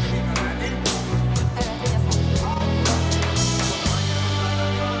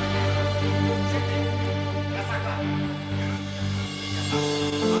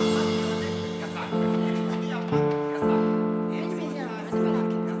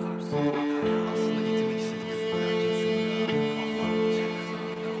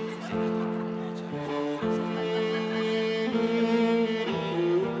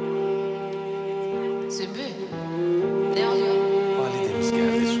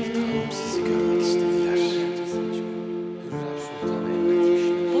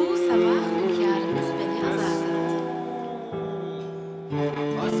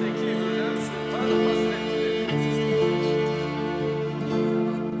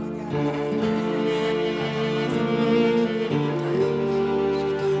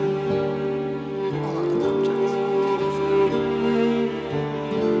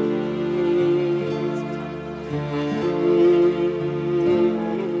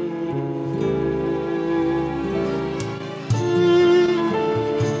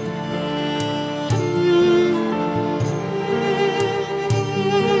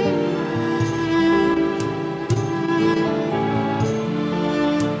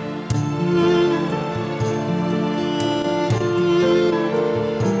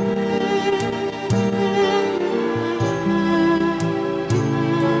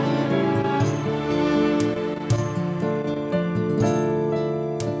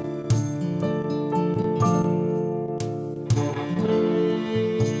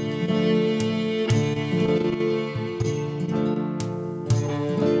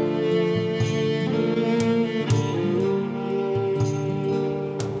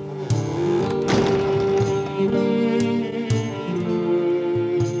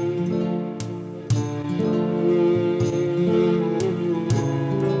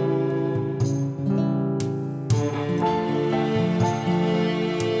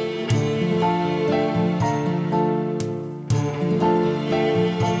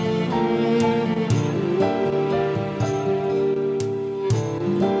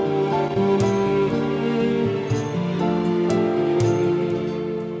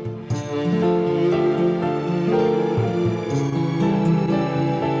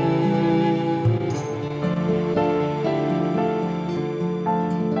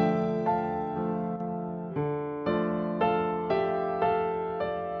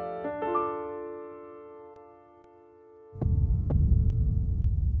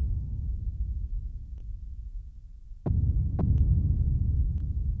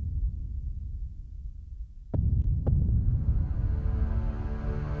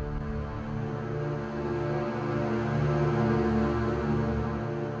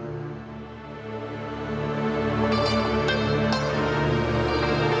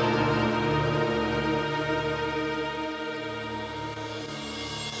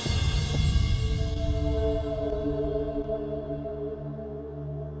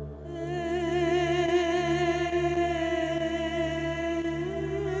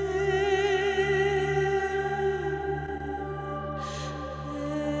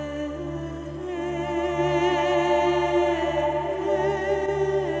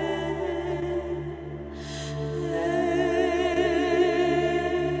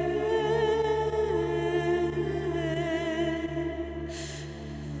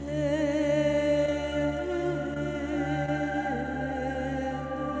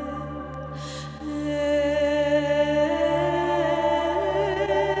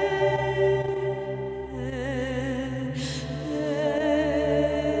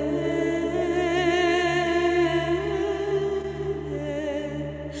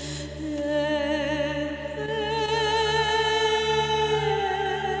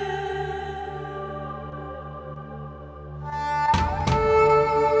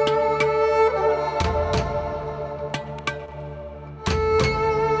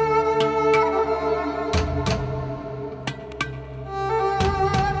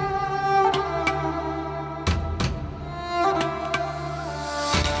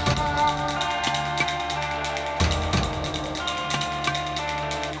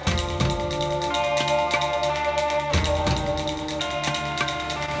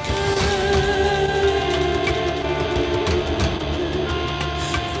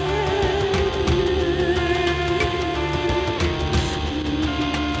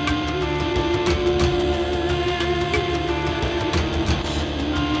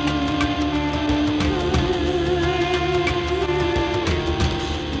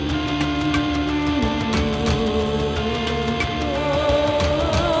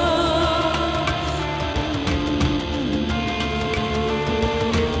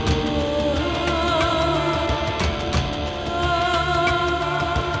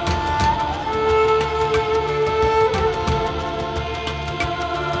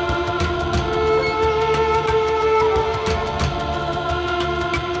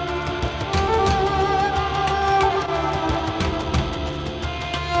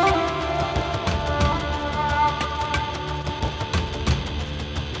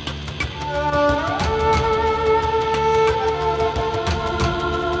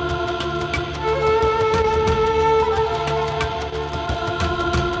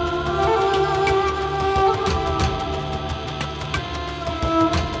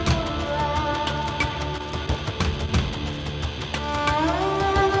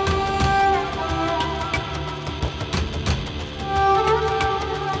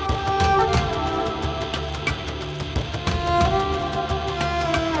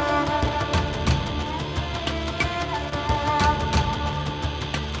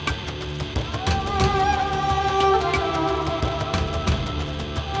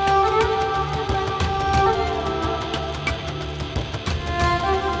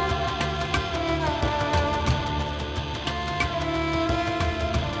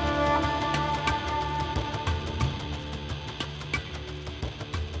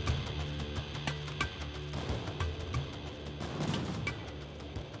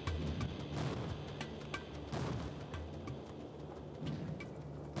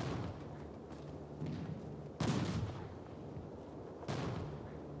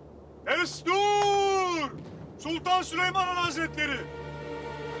 Destur! Sultan Süleyman'ın Hazretleri!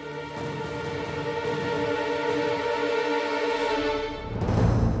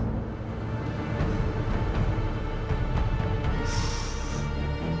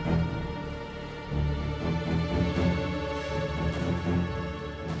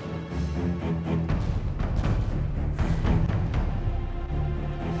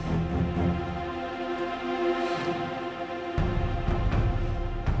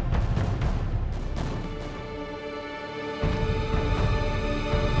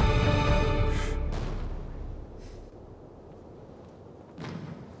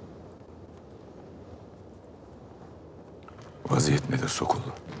 Vaziyet nedir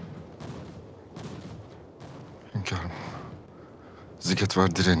Sokullu? Hünkârım, Ziget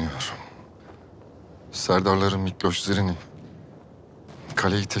var direniyor. Serdarları Mikloş Zirini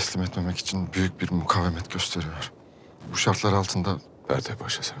kaleyi teslim etmemek için büyük bir mukavemet gösteriyor. Bu şartlar altında... Perde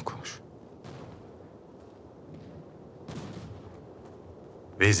Paşa sen konuş.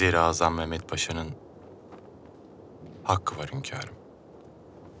 Vezir-i Azam Mehmet Paşa'nın hakkı var hünkârım.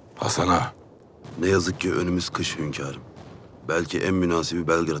 Hasan ağa. Ne yazık ki önümüz kış hünkârım. Belki en münasibi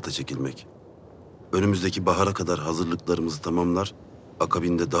Belgrad'a çekilmek. Önümüzdeki bahara kadar hazırlıklarımızı tamamlar,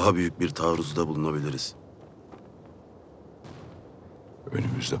 akabinde daha büyük bir taarruzda bulunabiliriz.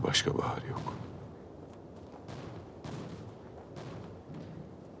 Önümüzde başka bahar yok.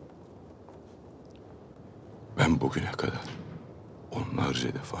 Ben bugüne kadar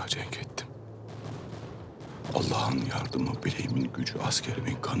onlarca defa cenk ettim. Allah'ın yardımı, bileğimin gücü,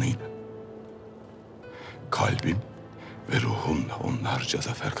 askerimin kanıyla. Kalbim ve ruhumla onlarca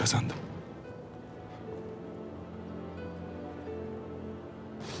zafer kazandım.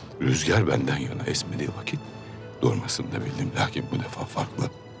 Rüzgar benden yana esmediği vakit durmasını da bildim. Lakin bu defa farklı.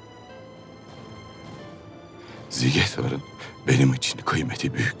 Zigetvar'ın benim için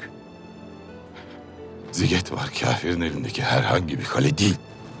kıymeti büyük. Zigetvar kafirin elindeki herhangi bir kale değil.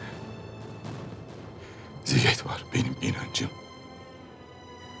 Zigetvar benim inancım.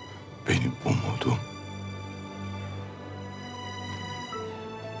 Benim umudum.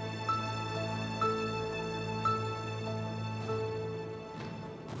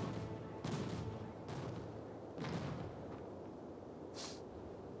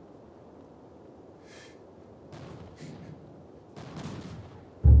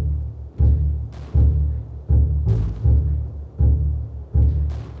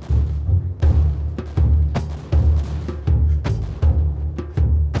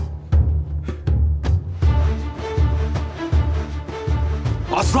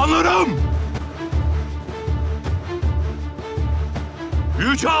 Aslanlarım!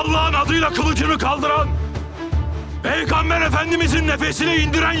 Yüce Allah'ın adıyla kılıcını kaldıran, Peygamber Efendimizin nefesini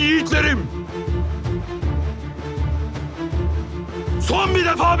indiren yiğitlerim! Son bir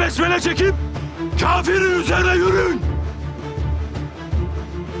defa besmele çekip kafirin üzerine yürüyün!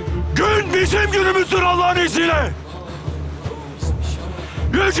 Gün bizim günümüzdür Allah'ın izniyle!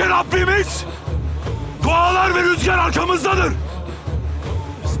 Yüce Rabbimiz, dualar ve rüzgar arkamızdadır!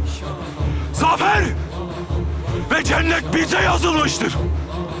 Zafer ve cennet bize yazılmıştır.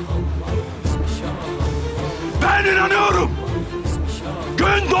 Ben inanıyorum.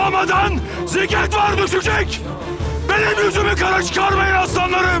 Gün doğmadan Zigetvar düşecek. Benim yüzümü kara çıkarmayın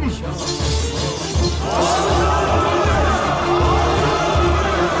aslanlarım.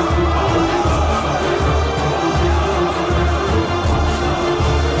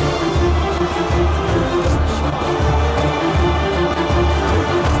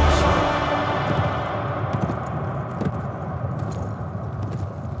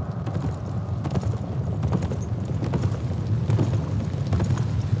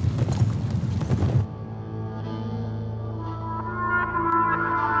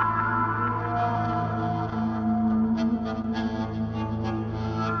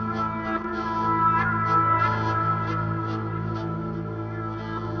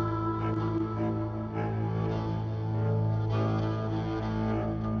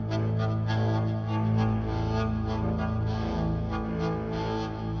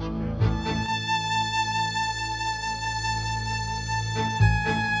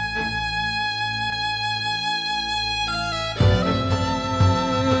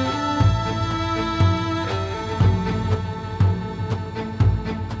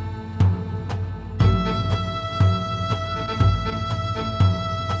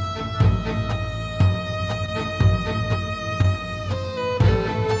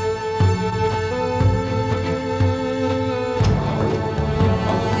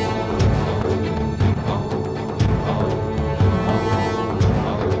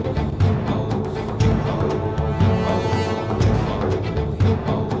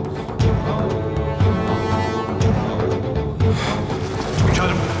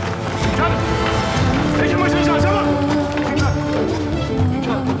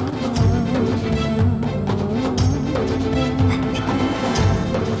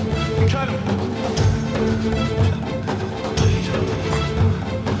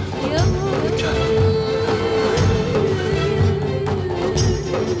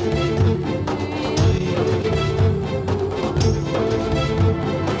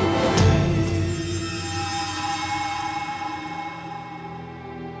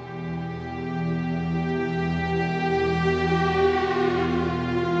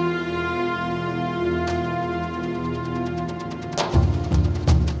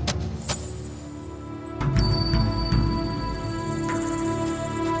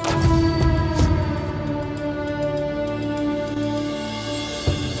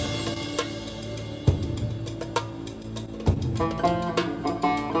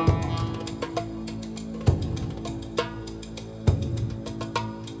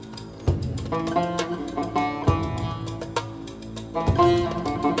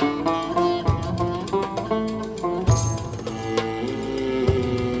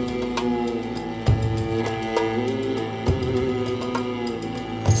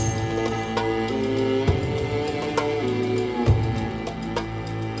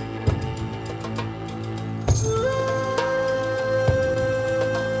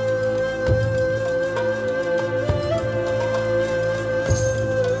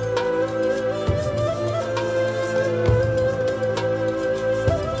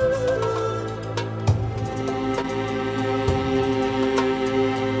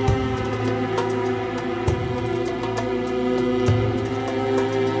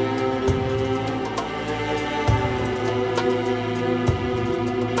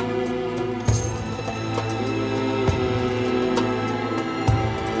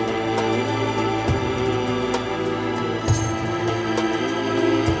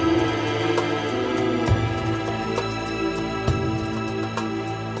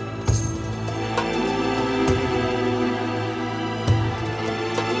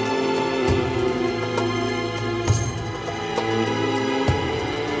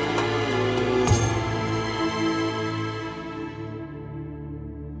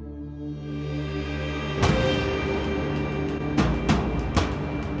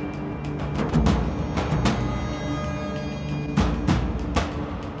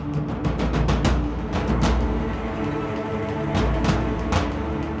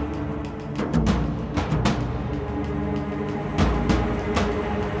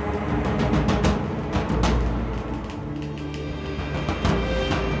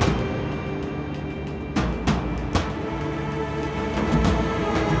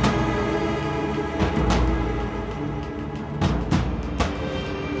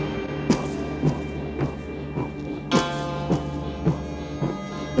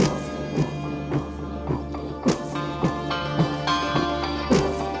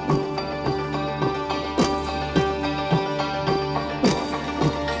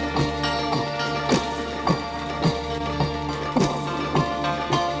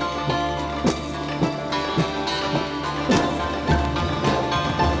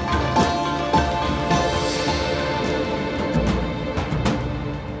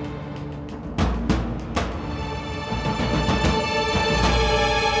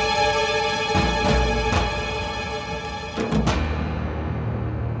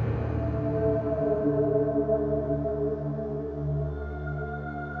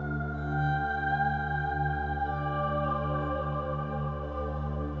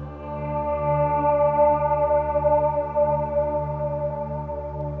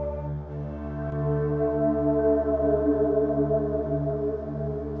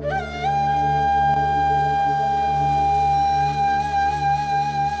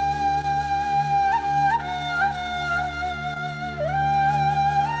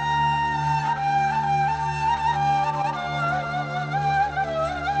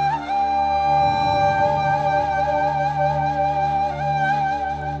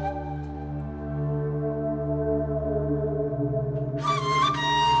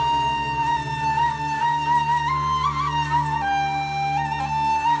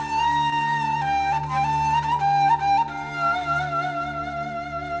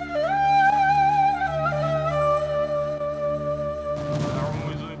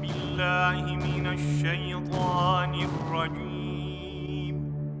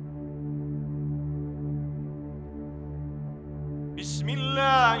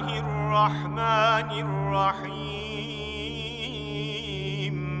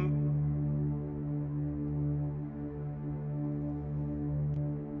 Bismillahirrahmanirrahim.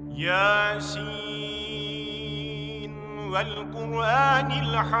 Yasin vel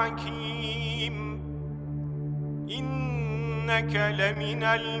Kur'anil Hakim. İnneke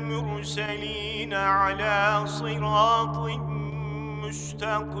leminel mürselin ala sıratin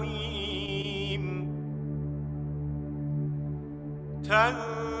müstakim.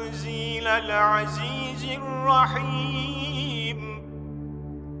 تنزيل العزيز الرحيم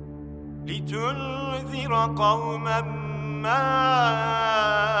لتنذر قوما ما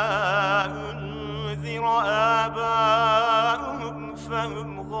أنذر آباؤهم فهم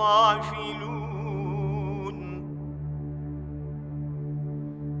غافلون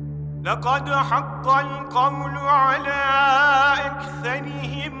لقد حق القول على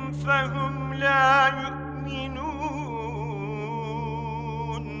أكثرهم فهم لا يؤمنون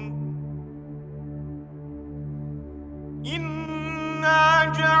إنا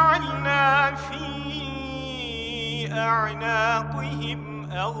جعلنا في أعناقهم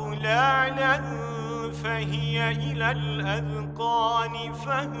أغلالا فهي إلى الأذقان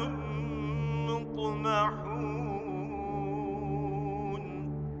فهم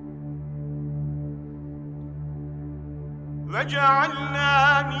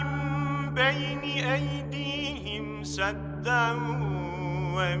وجعلنا من بين أيديهم سدا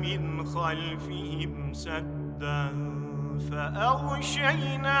ومن خلفهم سدا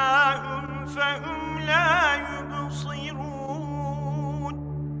فأغشيناهم فهم لا يبصرون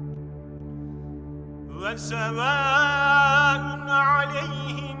وسواء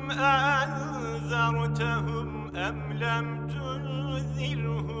عليهم أأنذرتهم أم لم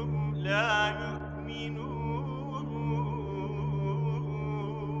تنذرهم لا يؤمنون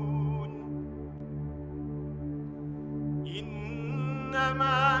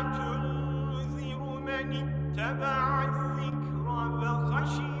إنما تنذر من اتبع الذكر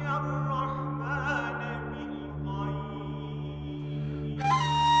وخشي الرحمن بالغيب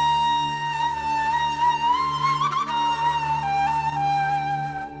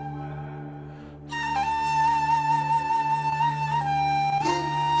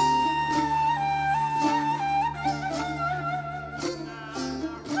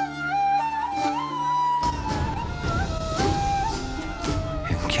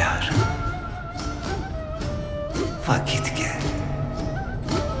Vakit gel.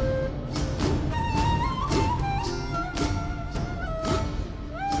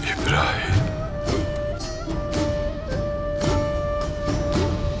 İbrahim.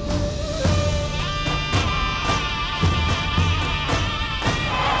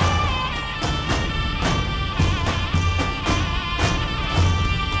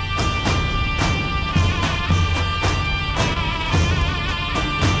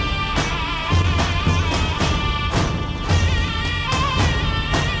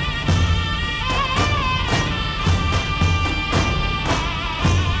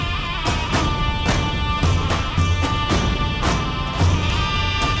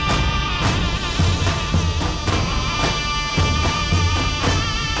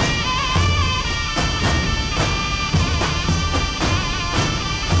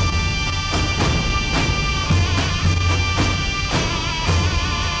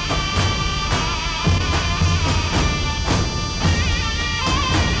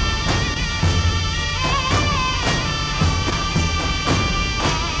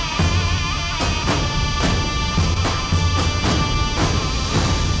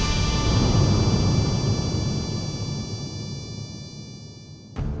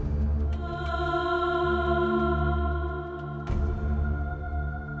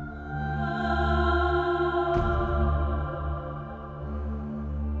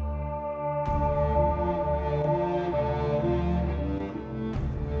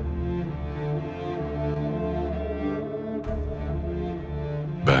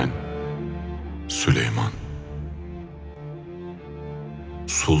 Ben Süleyman,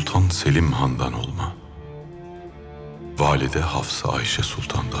 Sultan Selim Han'dan olma, Valide Hafsa Ayşe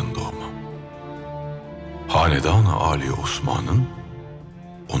Sultan'dan doğma, Hanedan-ı Ali Osman'ın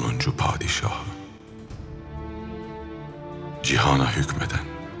 10. padişahı, cihana hükmeden,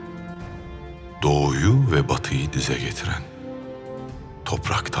 doğuyu ve batıyı dize getiren,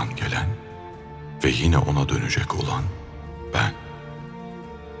 topraktan gelen ve yine ona dönecek olan ben,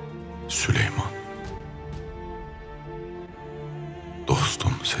 Süleyman.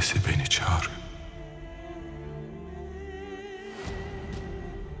 Dostum sesi beni çağırıyor.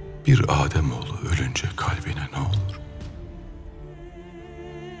 Bir Ademoğlu ölünce kalbine ne olur?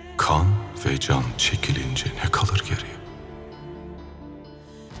 Kan ve can çekilince ne kalır geriye?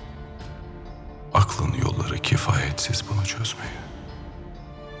 Aklın yolları kifayetsiz bunu çözmeye.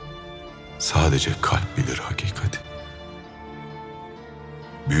 Sadece kalp bilir hakikati.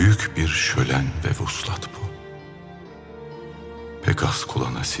 Büyük bir şölen ve vuslat bu. Pek az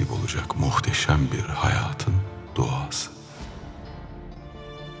kula nasip olacak muhteşem bir hayatın duası.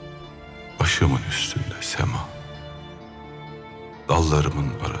 Başımın üstünde sema,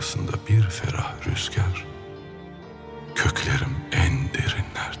 dallarımın arasında bir ferah rüzgar, köklerim en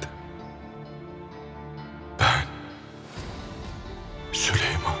derinlerde. Ben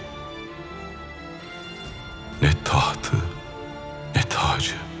Süleyman, ne tahtı ne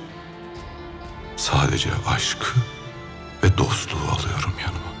tacı, sadece aşkı ve dostluğu alıyorum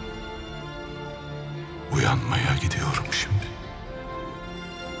yanıma. Uyanmaya gidiyorum şimdi.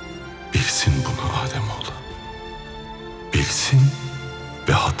 Bilsin bunu Ademoğlu. Bilsin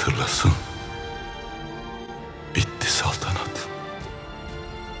ve hatırlasın. Bitti saltanat.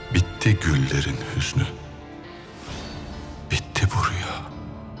 Bitti güllerin hüznü. Bitti bu rüya.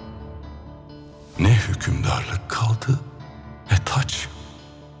 Ne hükümdarlık kaldı ne taç.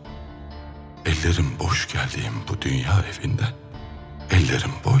 Ellerim boş geldiğim bu dünya evinden.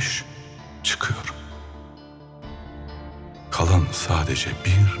 Ellerim boş, çıkıyorum. Kalan sadece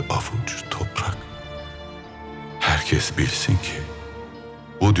bir avuç toprak. Herkes bilsin ki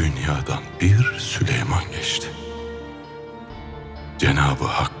bu dünyadan bir Süleyman geçti. Cenab-ı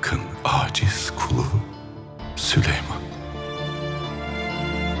Hakk'ın aciz kulu Süleyman.